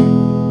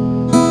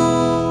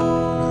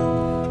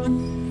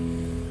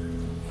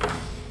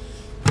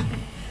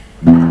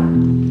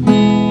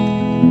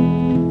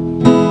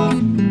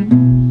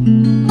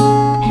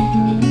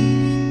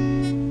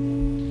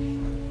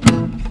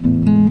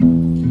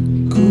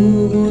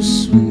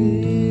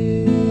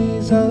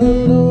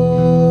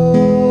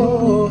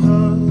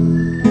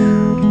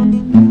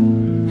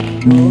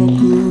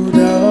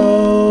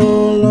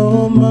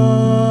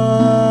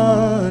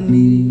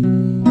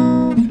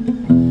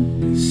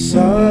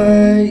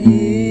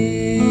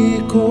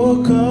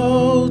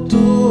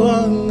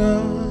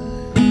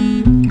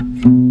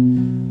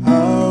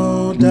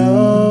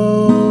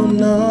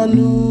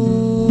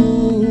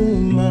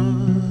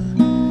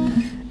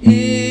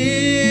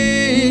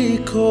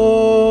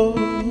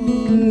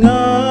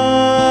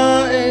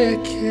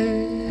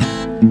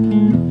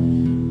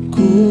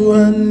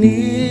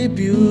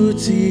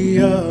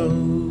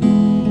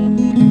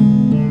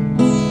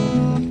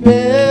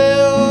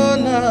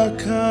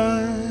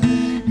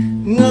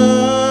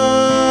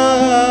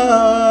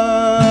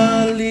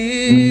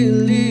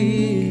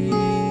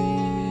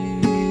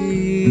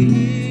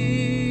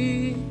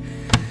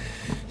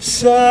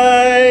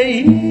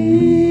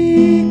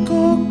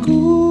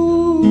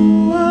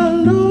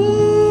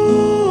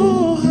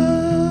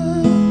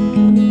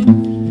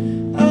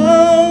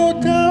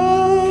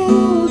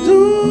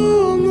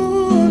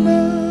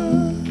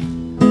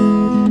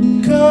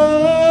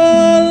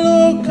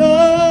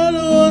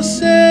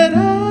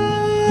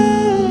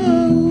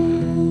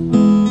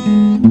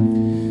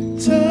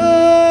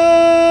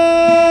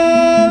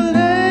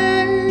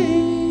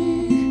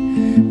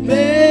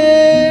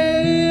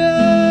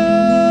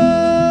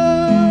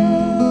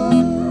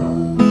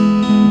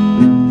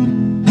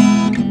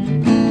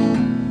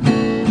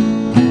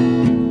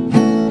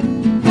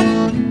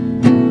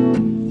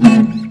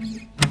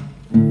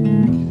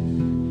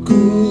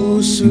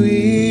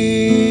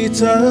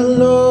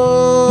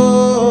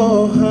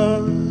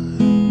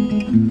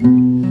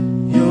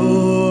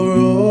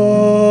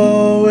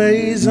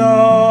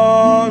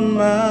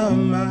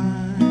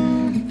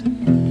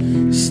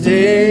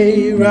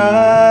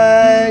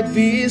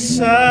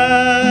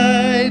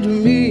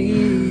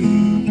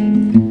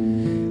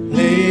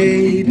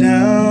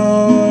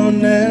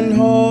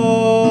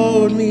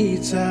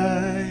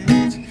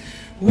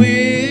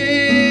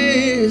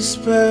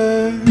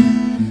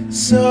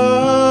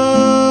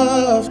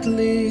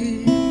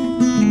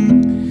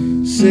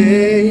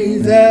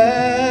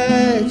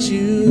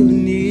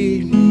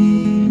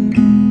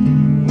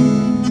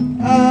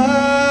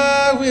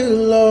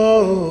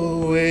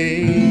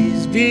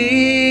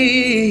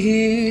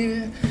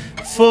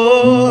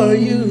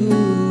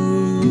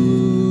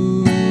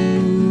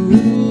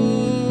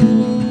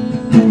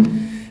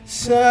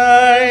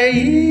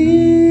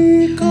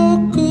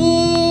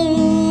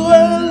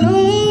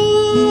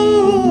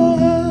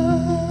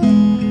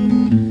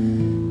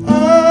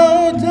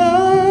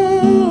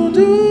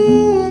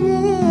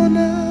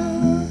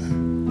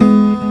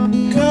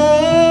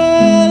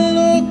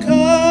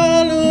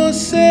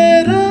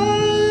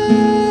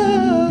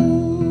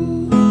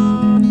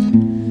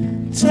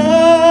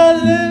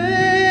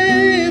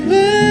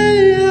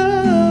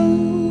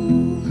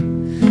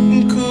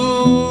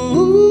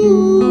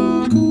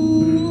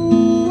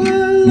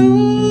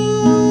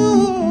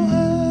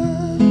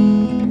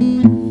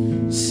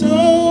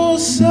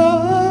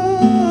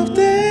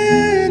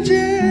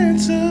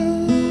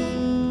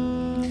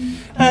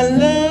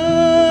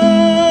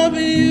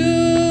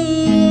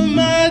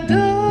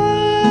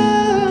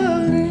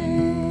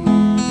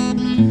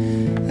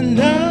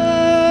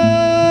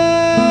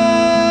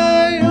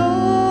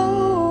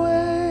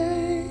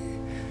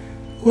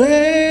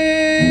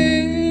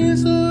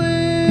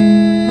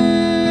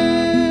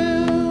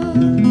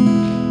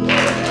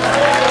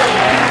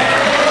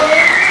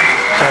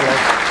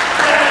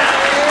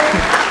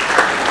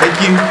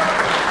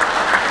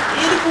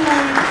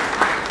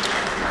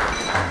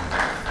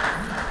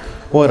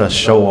 What a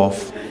show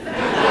off.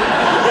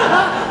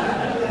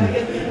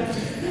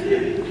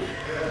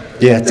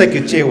 Yeah, take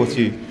your chair with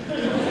you.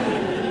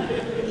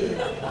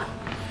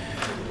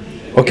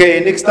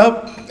 Okay, next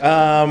up,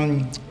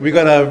 we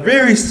got a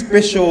very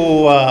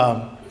special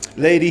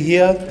lady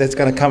here that's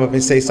gonna come up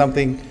and say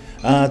something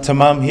to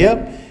Mum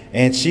here,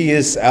 and she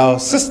is our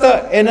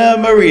sister Anna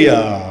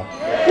Maria.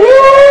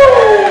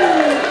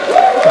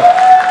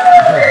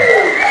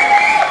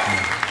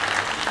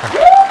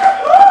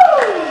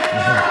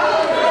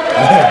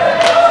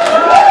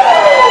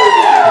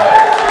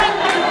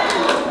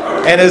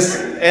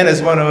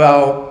 Anna's one of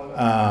our.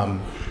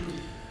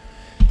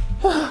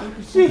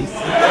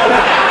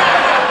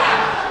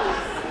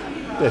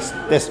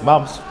 That's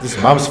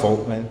mom's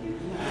fault, man.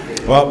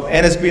 Well,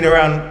 Anna's been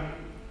around,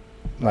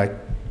 like,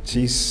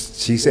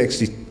 she's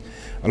actually,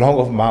 along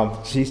with mom,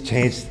 she's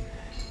changed.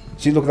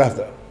 She looked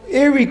after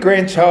every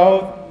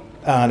grandchild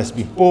that's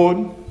been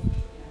born,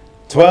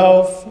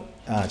 12.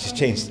 She's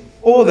changed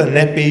all the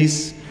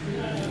nappies.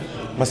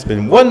 Must have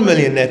been 1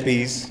 million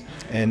nappies.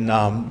 And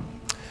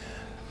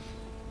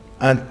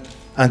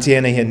Auntie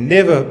Anna here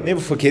never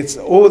forgets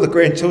all the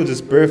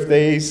grandchildren's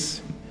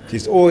birthdays.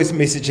 She's always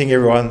messaging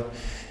everyone.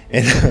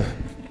 And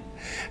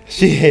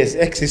she has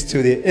access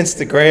to their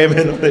Instagram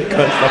and all that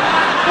kind of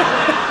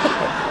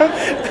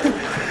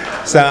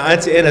stuff. So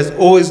Auntie Anna's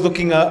always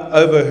looking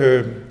over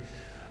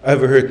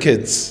her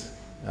kids.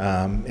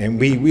 And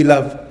we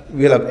love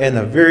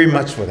Anna very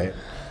much for that.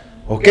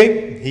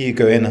 Okay, here you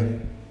go, Anna.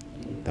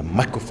 The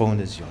microphone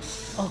is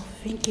yours. Oh,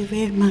 thank you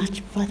very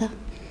much, brother.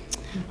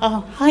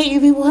 Hi,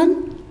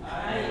 everyone.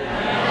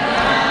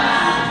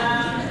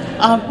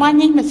 My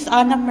name is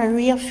Anna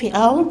Maria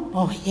Feau.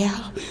 Oh,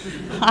 yeah.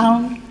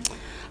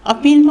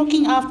 I've been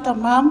looking after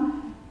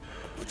Mom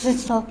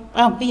since,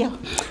 yeah.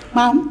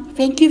 Mom,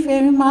 thank you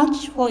very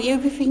much for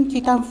everything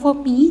you done for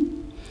me.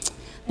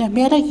 No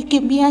matter you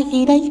give me a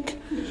headache,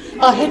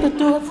 I had to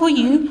do it for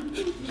you.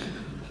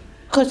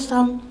 Because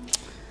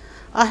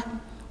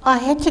I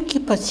had to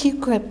keep a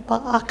secret,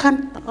 but I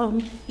can't.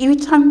 Every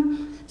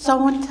time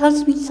someone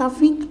tells me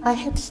something, I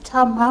had to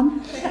tell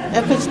Mom.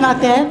 If it's not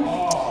there,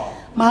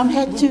 Mom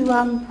had to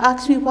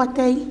ask me what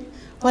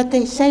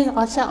they say.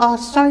 I said, "Oh,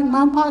 sorry,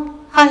 Mom,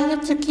 I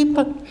had to keep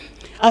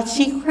a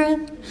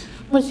secret."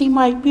 Was he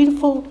my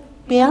beautiful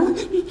bear?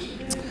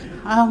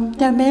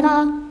 No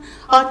matter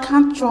I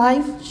can't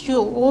drive,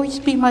 she'll always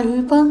be my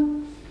Uber.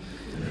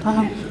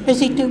 As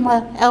he do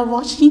our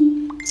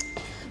washing,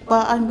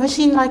 but I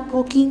mostly like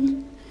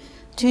walking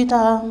to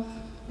the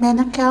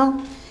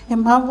Manukau,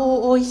 and Mum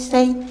will always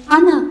say,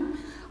 "Anna,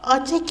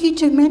 I'll take you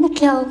to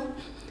Manukau."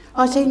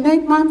 I say, "No,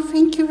 Mum,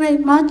 thank you very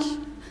much.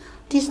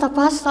 There's the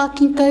bus, I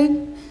can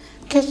go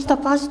catch the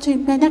bus to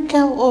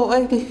Manukau or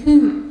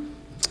Otahu."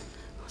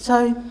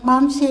 So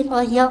Mum said,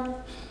 "Oh, yeah,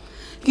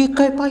 you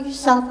go by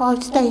yourself,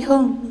 I'll stay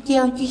home."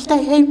 Yeah, you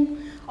stay home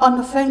on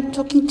the phone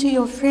talking to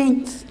your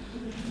friends.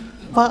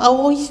 But I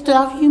always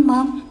love you,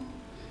 Mum.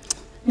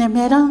 No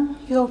matter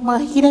you're my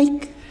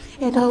headache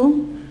at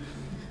home.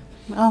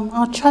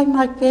 I'll try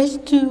my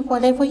best to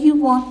whatever you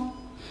want.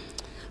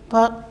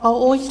 But I'll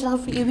always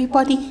love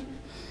everybody.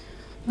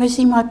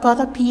 Mostly my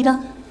brother Peter,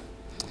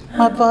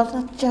 my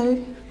brother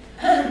Joe,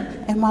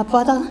 and my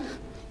brother,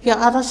 your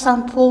other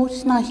son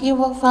Paul's not here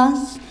with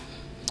us.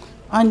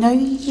 I know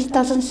he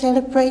doesn't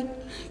celebrate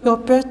your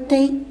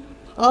birthday.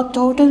 I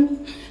told him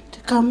to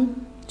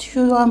come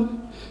to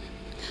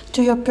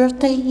your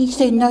birthday. He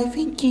said, "No,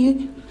 thank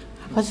you."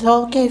 I said,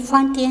 "Okay,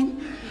 fine then."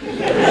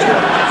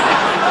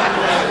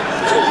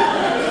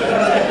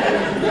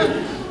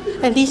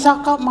 At least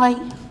I got my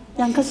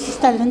younger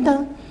sister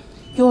Linda,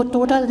 your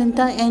daughter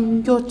Linda,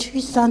 and your 2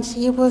 sons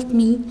here with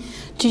me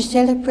to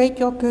celebrate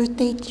your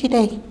birthday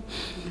today.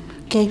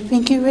 Okay,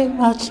 thank you very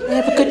much.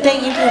 Have a good day,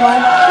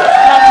 everyone.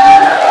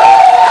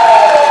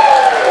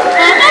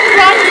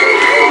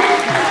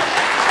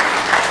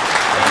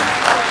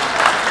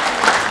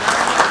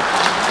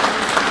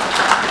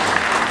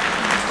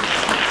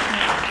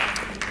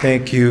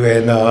 Thank you,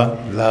 Anna.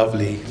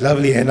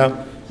 Lovely,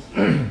 Anna.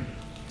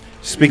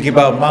 Speaking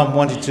about Mum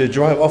wanting to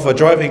offer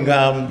driving,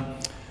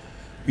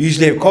 we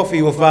usually have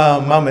coffee with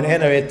Mum and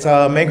Anna at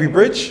Mangry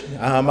Bridge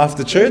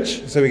after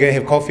church. So we're going to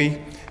have coffee.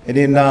 And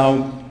then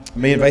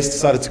me and Vace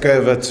decided to go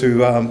over to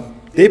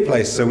their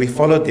place. So we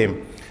followed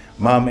them.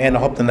 Mum and Anna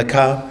hopped in the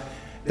car.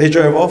 They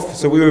drove off,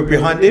 so we were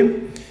behind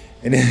them.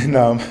 And then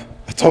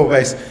I told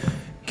Vace,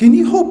 "Can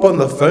you hop on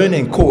the phone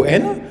and call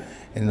Anna?"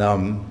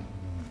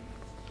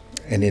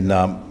 And then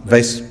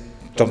Vace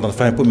jumped on the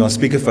phone and put me on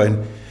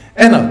speakerphone.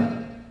 "Anna,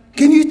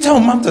 can you tell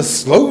Mum to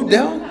slow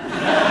down?"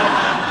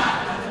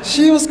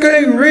 She was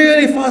going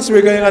really fast. We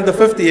were going under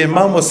 50 and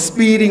Mum was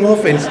speeding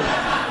off and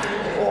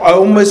I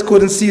almost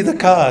couldn't see the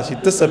car. She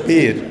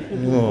disappeared.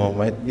 Oh,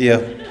 mate, yeah.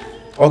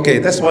 Okay,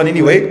 that's one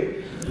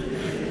anyway.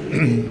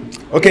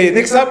 Okay,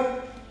 next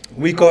up,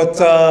 we got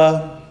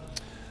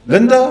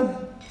Linda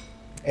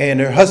and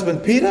her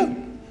husband Peter.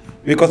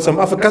 We got some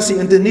Afakasi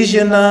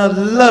Indonesian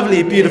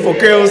lovely, beautiful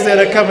girls that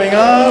are coming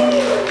up.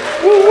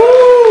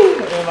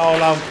 Woo-hoo! And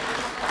all,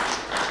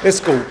 let's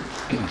go.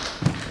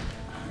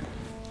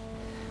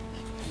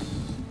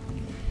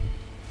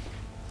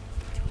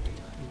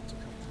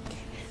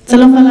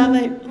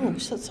 Oh,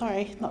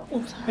 sorry.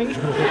 Sorry.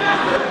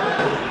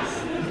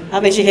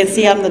 As you can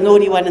see, I'm the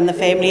naughty one in the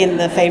family and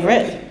the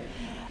favourite.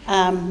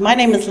 My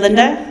name is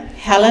Linda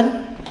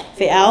Helen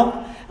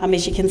Feau.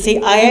 As you can see,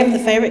 I am the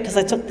favourite because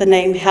I took the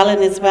name Helen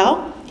as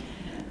well.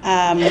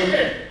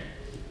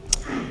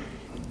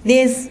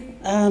 There's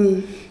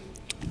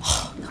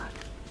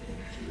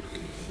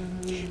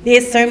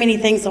so many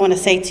things I want to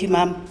say to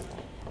Mum,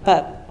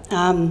 but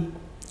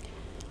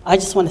I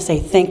just want to say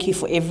thank you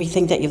for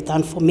everything that you've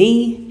done for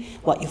me,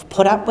 what you've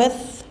put up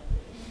with.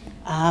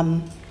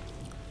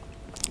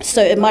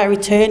 So in my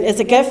return, as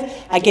a gift,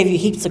 I gave you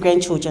heaps of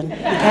grandchildren.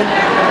 Okay?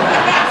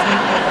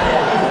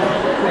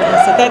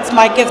 So that's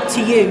my gift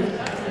to you.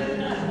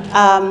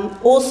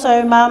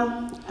 Also,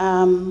 Mum,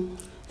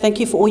 thank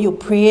you for all your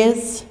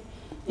prayers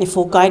and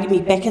for guiding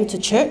me back into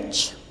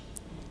church.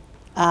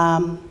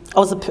 I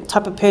was a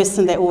type of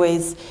person that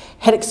always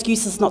had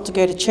excuses not to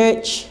go to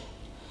church.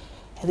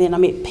 And then I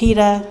met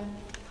Peter,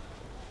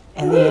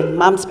 and then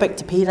Mum spoke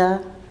to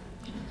Peter,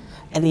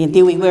 and then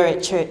there we were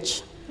at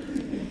church.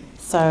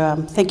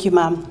 So thank you,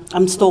 Mum.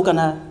 I'm still going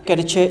to go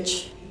to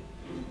church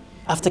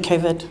after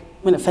COVID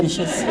when it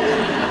finishes.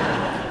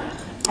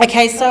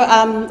 Okay, so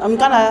I'm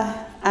going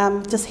to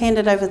just hand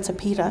it over to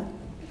Peter.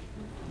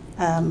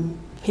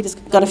 Peter's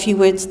got a few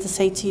words to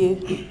say to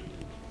you.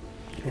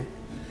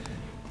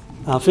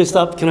 First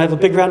up, can I have a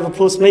big round of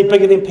applause for me?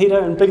 Bigger than Peter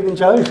and bigger than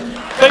Joe.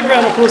 Big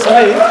round of applause for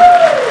me.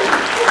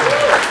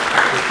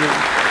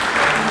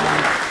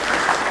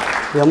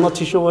 Yeah, I'm not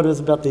too sure what it is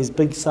about these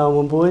big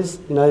Samoan boys.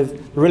 You know, they're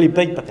really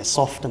big, but they're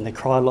soft and they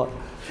cry a lot.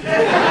 So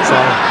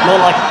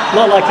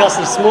not like us,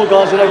 the small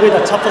guys. You know, we're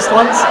the toughest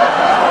ones.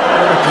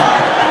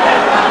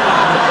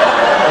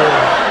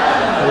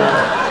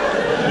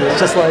 It's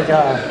just like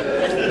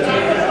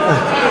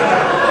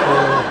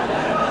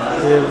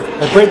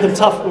they bred them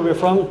tough where we're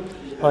from.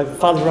 Like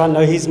Father Iran,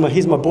 no, he's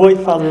my boy,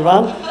 Father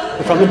Iran.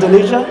 We're from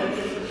Indonesia.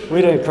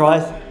 We don't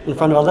cry in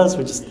front of others.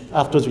 We just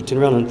afterwards we turn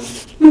around and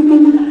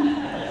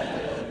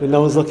when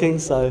no one's looking.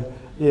 So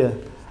yeah,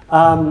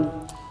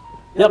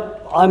 yep.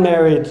 I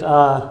married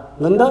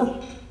Linda.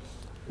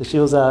 She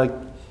was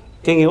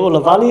Kingi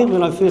Ulavali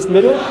when I first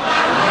met her.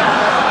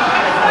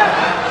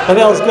 But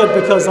that was good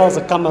because I was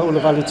a Kama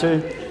Ulavali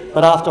too.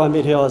 But after I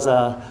met her, I was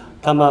a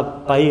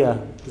Kama Paia.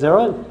 Is that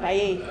right?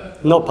 Paia.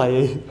 Not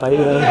Paia.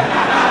 Paia.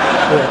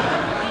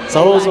 Yeah.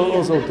 So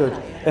also good.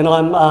 And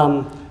I'm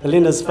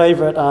Elena's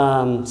favourite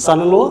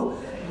son-in-law.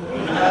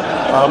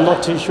 I'm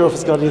not too sure if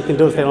it's got anything to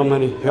do with that. I'm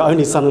her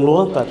only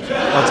son-in-law, but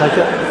I'll take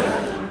it.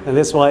 And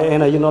that's why,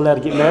 Anna, you're not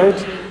allowed to get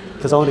married,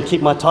 because I want to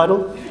keep my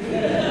title,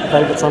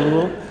 favourite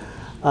son-in-law.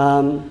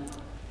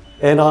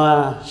 And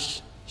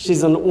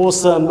she's an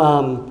awesome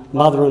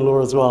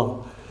mother-in-law as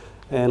well.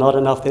 And I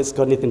don't know if that's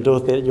got anything to do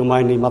with that. You're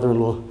my only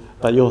mother-in-law,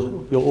 but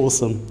you're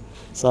awesome.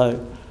 So,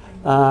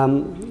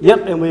 yep,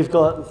 and we've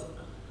got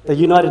the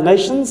United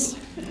Nations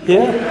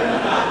here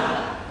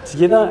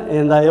together,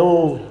 and they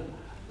all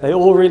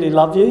really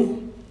love you.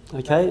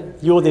 Okay,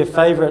 you're their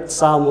favourite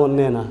Samoan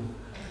nana.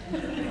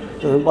 I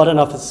don't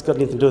know if it's got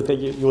anything to do with that.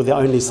 You're the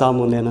only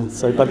Samoan nana,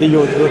 so but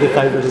you're their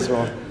favourite as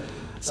well.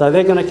 So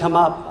they're going to come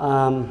up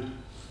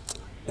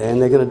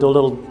and they're going to do a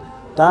little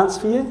dance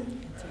for you.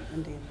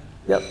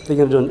 Yep, they're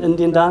going to do an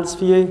Indian dance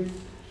for you.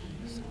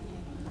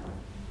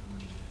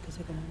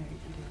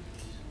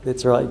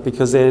 That's right,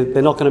 because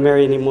they're not going to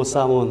marry any more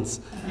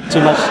Samoans.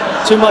 Too much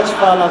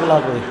far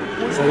lovely.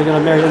 So they're going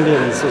to marry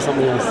Indians or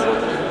something else.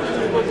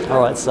 All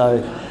right,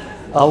 so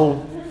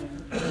I'll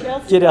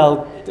get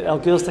our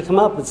girls to come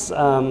up. It's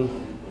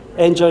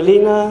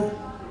Angelina,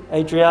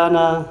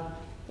 Adriana,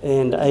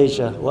 and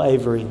Asia, or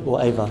Avery,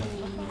 or Ava,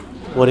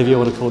 whatever you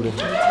want to call her.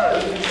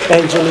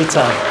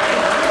 Angelita.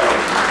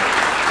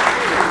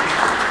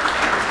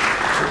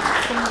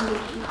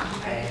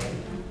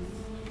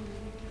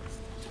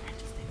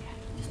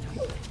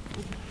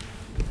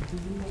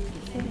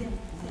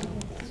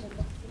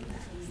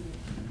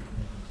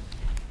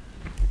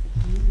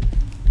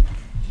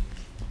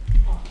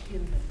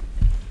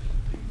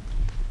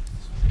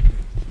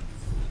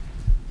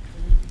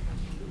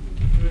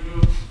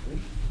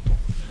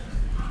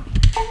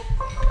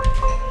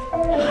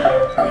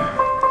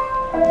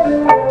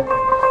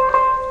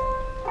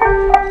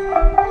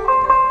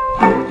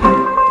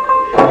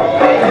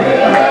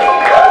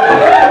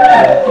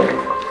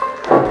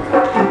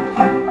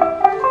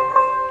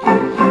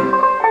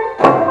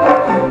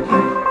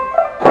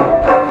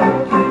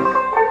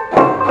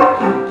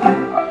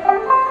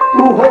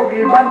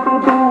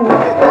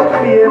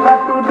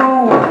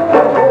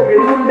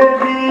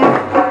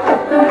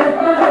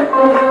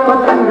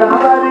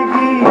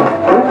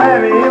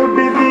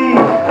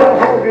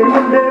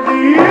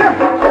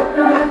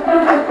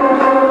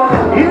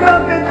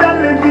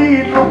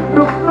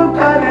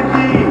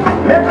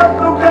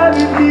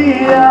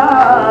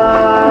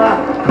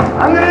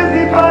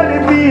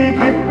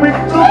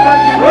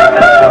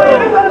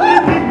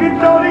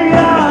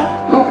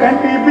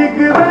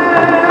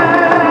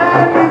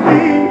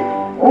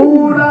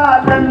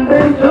 Ura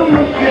London to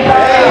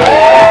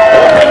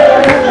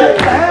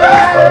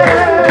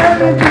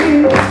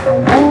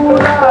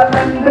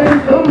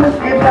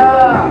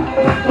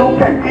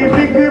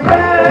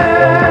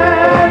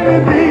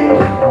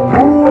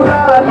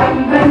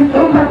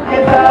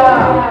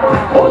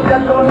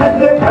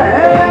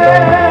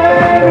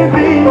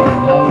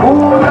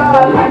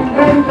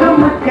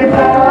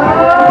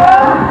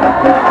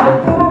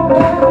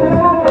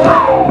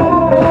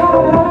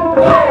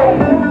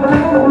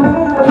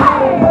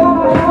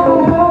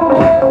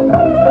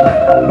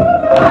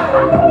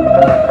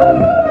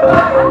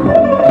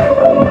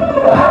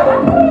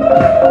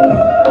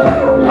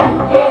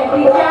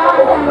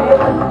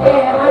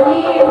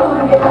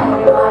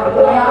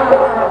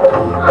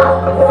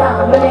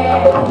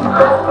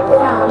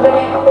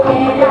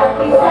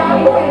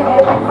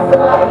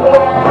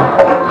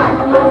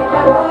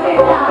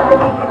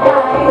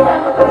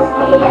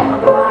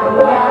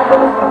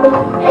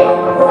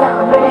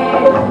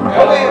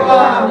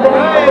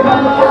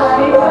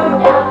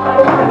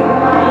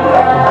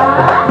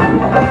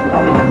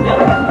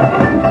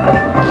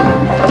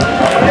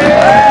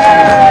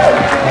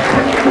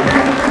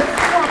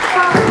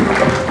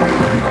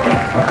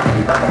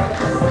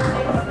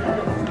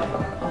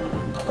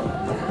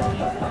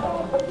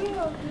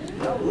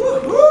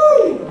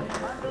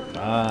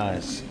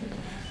Nice.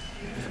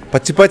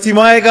 Pati pati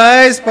mai,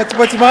 guys. Pati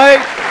pati mai.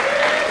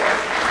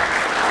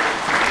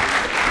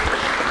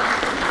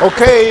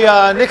 Okay,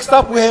 next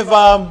up we have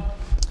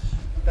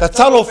the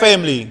Talo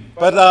family.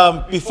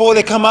 But before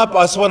they come up,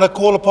 I just want to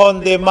call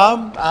upon their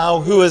mum,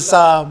 who is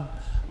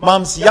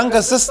mum's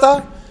younger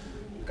sister,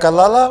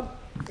 Kalala.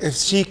 If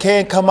she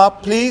can come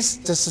up, please,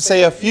 just to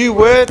say a few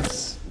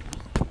words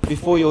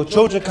before your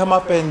children come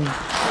up and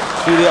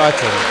do the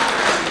item.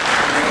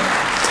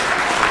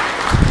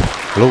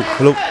 Hello,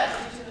 hello.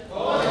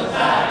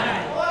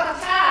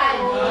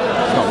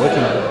 It's not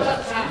working.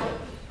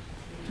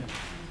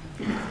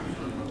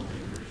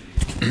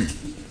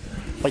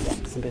 Oh yeah,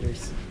 some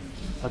batteries.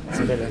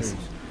 Some batteries.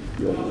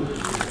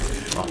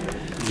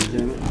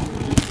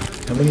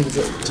 How many is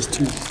it? Just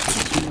two.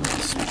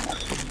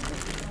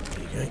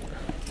 Okay.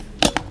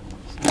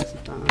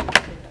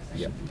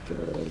 Yep.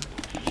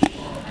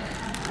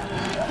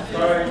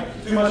 Sorry,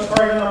 too much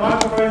spraying on the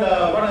microphone,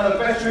 running out of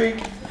battery.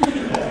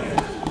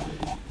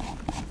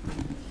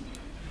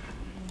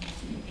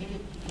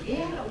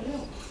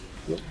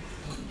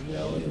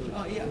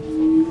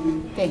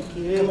 Thank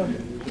you.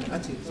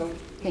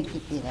 Thank you,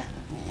 Peter.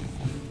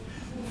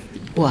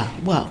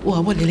 Wow,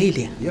 what a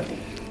lady.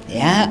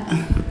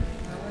 Yeah.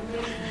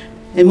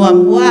 E mua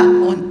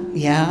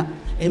yeah.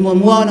 E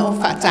mua no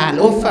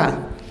fatalo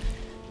fa.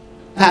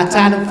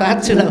 Fatalo fa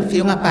to la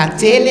fiuma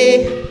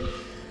patele.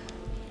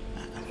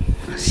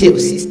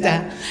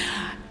 Sister.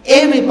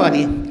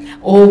 Everybody.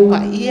 O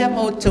pa ia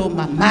moto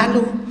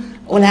mamalu.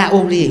 Ola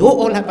oli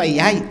ola pa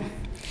yai.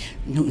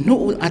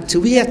 No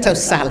atuia tau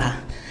sala.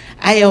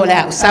 Ai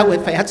ola sawe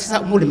fa atu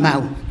sa muli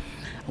mau.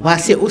 Wa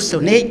se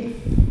uso nei.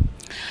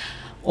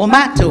 O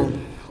mato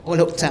o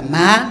lo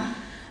tama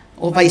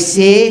o vai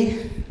se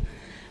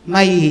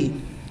mai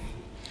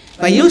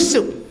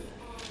yusu.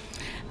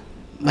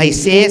 Mai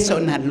se so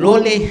na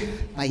lole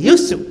mai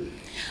yusu.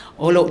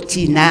 O lo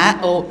tina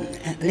o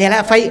le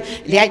la fai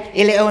le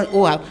ele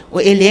o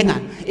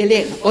Elena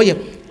oye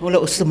o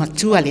lo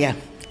sumatua le.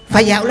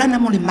 Fai aula na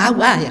muli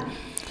mau aya.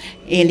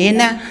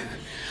 Elena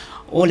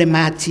o le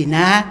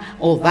matina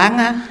o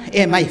vanga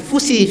e mai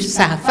fusi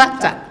sa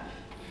fata.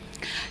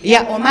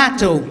 Ia o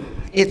mato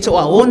e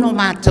toa ono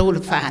mato le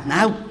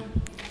whanau.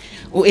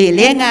 O e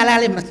lenga la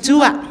le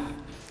matua.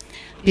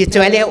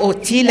 Pito ele o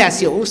tila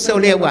si o uso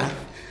le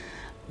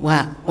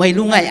wa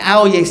ilunga e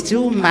ao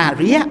Yesu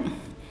Maria.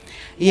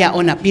 Ia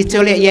ona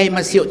pito le ia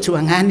ima si o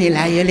tuangane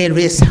la ia le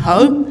rest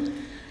home.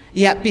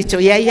 Ia pito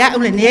ia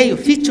ule ne o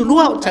fitu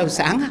lua o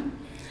tausanga.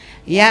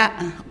 Ia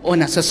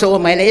ona soso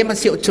mai le ima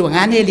si o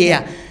tuangane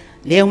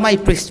leo mai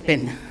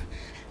Brisbane.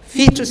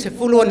 Fitu se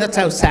fulu ona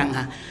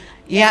tausanga.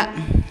 Ia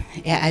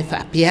ai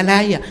fa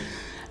piala ia.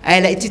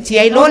 Ai la ititi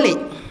ai lole.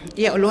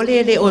 Ia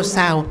lole le o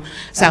sao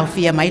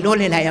fia mai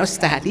lole la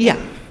Australia.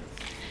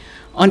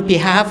 On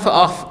behalf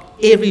of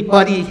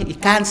everybody who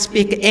can't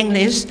speak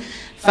English,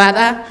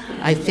 Father,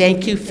 I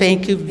thank you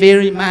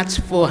very much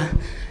for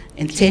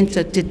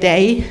attending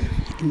today,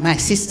 my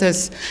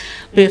sister's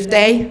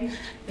birthday.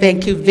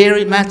 Thank you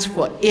very much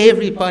for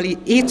everybody,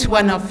 each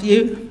one of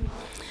you.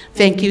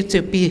 Thank you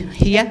to be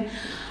here.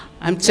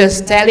 I'm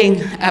just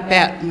telling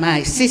about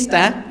my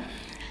sister.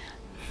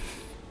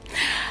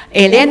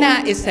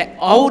 Elena is the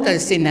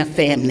oldest in the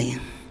family.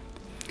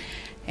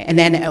 And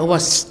then it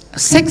was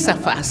 6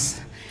 of us,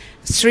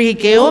 3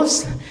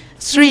 girls,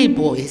 3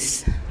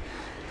 boys.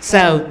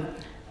 So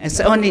it's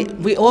only,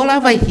 we all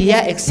over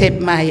here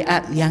except my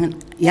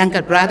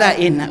younger brother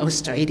in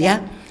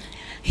Australia.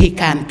 He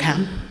can't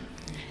come.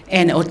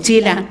 And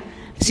Otila,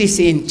 she's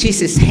in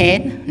Jesus'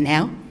 hand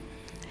now.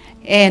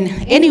 And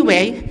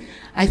anyway,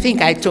 I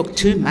think I talk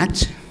too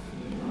much.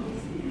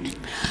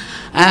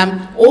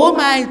 All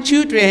my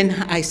children,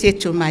 I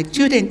said to my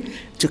children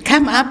to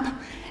come up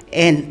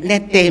and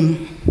let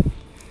them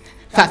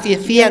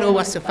fafiafiaro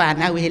was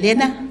whanau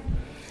Elena.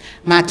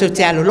 Mato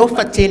te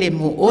alolofa tele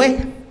mo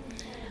oe.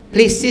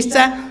 Please,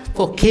 sister,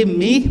 forgive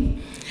me.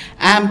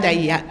 I'm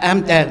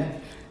the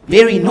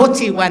very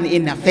naughty one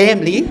in the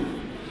family.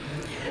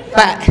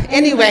 But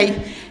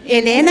anyway,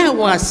 Elena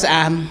was,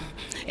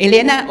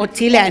 Elena,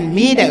 Otila, and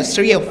me, the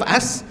 3 of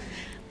us.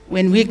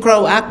 When we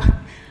grow up,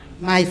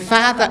 my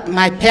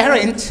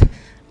parents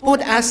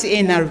put us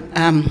in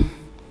a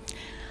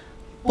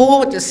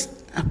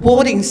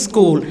boarding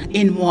school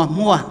in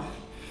Moa,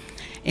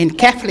 in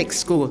Catholic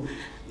school,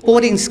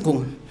 boarding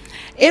school.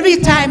 Every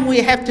time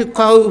we have to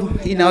go,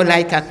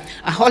 like a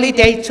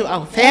holiday to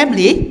our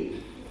family,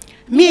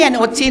 me and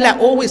Otila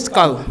always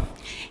go.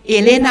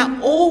 Elena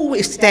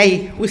always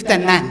stay with the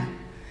nun.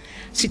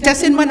 She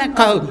doesn't want to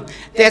go.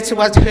 That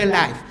was her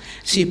life.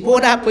 She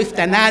brought up with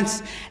the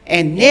nuns,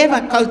 and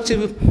never go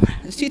to,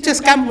 she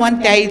just come one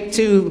day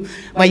to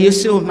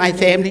Mayusu, my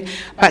family,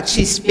 but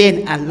she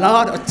spent a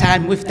lot of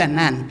time with the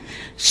nun.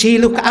 She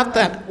looked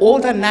after all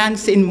the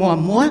nuns in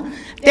Moamua.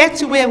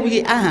 That's where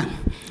we are.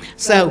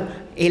 So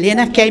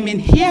Elena came in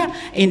here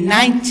in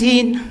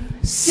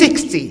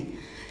 1960.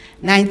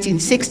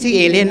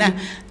 1960, Elena,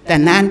 the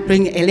nun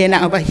bring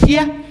Elena over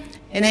here,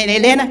 and then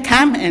Elena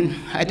come, and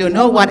I don't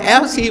know what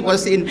else. He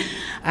was in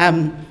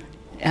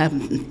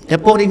the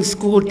boarding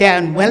school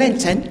down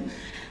Wellington.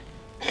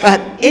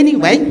 But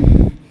anyway,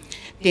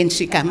 then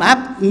she come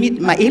up, meet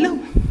Mailo.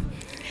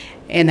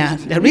 And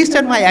the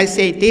reason why I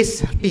say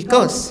this,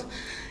 because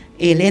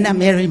Elena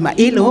married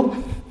Mailo,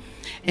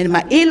 and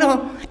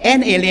Mailo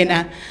and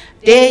Elena,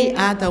 they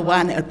are the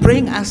one that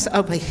bring us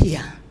over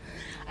here.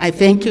 I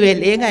thank you,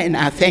 Elena, and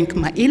I thank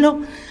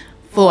Mailo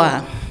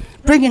for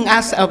bringing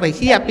us over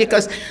here,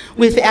 because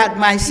without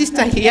my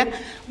sister here,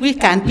 we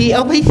can't be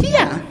over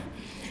here.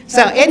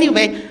 So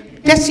anyway,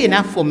 that's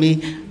enough for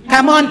me.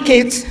 Come on,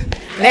 kids,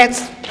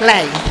 let's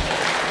play.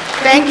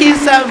 Thank you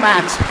so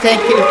much.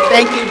 Thank you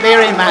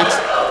very much.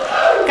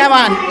 Come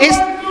on,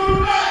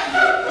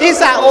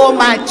 these are all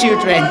my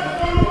children.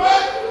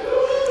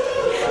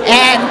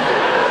 And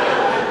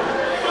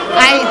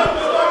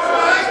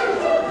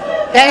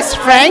there's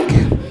Frank.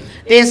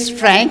 There's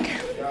Frank.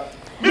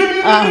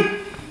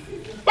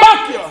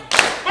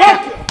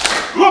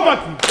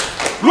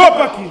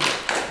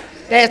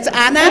 That's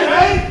Anna.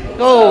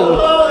 Go.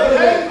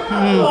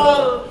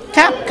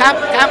 Come.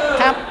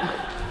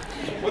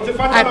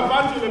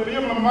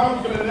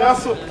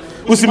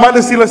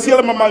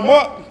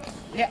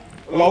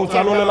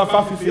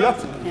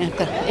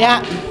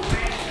 Yeah.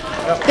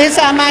 These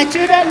are my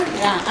children.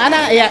 Yeah,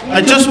 Anna. Yeah.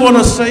 I just want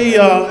to say,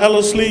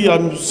 Alice Lee,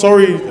 I'm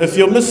sorry if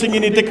you're missing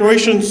any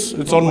decorations.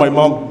 It's on my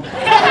mom.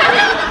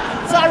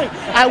 Sorry,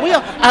 I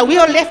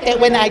will lift it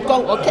when I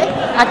go. Okay.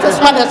 I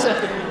just want to.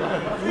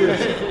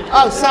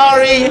 Oh,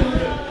 sorry.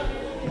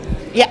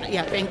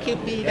 Yeah. Thank you,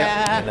 Peter.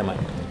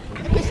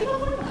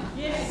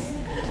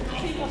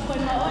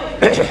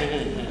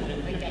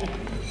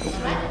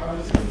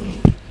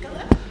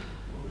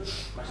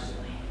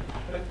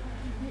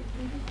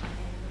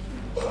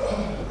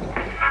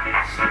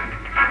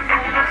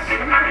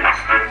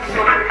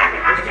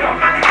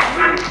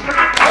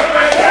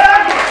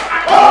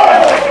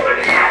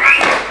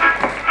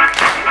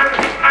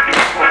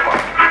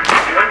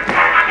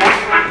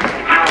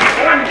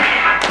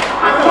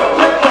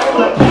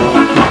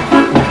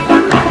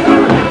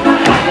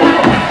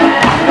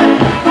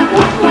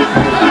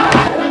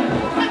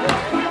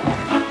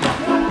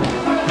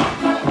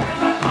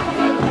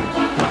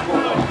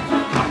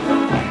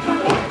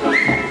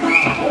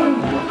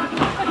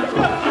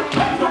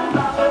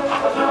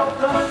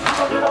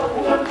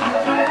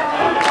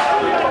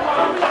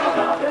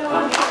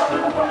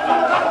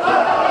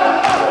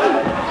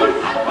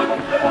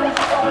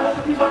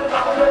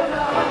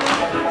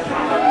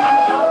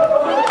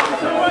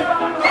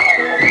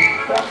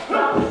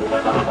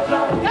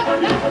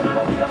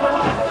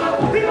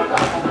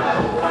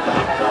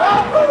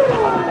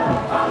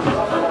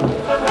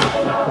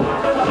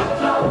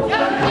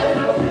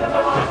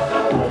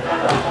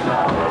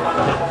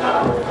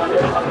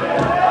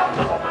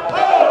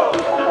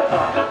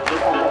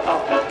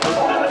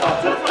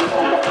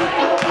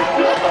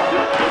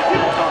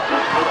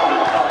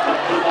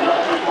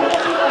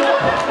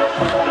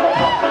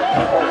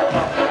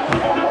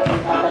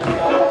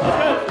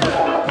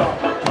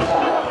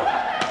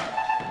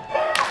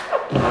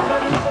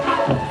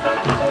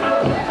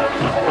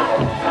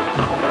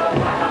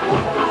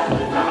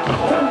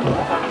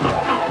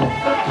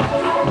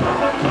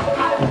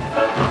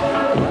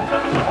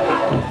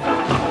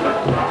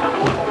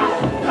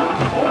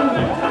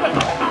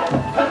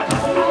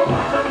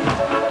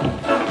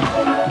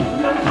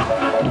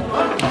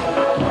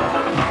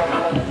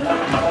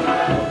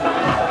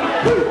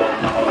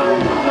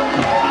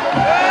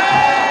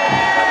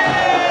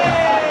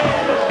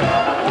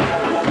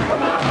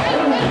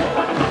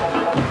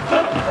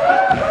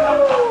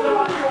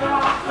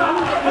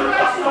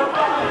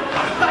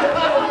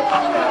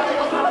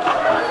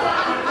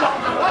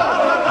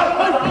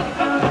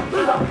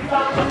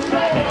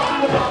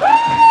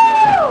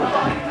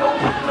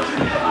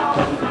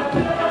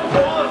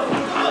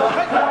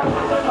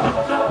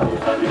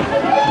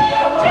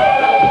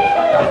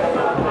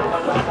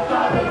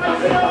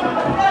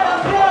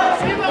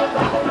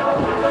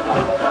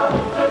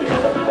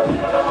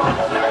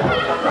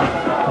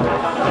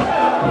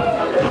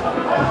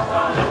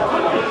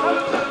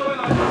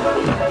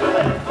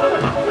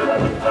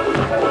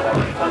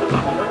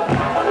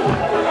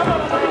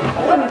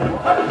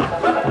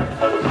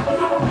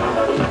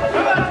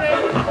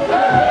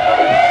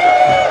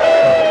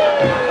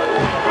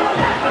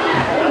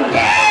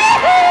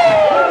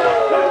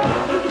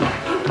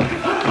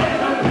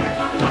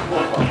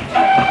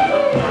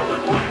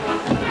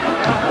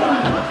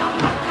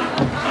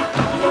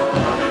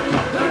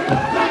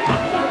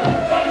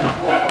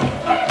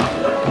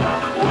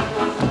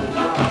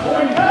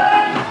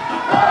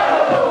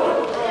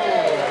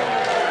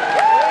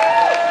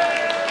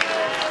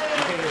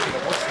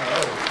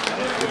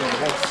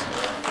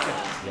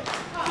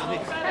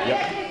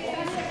 Okay.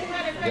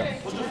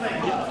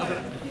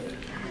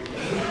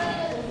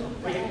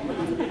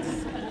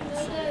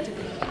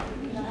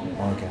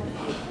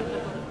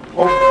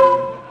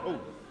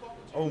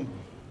 Oh.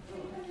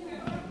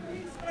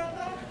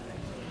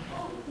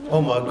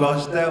 Oh my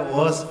gosh, that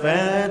was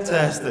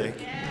fantastic.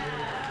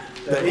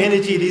 The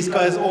energy these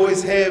guys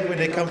always have when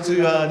they come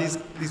to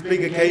these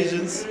big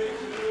occasions,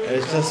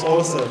 it's just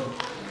awesome.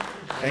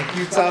 Thank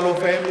you, Talo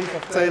family, for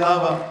Te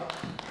Lava.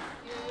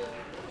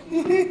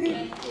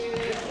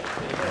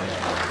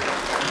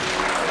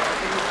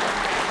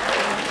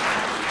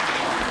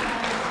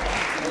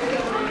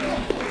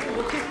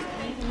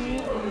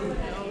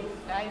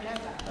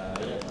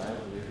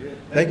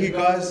 Thank you,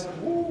 guys.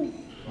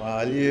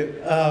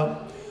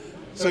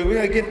 So we're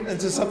going to get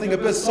into something a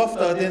bit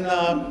softer than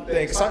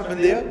the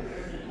excitement there.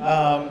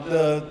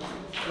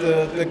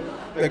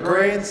 The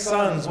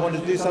grandsons want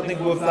to do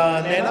something with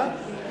Nana.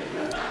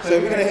 So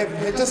we're going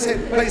to just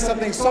play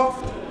something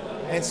soft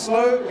and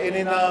slow, and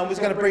then we're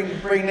just going to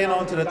bring Nana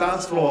onto the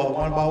dance floor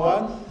one by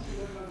one.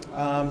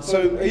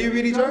 So are you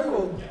ready,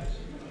 Joe?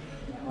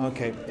 Or?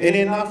 Okay. And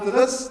then after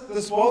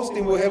this waltz,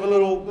 then we'll have a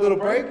little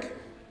break.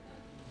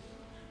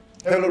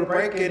 Have a little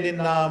break, and then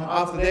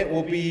after that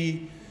will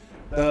be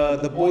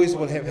the boys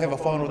will have a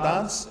final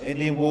dance, and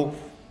then we'll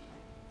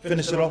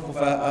finish it off with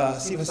a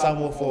Siva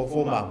Samoa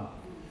for Mum.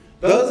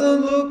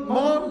 Doesn't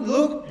Mom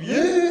look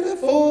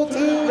beautiful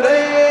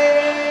today?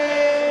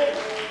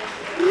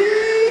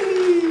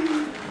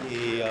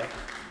 Yeah.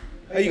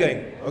 How you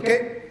going?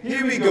 Okay,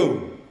 here we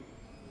go.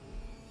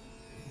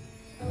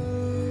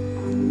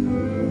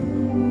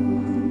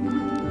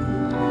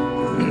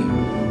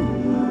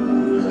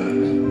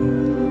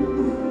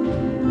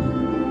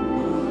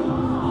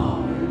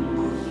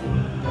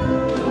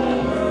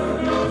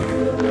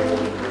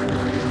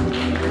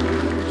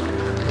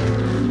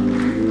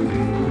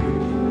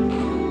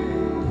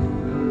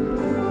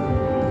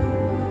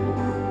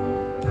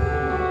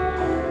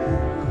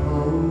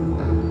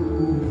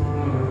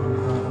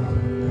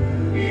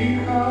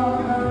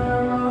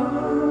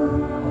 Oh,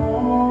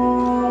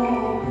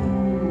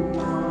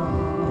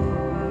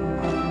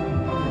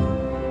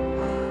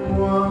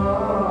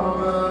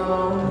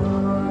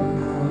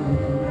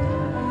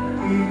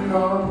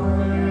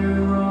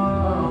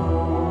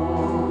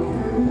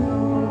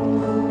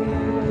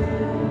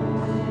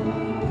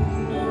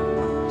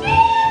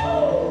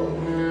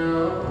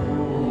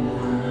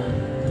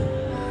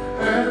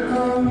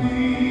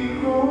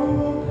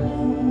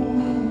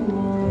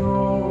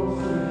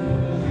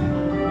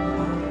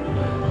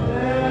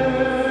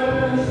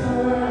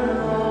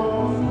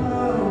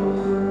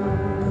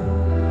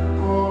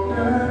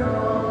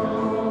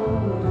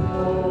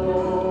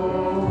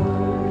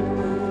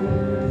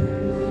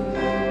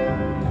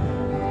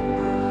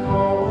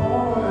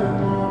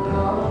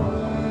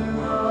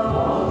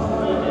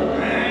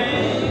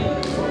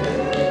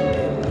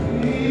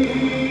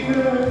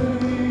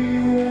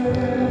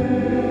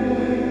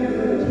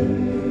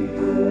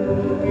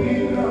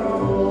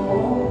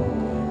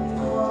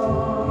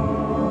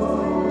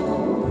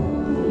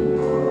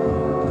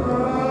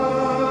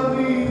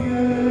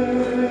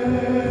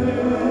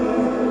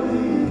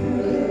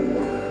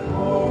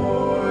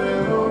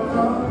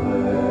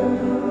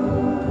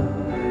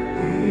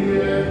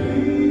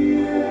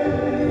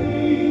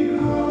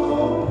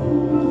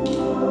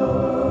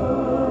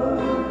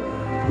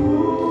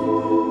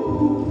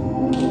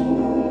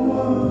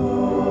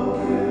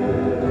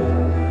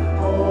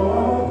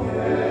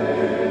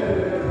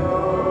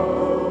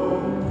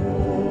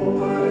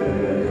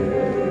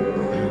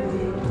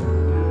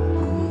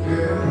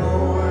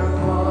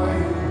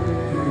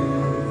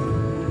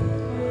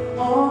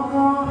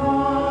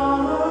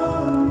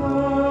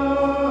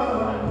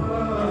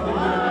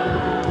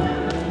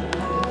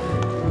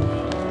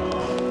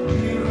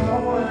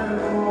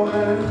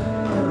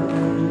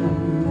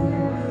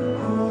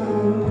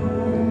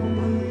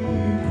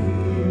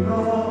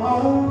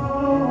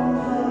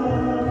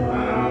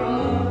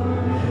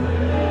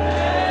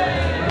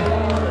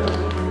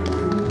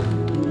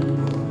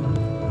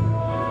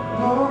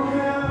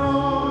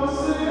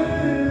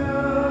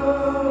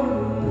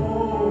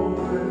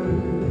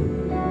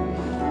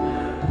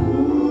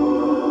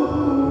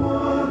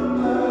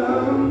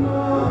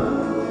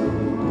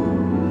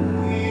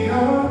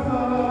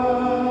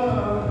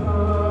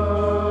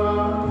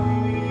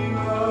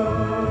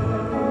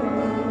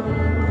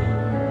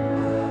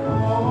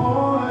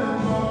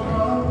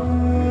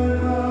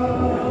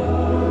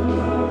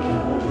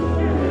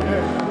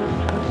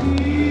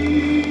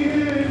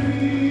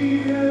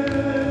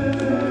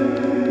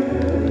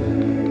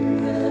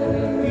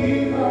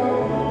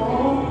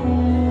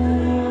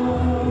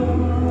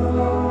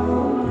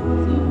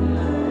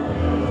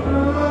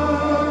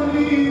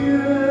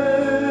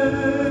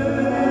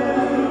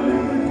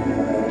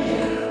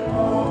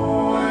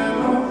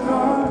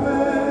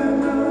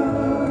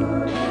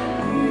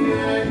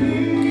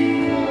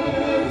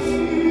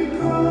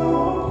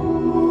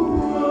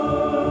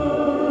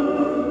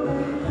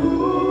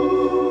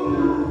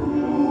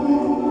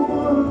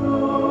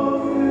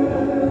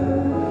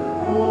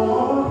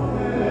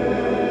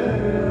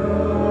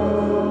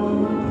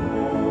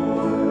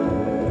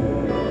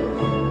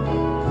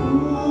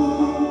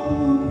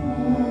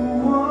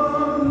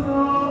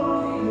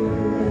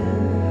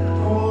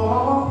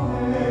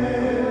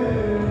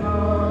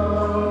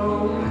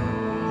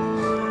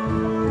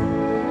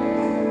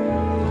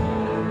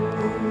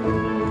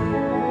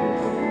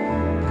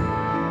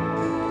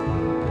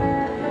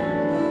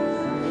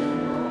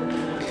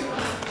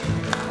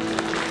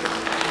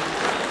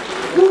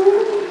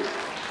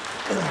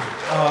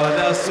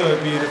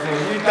 so beautiful.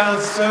 You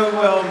done so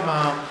well,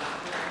 Mom.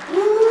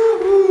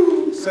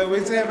 Woo-hoo. So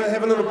we're going to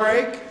have a little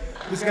break.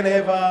 We're just going to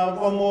have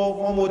one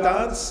more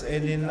dance,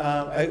 and then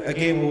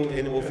again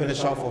we'll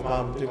finish off with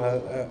Mom doing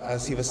a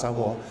Siva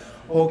Samoa.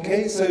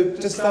 Okay, so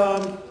just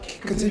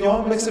continue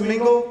on, mix and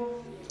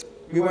mingle.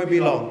 We won't be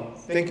long.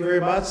 Thank you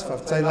very much.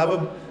 Whaftai love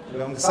him.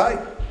 Long sight.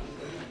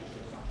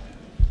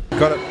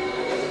 Got it.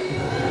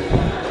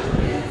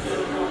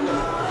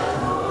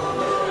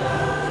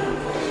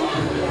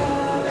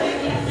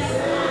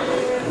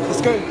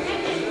 Let's go.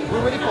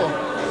 We're ready for.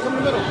 Come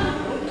in the middle.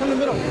 Come in the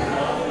middle.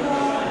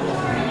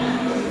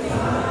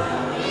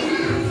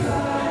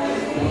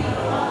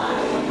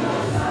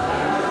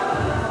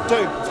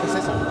 Joe, let's go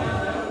say something.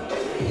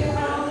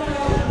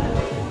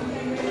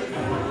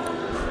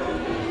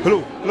 Hello,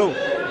 hello.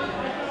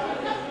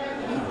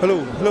 Hello,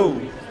 hello,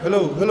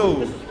 hello,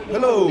 hello,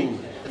 hello.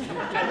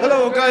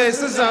 Hello guys,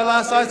 this is our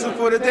last item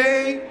for the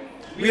day.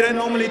 We don't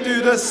normally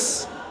do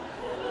this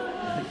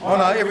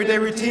on our everyday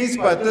routines,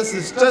 but this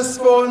is just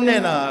for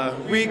Nana.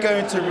 We're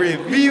going to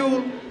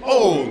reveal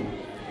all,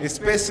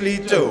 especially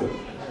Joe.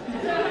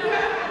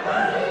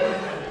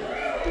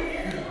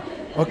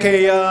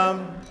 Okay,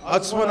 I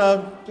just want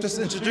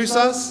to introduce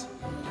us.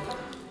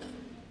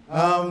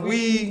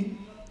 We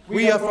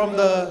are from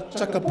the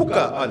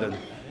Chakapuka Island.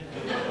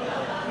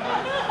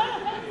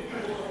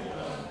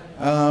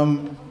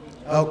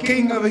 Our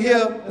king over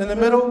here in the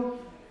middle,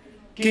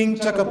 King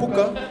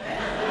Chakapuka,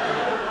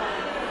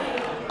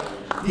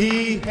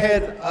 he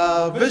had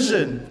a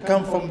vision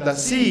come from the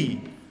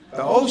sea,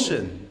 the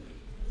ocean,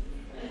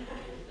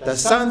 the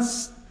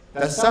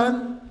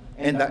sun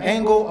and the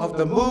angle of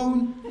the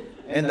moon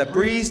and the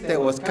breeze that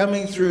was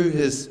coming through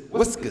his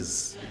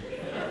whiskers.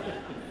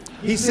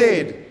 He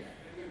said,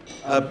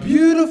 a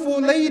beautiful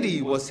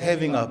lady was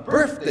having a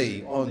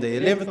birthday on the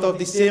 11th of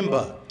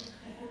December.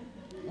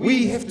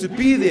 We have to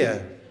be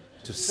there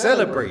to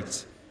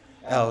celebrate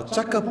our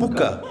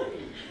Chakapuka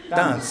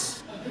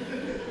dance.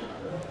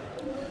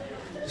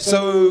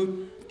 So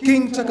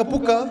King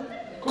Chakapuka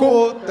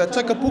called the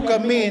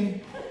Chakapuka men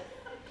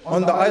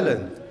on the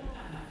island.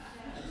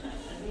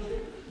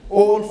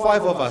 All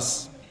 5 of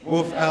us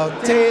with our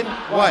 10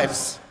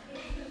 wives.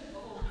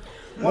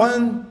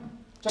 One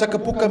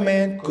Chakapuka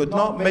man could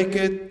not make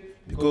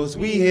it because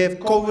we have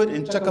COVID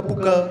in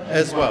Chakapuka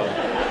as well.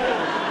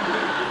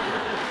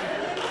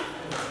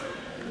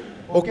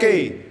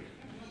 Okay,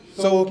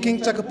 so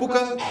King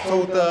Chakapuka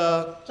told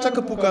the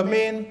Chakapuka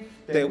men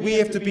that we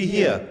have to be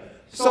here.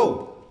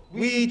 So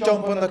we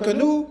jump on the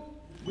canoe,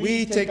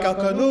 we take our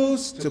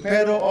canoes to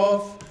paddle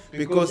off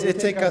because it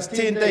takes us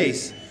 10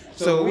 days.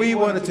 So we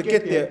wanted to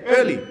get there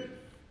early.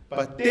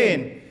 But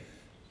then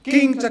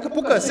King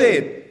Chakapuka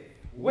said,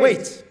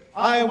 wait,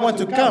 I want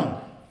to come.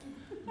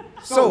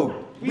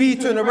 So we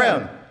turn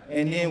around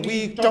and then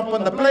we jump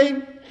on the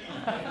plane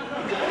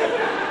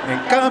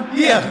and come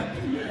here.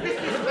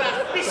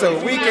 So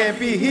we can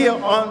be here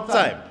on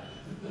time.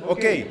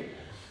 Okay.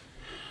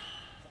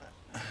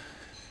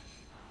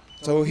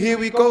 So here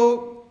we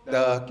go,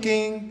 the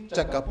King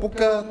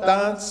Chakapuka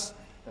dance,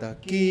 the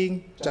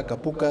King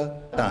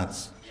Chakapuka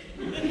dance.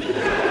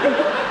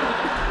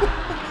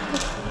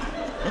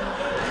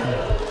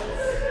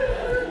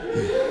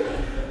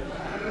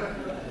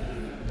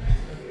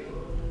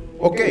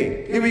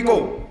 Okay, here we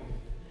go.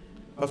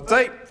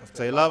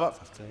 Whaftai lava,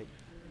 whaftai.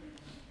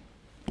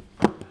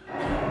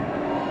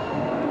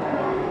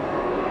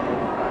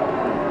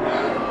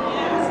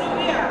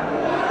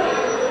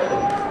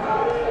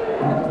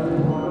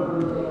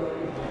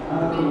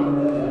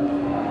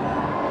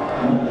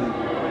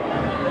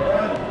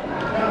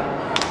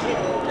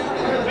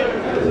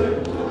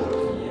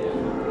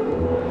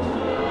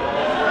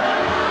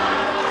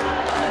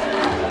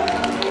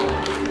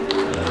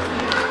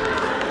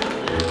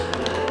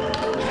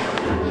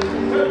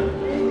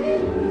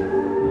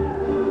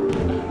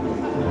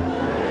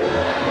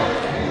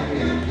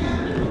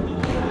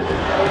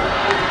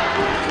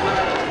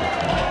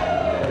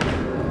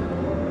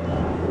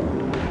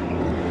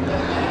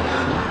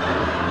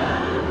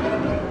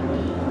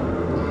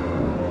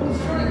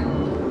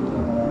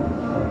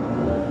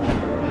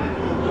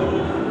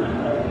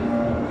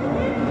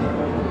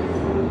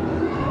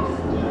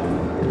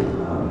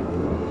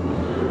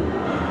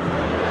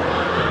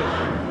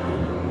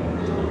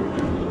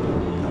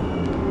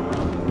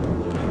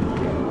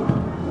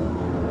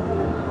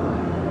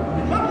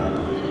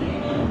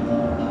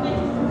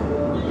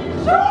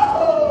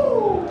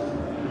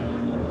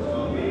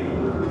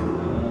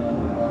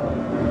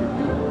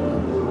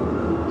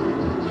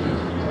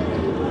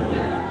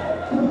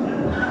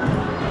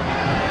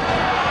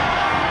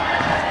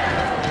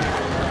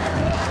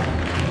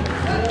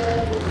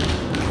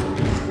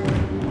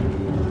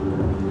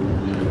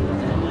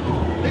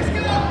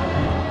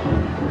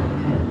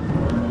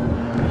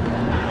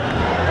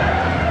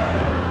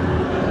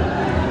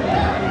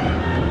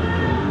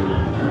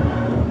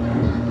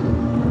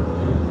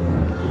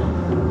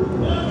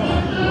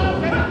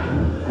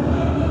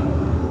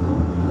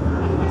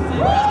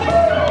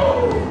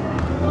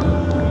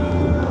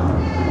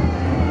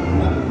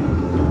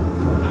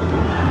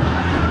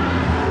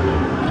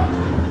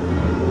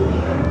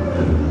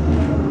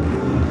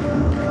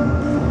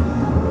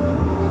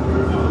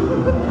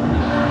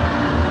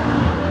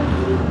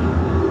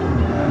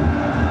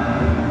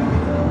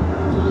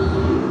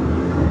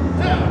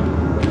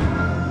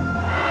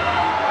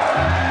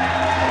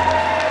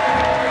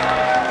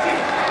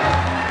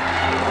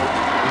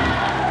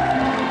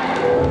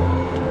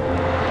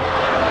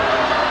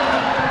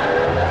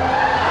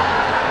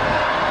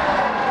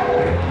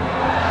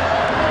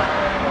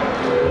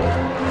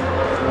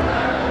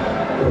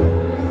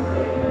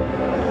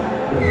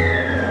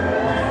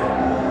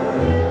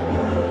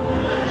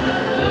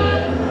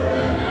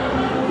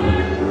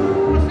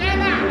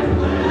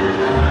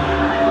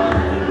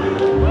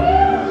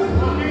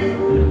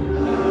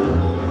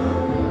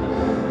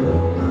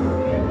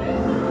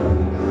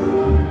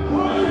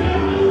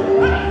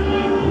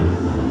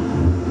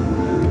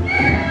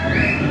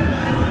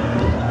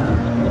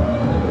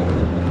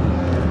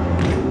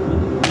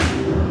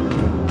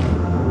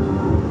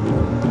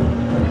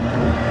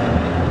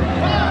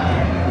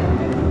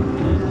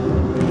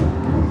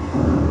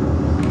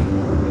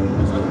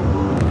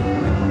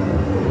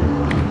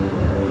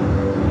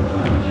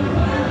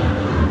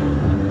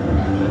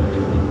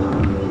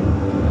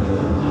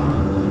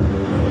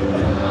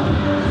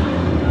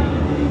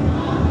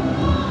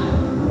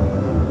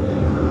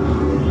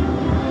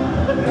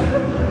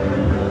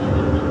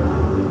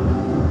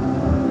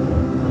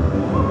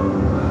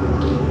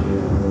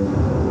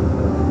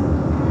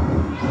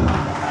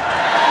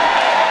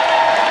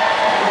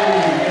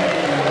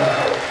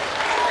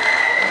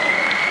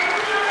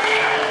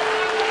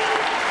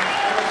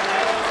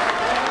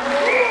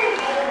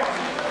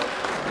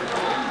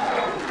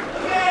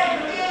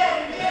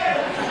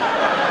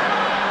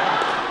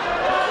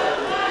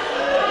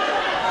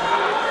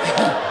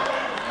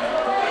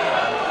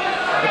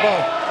 Lepau.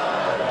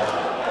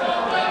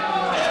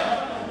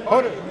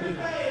 Hold it.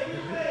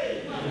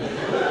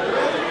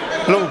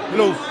 Hello,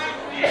 hello.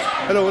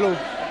 Hello, hello.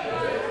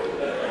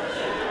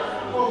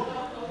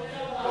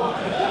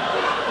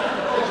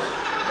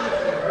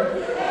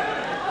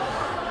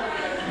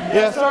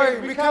 Yeah, sorry,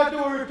 we can't do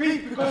a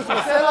repeat because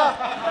Marcella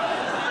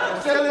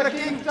the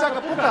King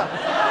Chakapuka.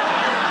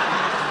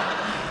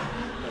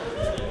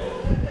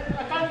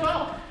 I can't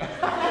talk.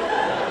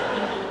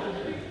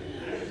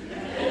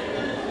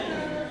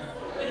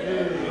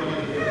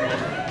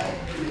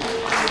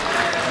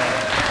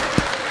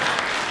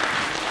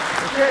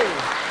 Okay.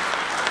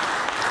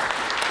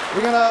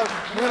 We're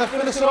gonna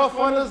finish it off,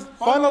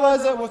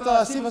 finalize it with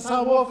Siva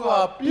Samoa for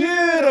a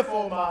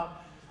beautiful mom.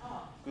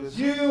 Because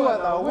you are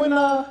the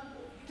winner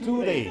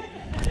today.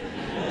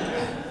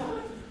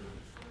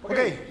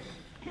 Okay.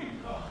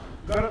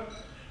 Got it.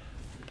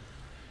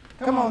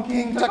 Come on,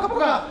 King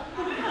Chakapuka.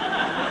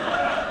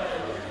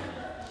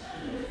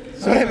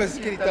 So name is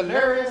getting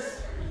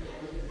delirious.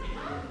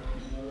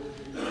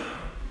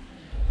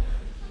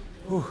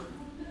 Whew.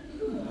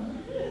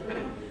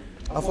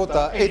 I thought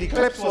the 80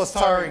 claps was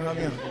tiring. I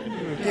mean, we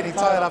were getting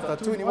tired after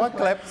 21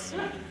 claps.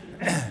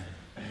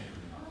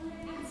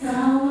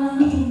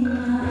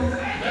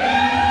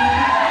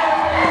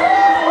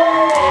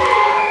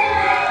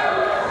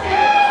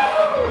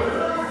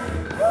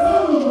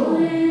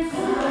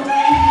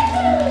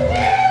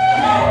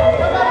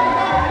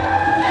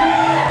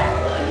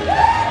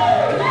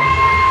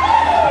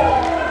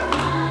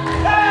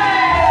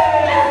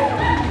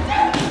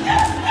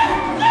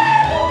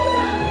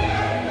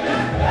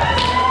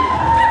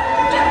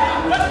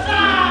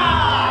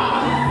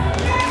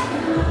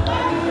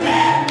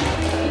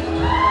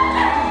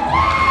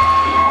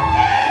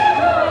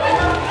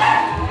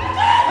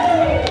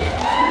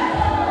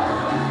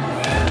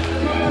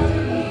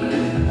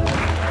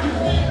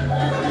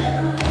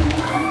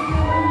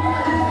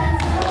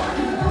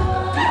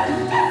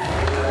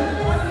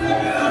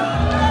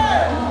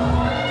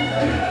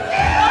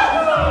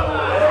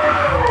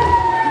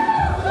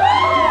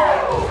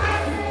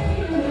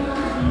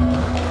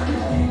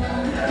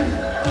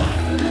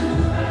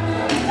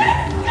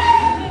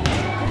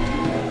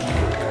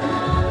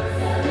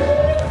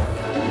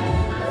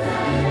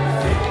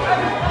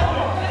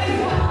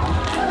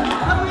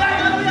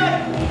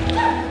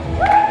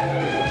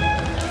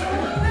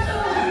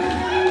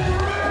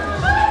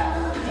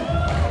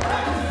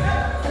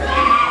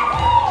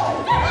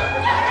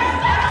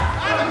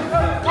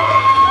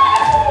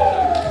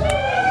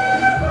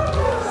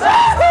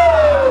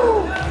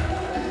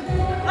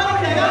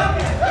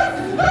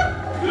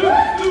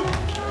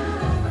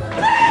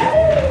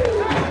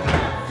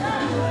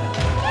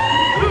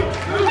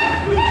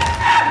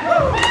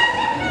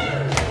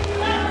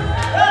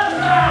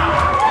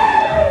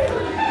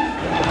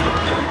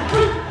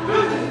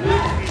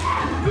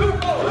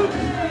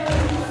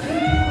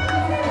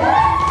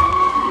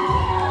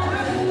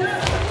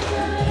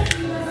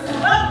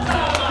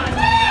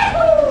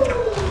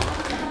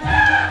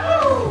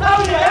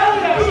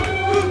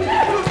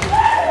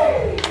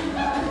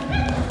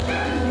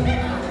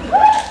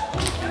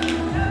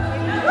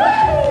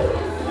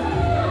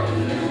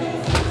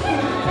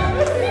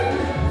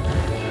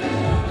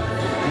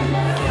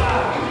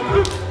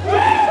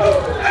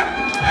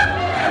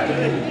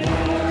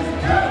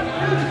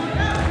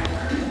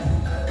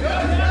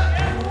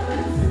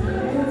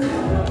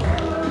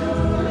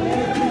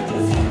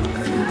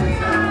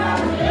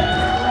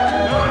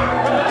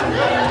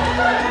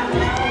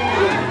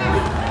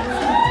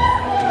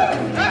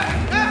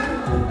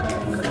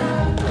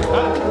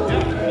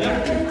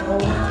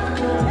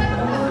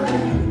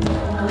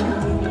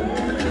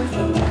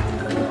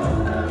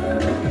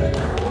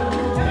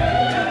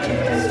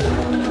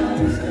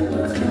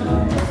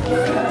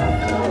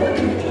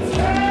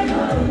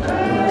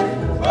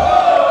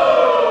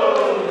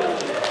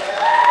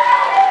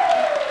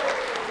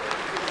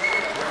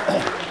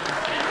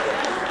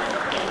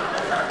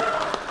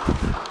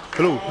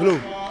 Hello, hello.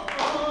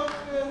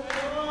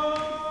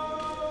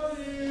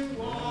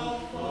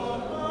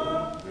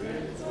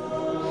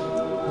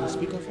 Can you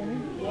speak up for me?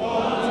 We're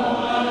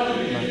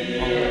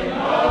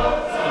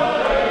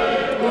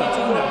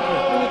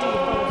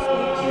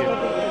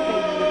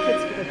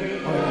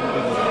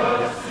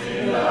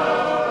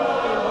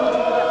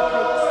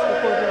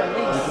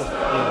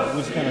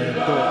just gonna do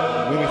it.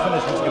 When we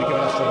finish, we're just gonna give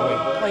it us straight away.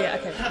 Oh yeah,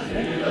 okay.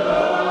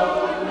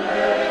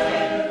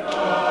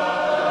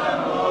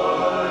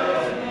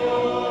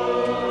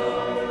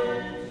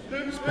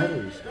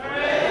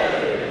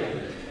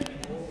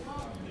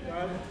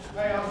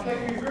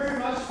 Thank you very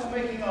much for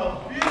making a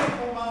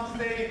beautiful Mum's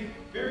Day,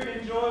 very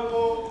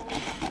enjoyable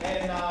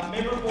and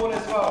memorable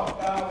as well.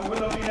 We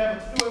wouldn't have been able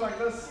to do it like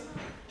this.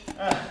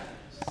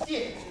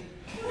 Shit.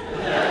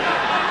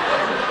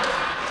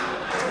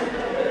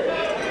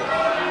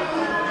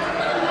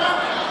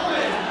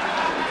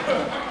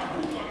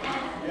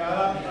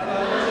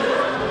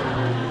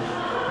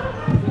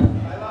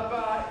 I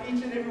love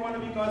each and every one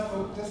of you guys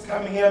for just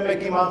coming here,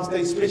 making Mum's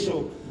Day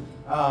special.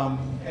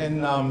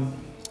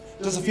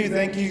 just a few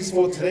thank yous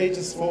for today,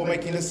 just for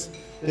making this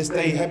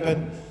day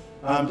happen.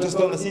 Just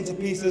on the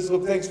centerpieces,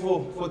 look, thanks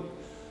for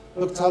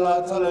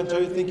Tala and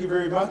Joe, thank you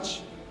very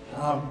much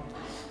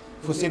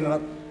for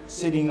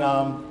setting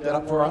that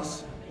up for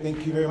us.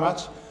 Thank you very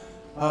much.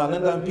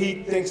 Linda and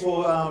Pete, thanks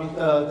for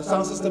the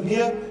sound system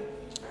here.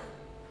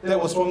 That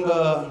was from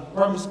the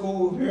primary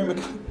school here in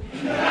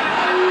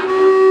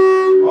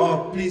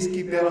Oh, please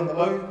keep that on the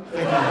low.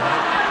 Thank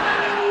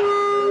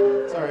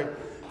you. Sorry.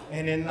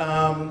 And then,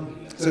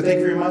 so thank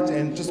you very much.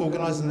 And just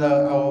organizing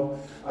our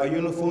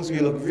uniforms, we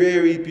look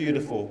very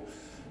beautiful.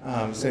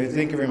 So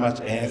thank you very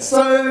much. And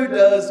so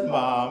does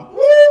Mom.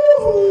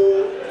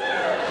 Woo!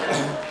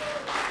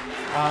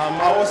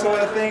 I also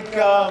want to thank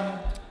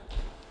Lama.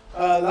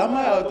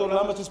 I thought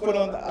Lama just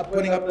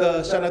putting up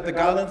the shout out the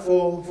garland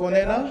for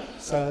Nena.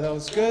 So that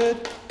was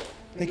good.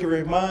 Thank you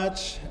very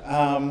much.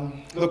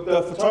 Look,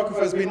 the photographer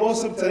has been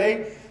awesome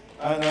today,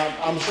 and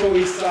I'm sure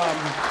he's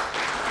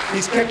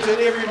captured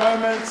every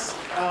moment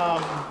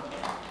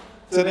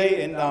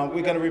today, and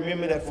we're going to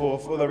remember that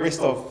for the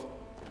rest of,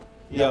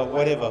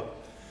 whatever.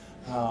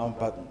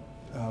 But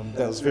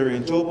that was very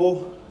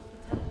enjoyable.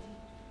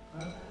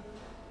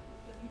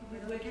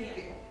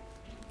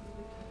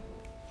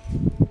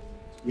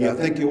 Yeah,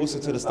 thank you also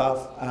to the staff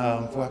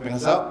for helping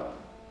us out.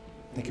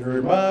 Thank you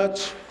very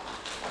much.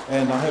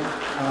 And I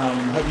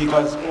hope you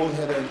guys all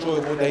had an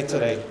enjoyable day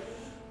today.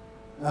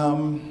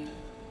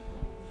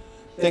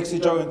 Thanks to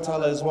Joe and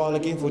Tala as well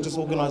again for just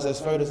organising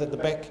those photos at the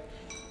back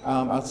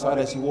outside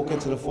as you walk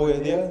into the foyer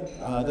there.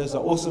 Those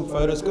are awesome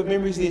photos. Good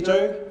memories there,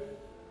 Joe.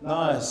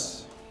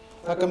 Nice.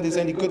 How come there's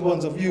only good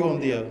ones of you on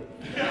there?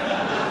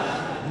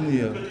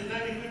 Yeah.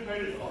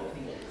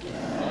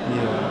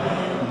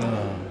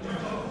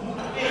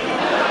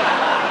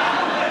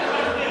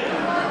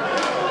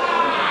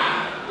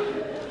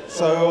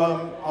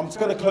 So I'm just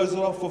going to close it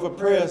off with a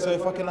prayer. So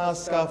if I can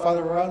ask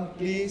Father Ron,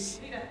 please.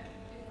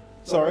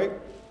 Sorry.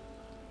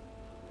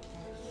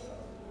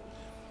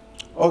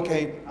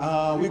 Okay,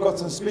 we've got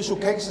some special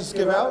cakes to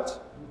give out.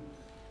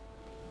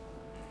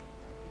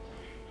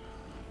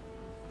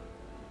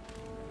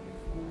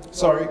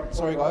 Sorry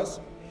guys.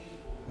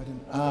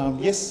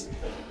 Yes,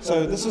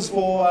 so this is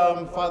for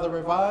Father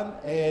Revan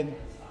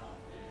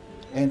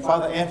and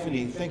Father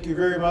Anthony. Thank you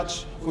very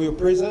much for your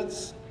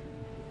presence.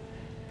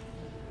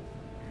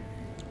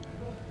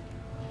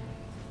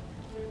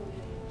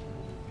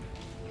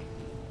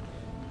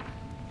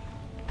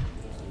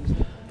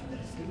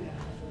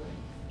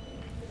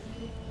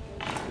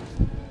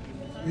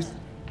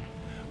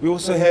 We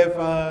also have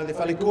Le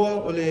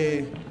Falekua or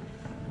Le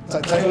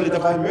Tai or Le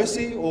Divine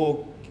Mercy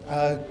or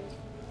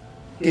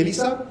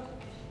Kelisa.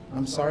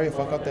 I'm sorry if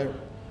I got that.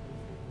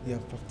 Yeah,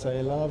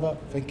 Tai Lava.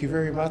 Thank you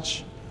very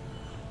much.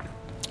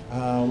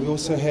 We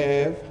also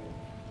have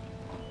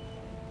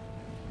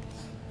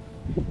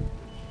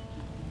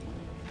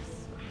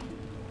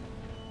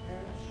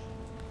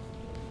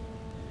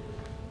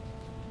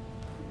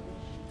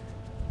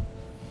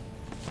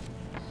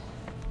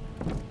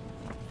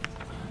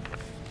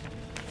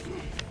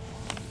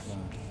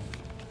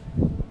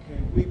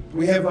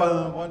we have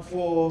one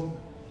for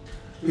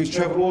who's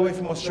travelled all the way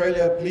from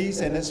Australia, please,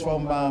 and it's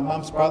from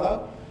Mum's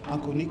brother,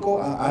 Uncle Nico,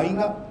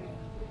 Ainga.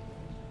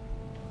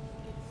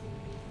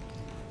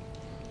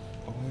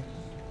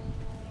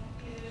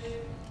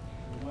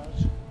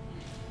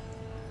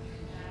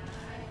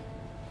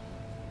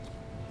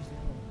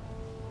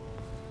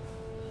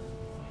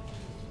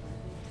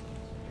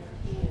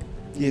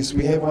 Yes,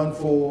 we have one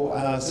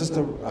for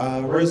Sister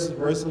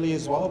Rosalie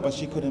as well, but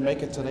she couldn't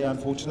make it today,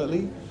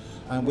 unfortunately.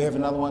 We have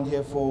another one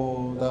here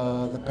for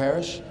the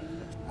parish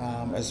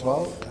as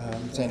well,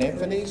 St.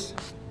 Anthony's.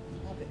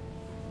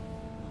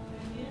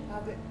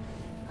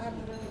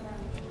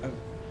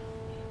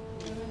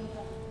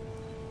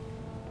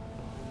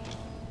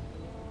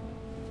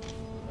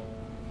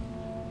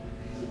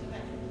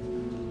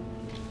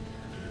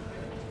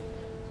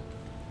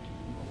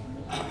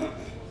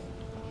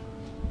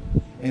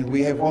 And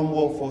we have one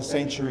more for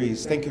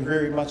Sanctuaries. Thank you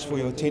very much for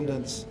your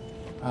attendance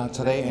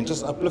today and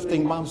just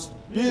uplifting Mum's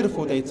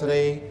beautiful day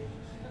today.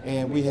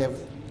 And we have,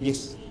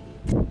 yes.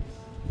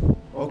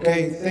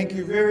 Okay, thank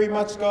you very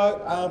much,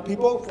 God.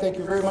 People, thank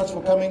you very much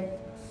for coming.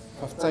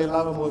 For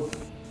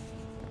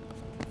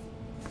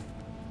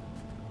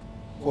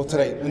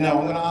today. And now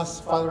I'm going to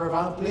ask Father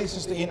Revan, please,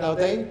 just to end our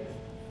day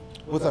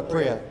with a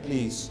prayer,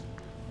 please.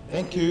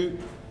 Thank you.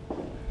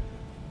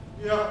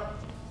 Yeah.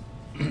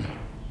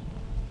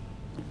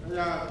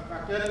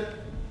 After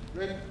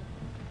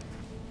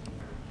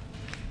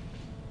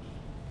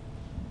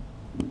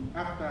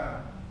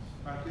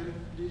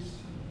this.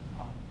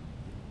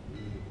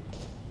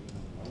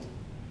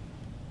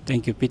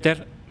 Thank you,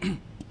 Peter.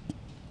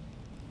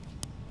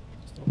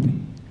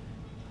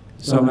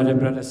 So, my dear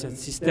brothers and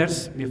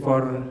sisters,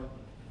 before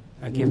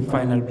I give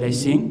final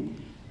blessing,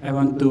 I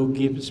want to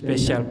give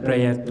special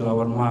prayer to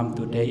our mom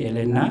today,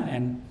 Elena,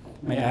 and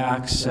may I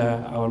ask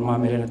our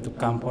mom Elena to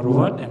come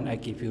forward, and I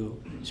give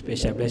you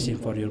special blessing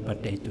for your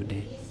birthday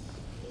today.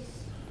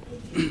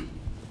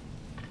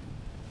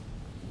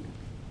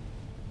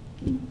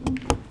 Today,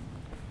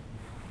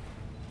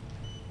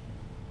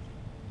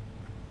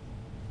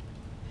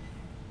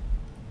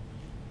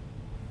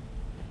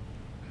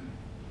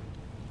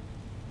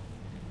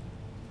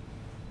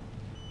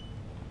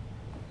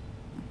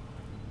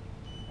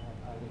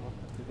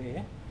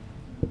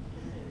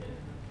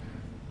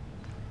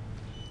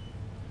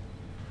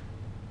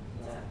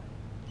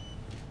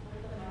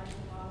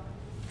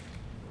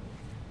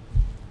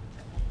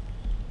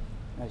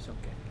 It's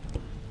okay.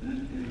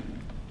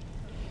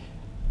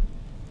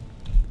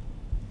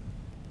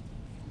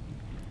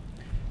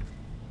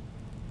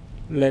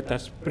 Let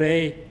us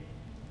pray.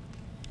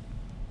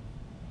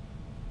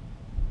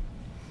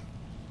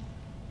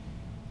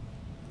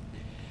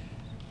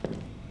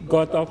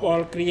 God of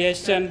all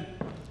creation,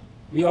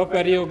 we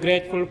offer you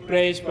grateful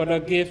praise for the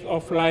gift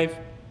of life.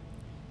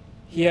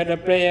 Hear the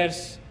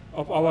prayers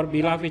of our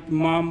beloved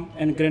mom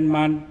and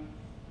grandma,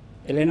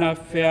 Elena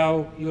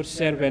Feau, your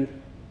servant,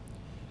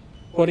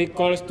 who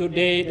recalls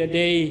today the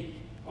day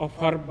of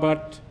her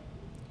birth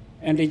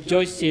and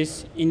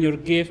rejoices in your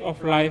gift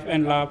of life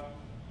and love,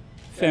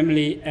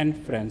 family and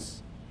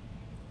friends.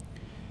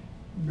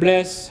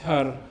 Bless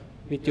her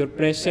with your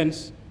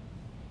presence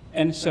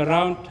and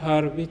surround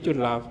her with your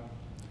love,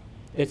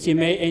 that she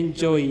may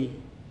enjoy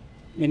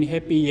many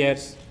happy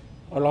years,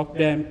 all of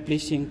them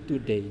pleasing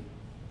today.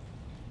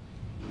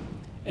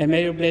 And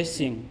may your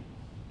blessing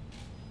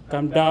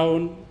come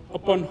down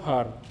upon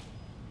her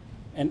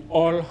and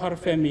all her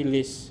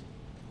families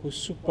who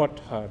support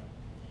her.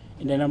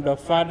 In the name of the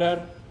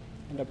Father,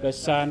 and of the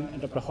Son,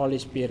 and of the Holy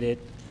Spirit.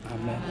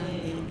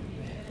 Amen.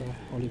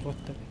 Holy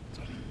water.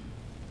 Sorry.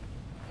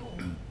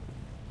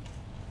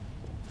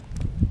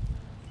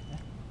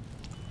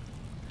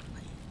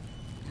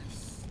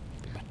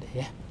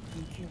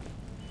 Thank you.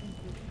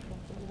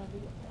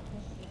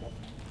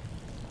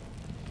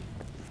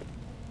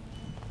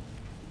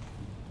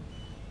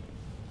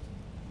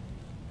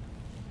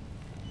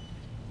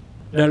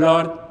 The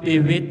Lord be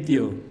with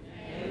you.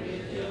 And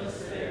with your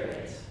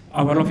spirit.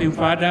 Our loving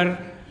Father,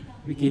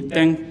 we give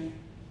thanks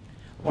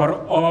for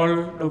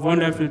all the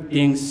wonderful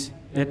things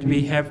that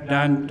we have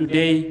done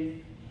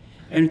today,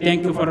 and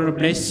thank you for your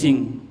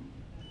blessing,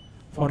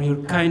 for your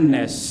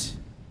kindness,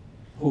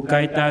 who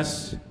guide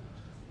us,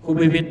 who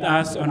be with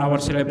us on our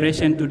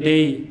celebration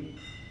today,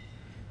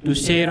 to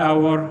share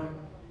our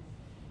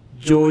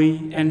joy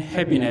and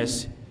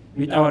happiness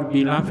with our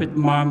beloved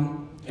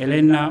mom,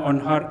 Elena, on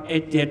her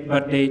 80th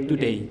birthday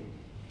today.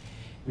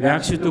 We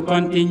ask you to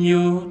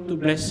continue to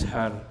bless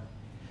her,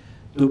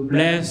 to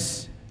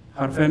bless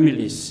her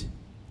families,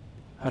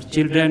 her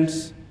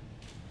children's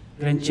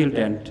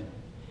grandchildren,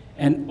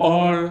 and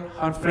all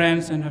her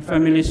friends and her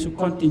families who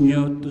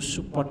continue to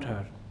support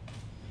her.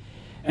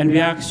 And we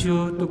ask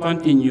you to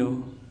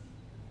continue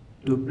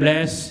to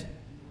bless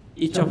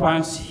each of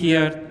us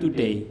here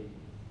today.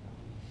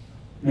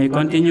 May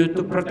continue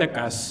to protect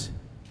us,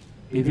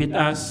 be with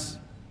us,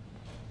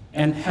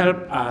 and help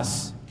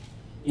us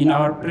in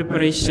our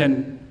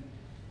preparation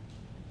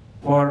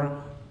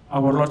for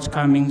our Lord's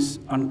comings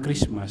on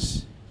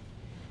Christmas.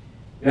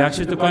 We ask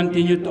you to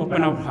continue to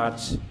open our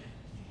hearts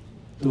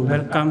to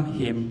welcome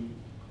him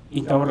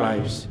into our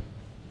lives,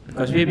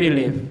 because we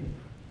believe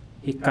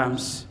he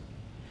comes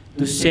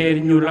to share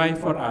new life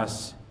for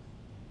us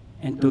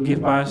and to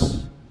give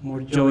us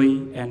more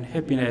joy and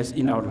happiness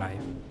in our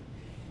life.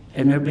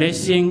 And may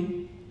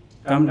blessing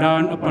come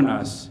down upon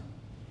us,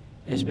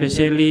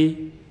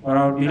 especially for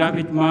our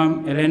beloved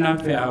mom, Elena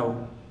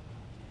Feau,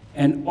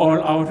 and all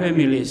our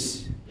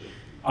families,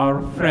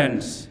 our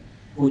friends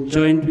who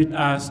joined with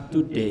us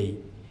today.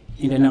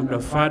 In the name of the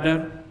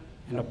Father,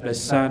 and of the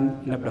Son,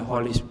 and of the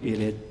Holy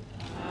Spirit.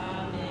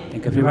 Amen.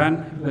 Thank you,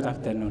 everyone. Good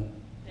afternoon.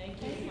 Thank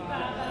you,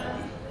 Father.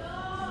 Amen.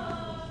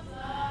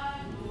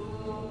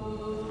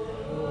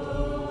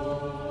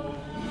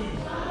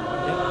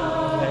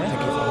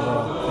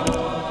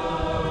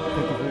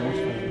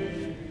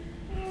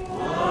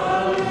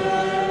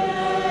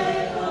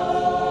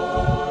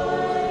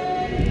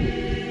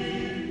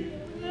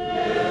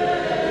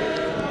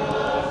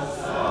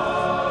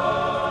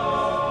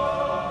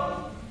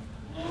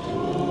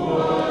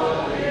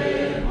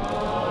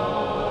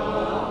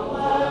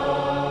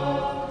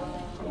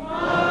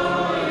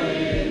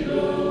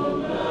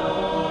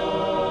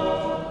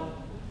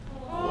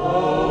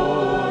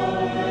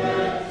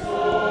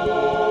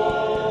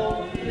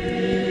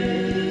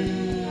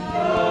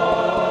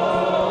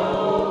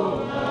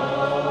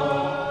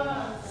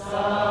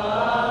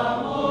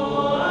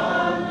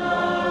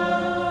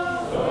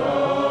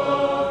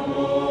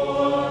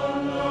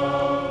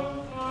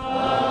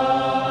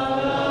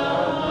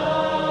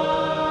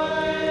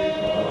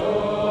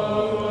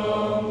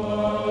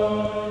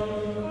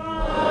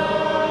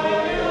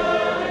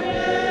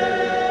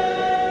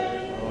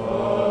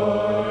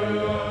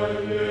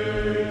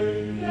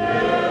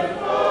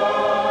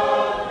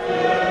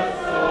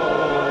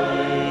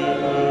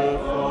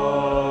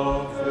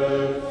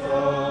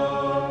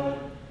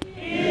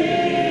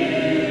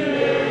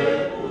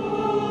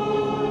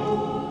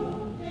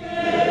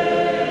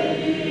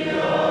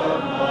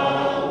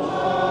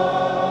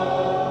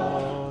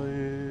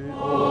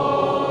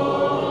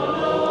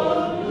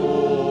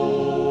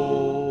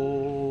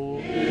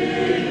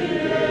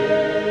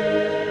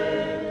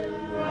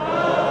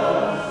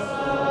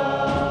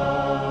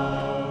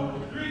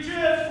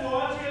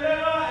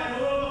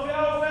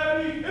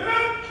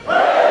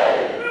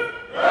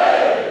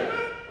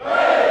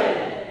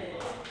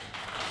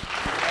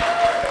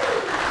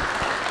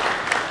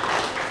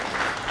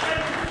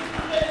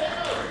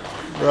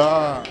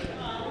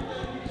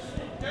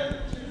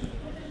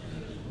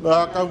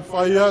 La kau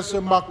whaia se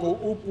mako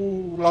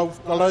upu lau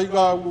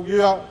kalaiga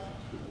ugia.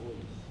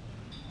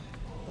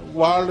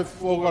 Wale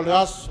foga le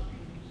aso.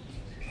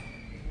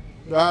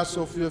 Le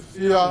aso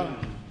fia.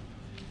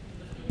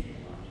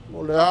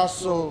 O le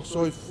aso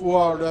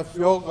soifua le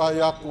fioga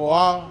ia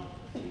koa.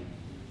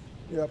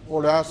 Ia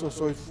po le aso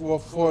soifua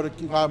fore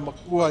ki ngā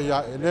makua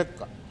ia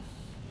eleka.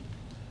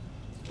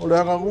 O le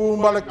angangu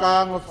ma le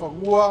kaanga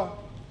whangua.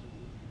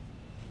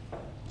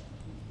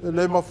 E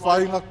le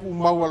mawhainga ku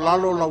maua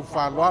lalo lau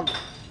whālualo.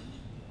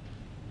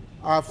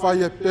 A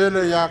whai e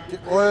pele ia ke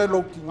oe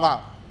lo ki ngā.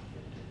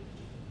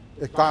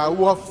 E ka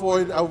ua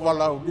foi au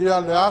walau lia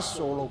le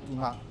aso lo ki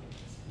ngā.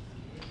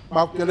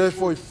 Mau ke le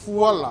foi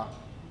fuala.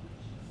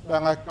 Pea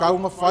ngai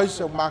kaunga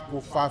whaise o mako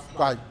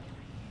whawhikai.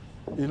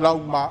 I lau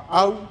ma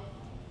au,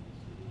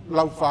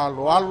 lau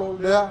whāloalo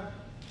lea,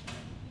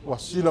 wa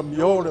sila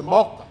mio le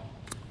moka.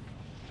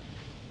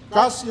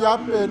 Kasi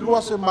ape e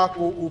lua se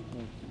mako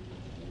upu.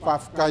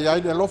 Whawhikai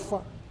ai le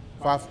lofa,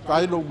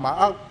 whawhikai lo ma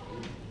au.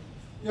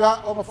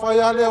 Ia, o ma whai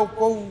ale au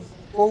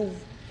kou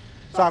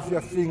sawhia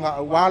whinga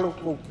au walo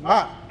kou ki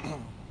ngā.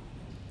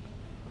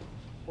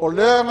 O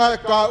lea ngai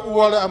ka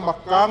ua le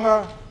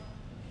amakanga,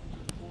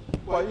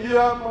 wa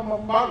ia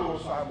mamamalo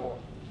Samoa.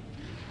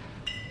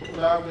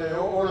 Ia me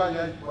ola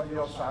iai wa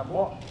ia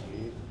Samoa.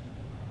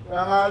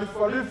 Ia ngā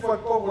lifa e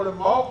kongo le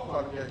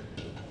mauka ngai.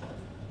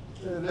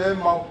 Le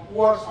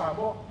maukua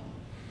Samoa.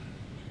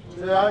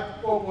 Le ai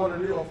kongo le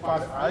li o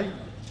whare ai.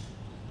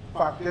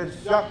 Whakeri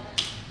siak.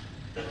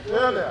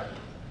 Ia lea.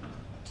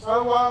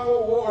 Awango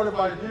o le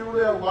mai liu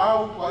lea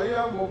wau pa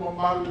ia mo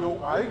mamalu yo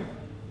ai.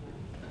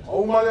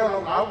 O malea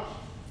lo ngau.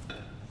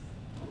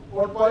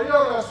 O pa ia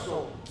le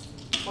aso.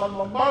 Man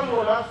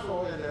mamalu le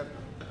aso e le.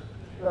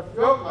 Le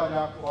fioga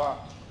ia koa.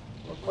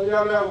 O pa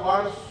ia lea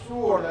wale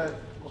suo le.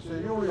 O se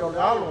iuli o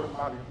le alo le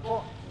mali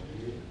koa.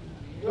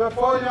 Le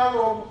foi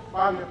alo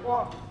mali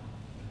koa.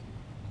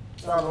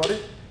 Ia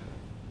lori.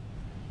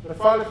 Le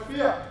fale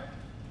fia.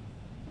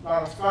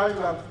 La skai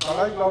la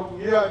kalai la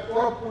uia e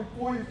ora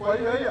pui pa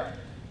ia ia.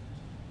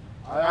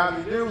 Ai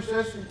ali Deus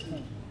esse cu.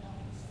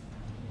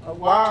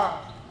 Agora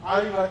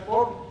ai vai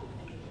por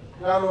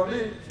ya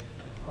lori.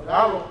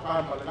 Alo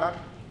kama le nak.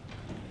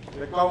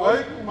 Le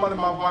kawai ku male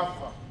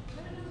mawafa.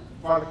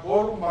 Fale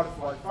kolu male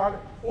fale.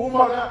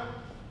 Uma le.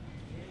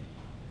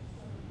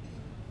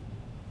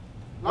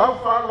 Lau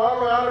falo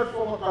alo ale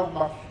fo ka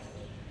uma.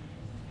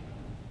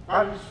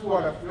 Kali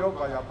sua le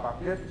fioga ya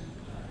paket.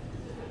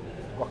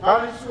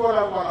 Kali sua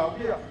la wala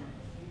bia.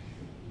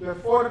 Le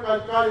for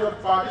kai o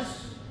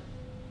Paris.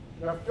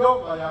 La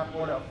fioga ya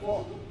kore a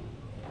fo.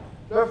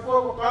 Le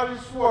fogo kali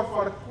sua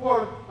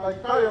farkua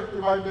kai o ki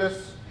vai mes.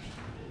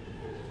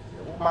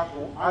 O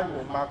mako ai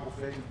o mako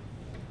fei.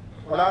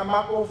 Ola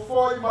mako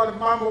foi mal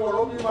mamo o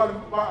lomi mal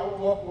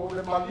o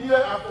le malie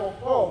a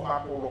ko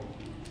mako lo.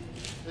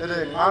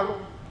 Ele ngalo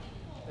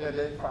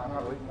ele fa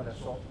ngalo i male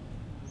so.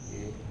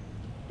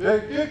 Le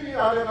kiki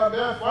ale na be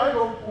fai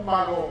lo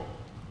kumaro.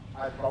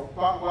 Ai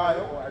paupa wa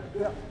o ai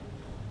pia.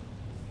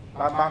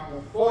 La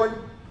mako foi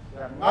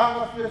ya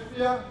nganga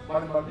fia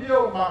mal malia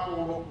o mako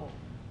loko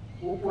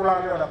o pula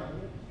le la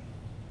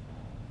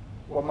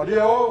o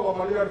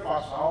malia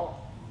pasao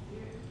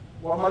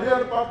o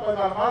malia papa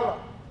na mala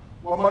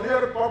o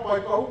malia papa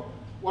ko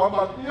o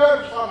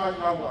malia sana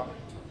ngawa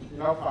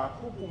ina fa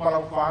ku mala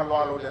fa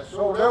lo le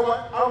so le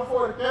wa au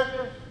for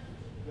keke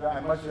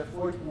ya ma se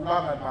foi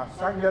kulanga ma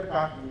sanger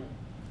ka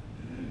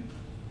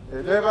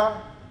eleva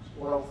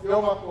o la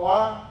fioma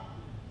koa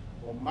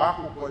o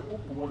mako koe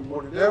upu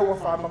mori leo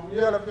wha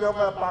mamuia la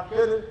whionga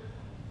pakere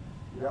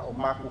ia o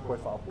mako koe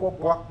wha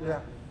popo akea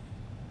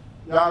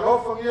ia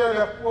lofa ngia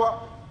lea kua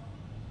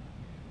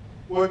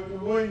koe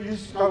pului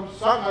isi kau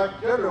sanga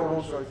kele o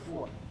roso e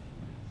fua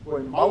koe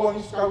maua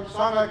isi kau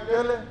sanga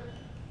kele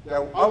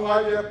lea u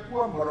aunga lea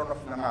kua morona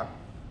whinangana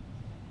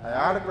ai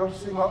are kau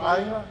singa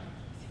ainga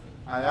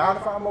ai are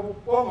wha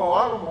mabuponga o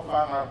alo mo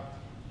whanga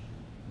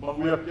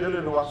mamuia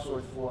kele lo aso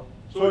e fua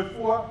so e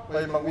fua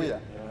pai mamuia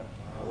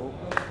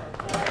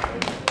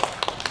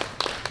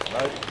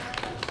Right.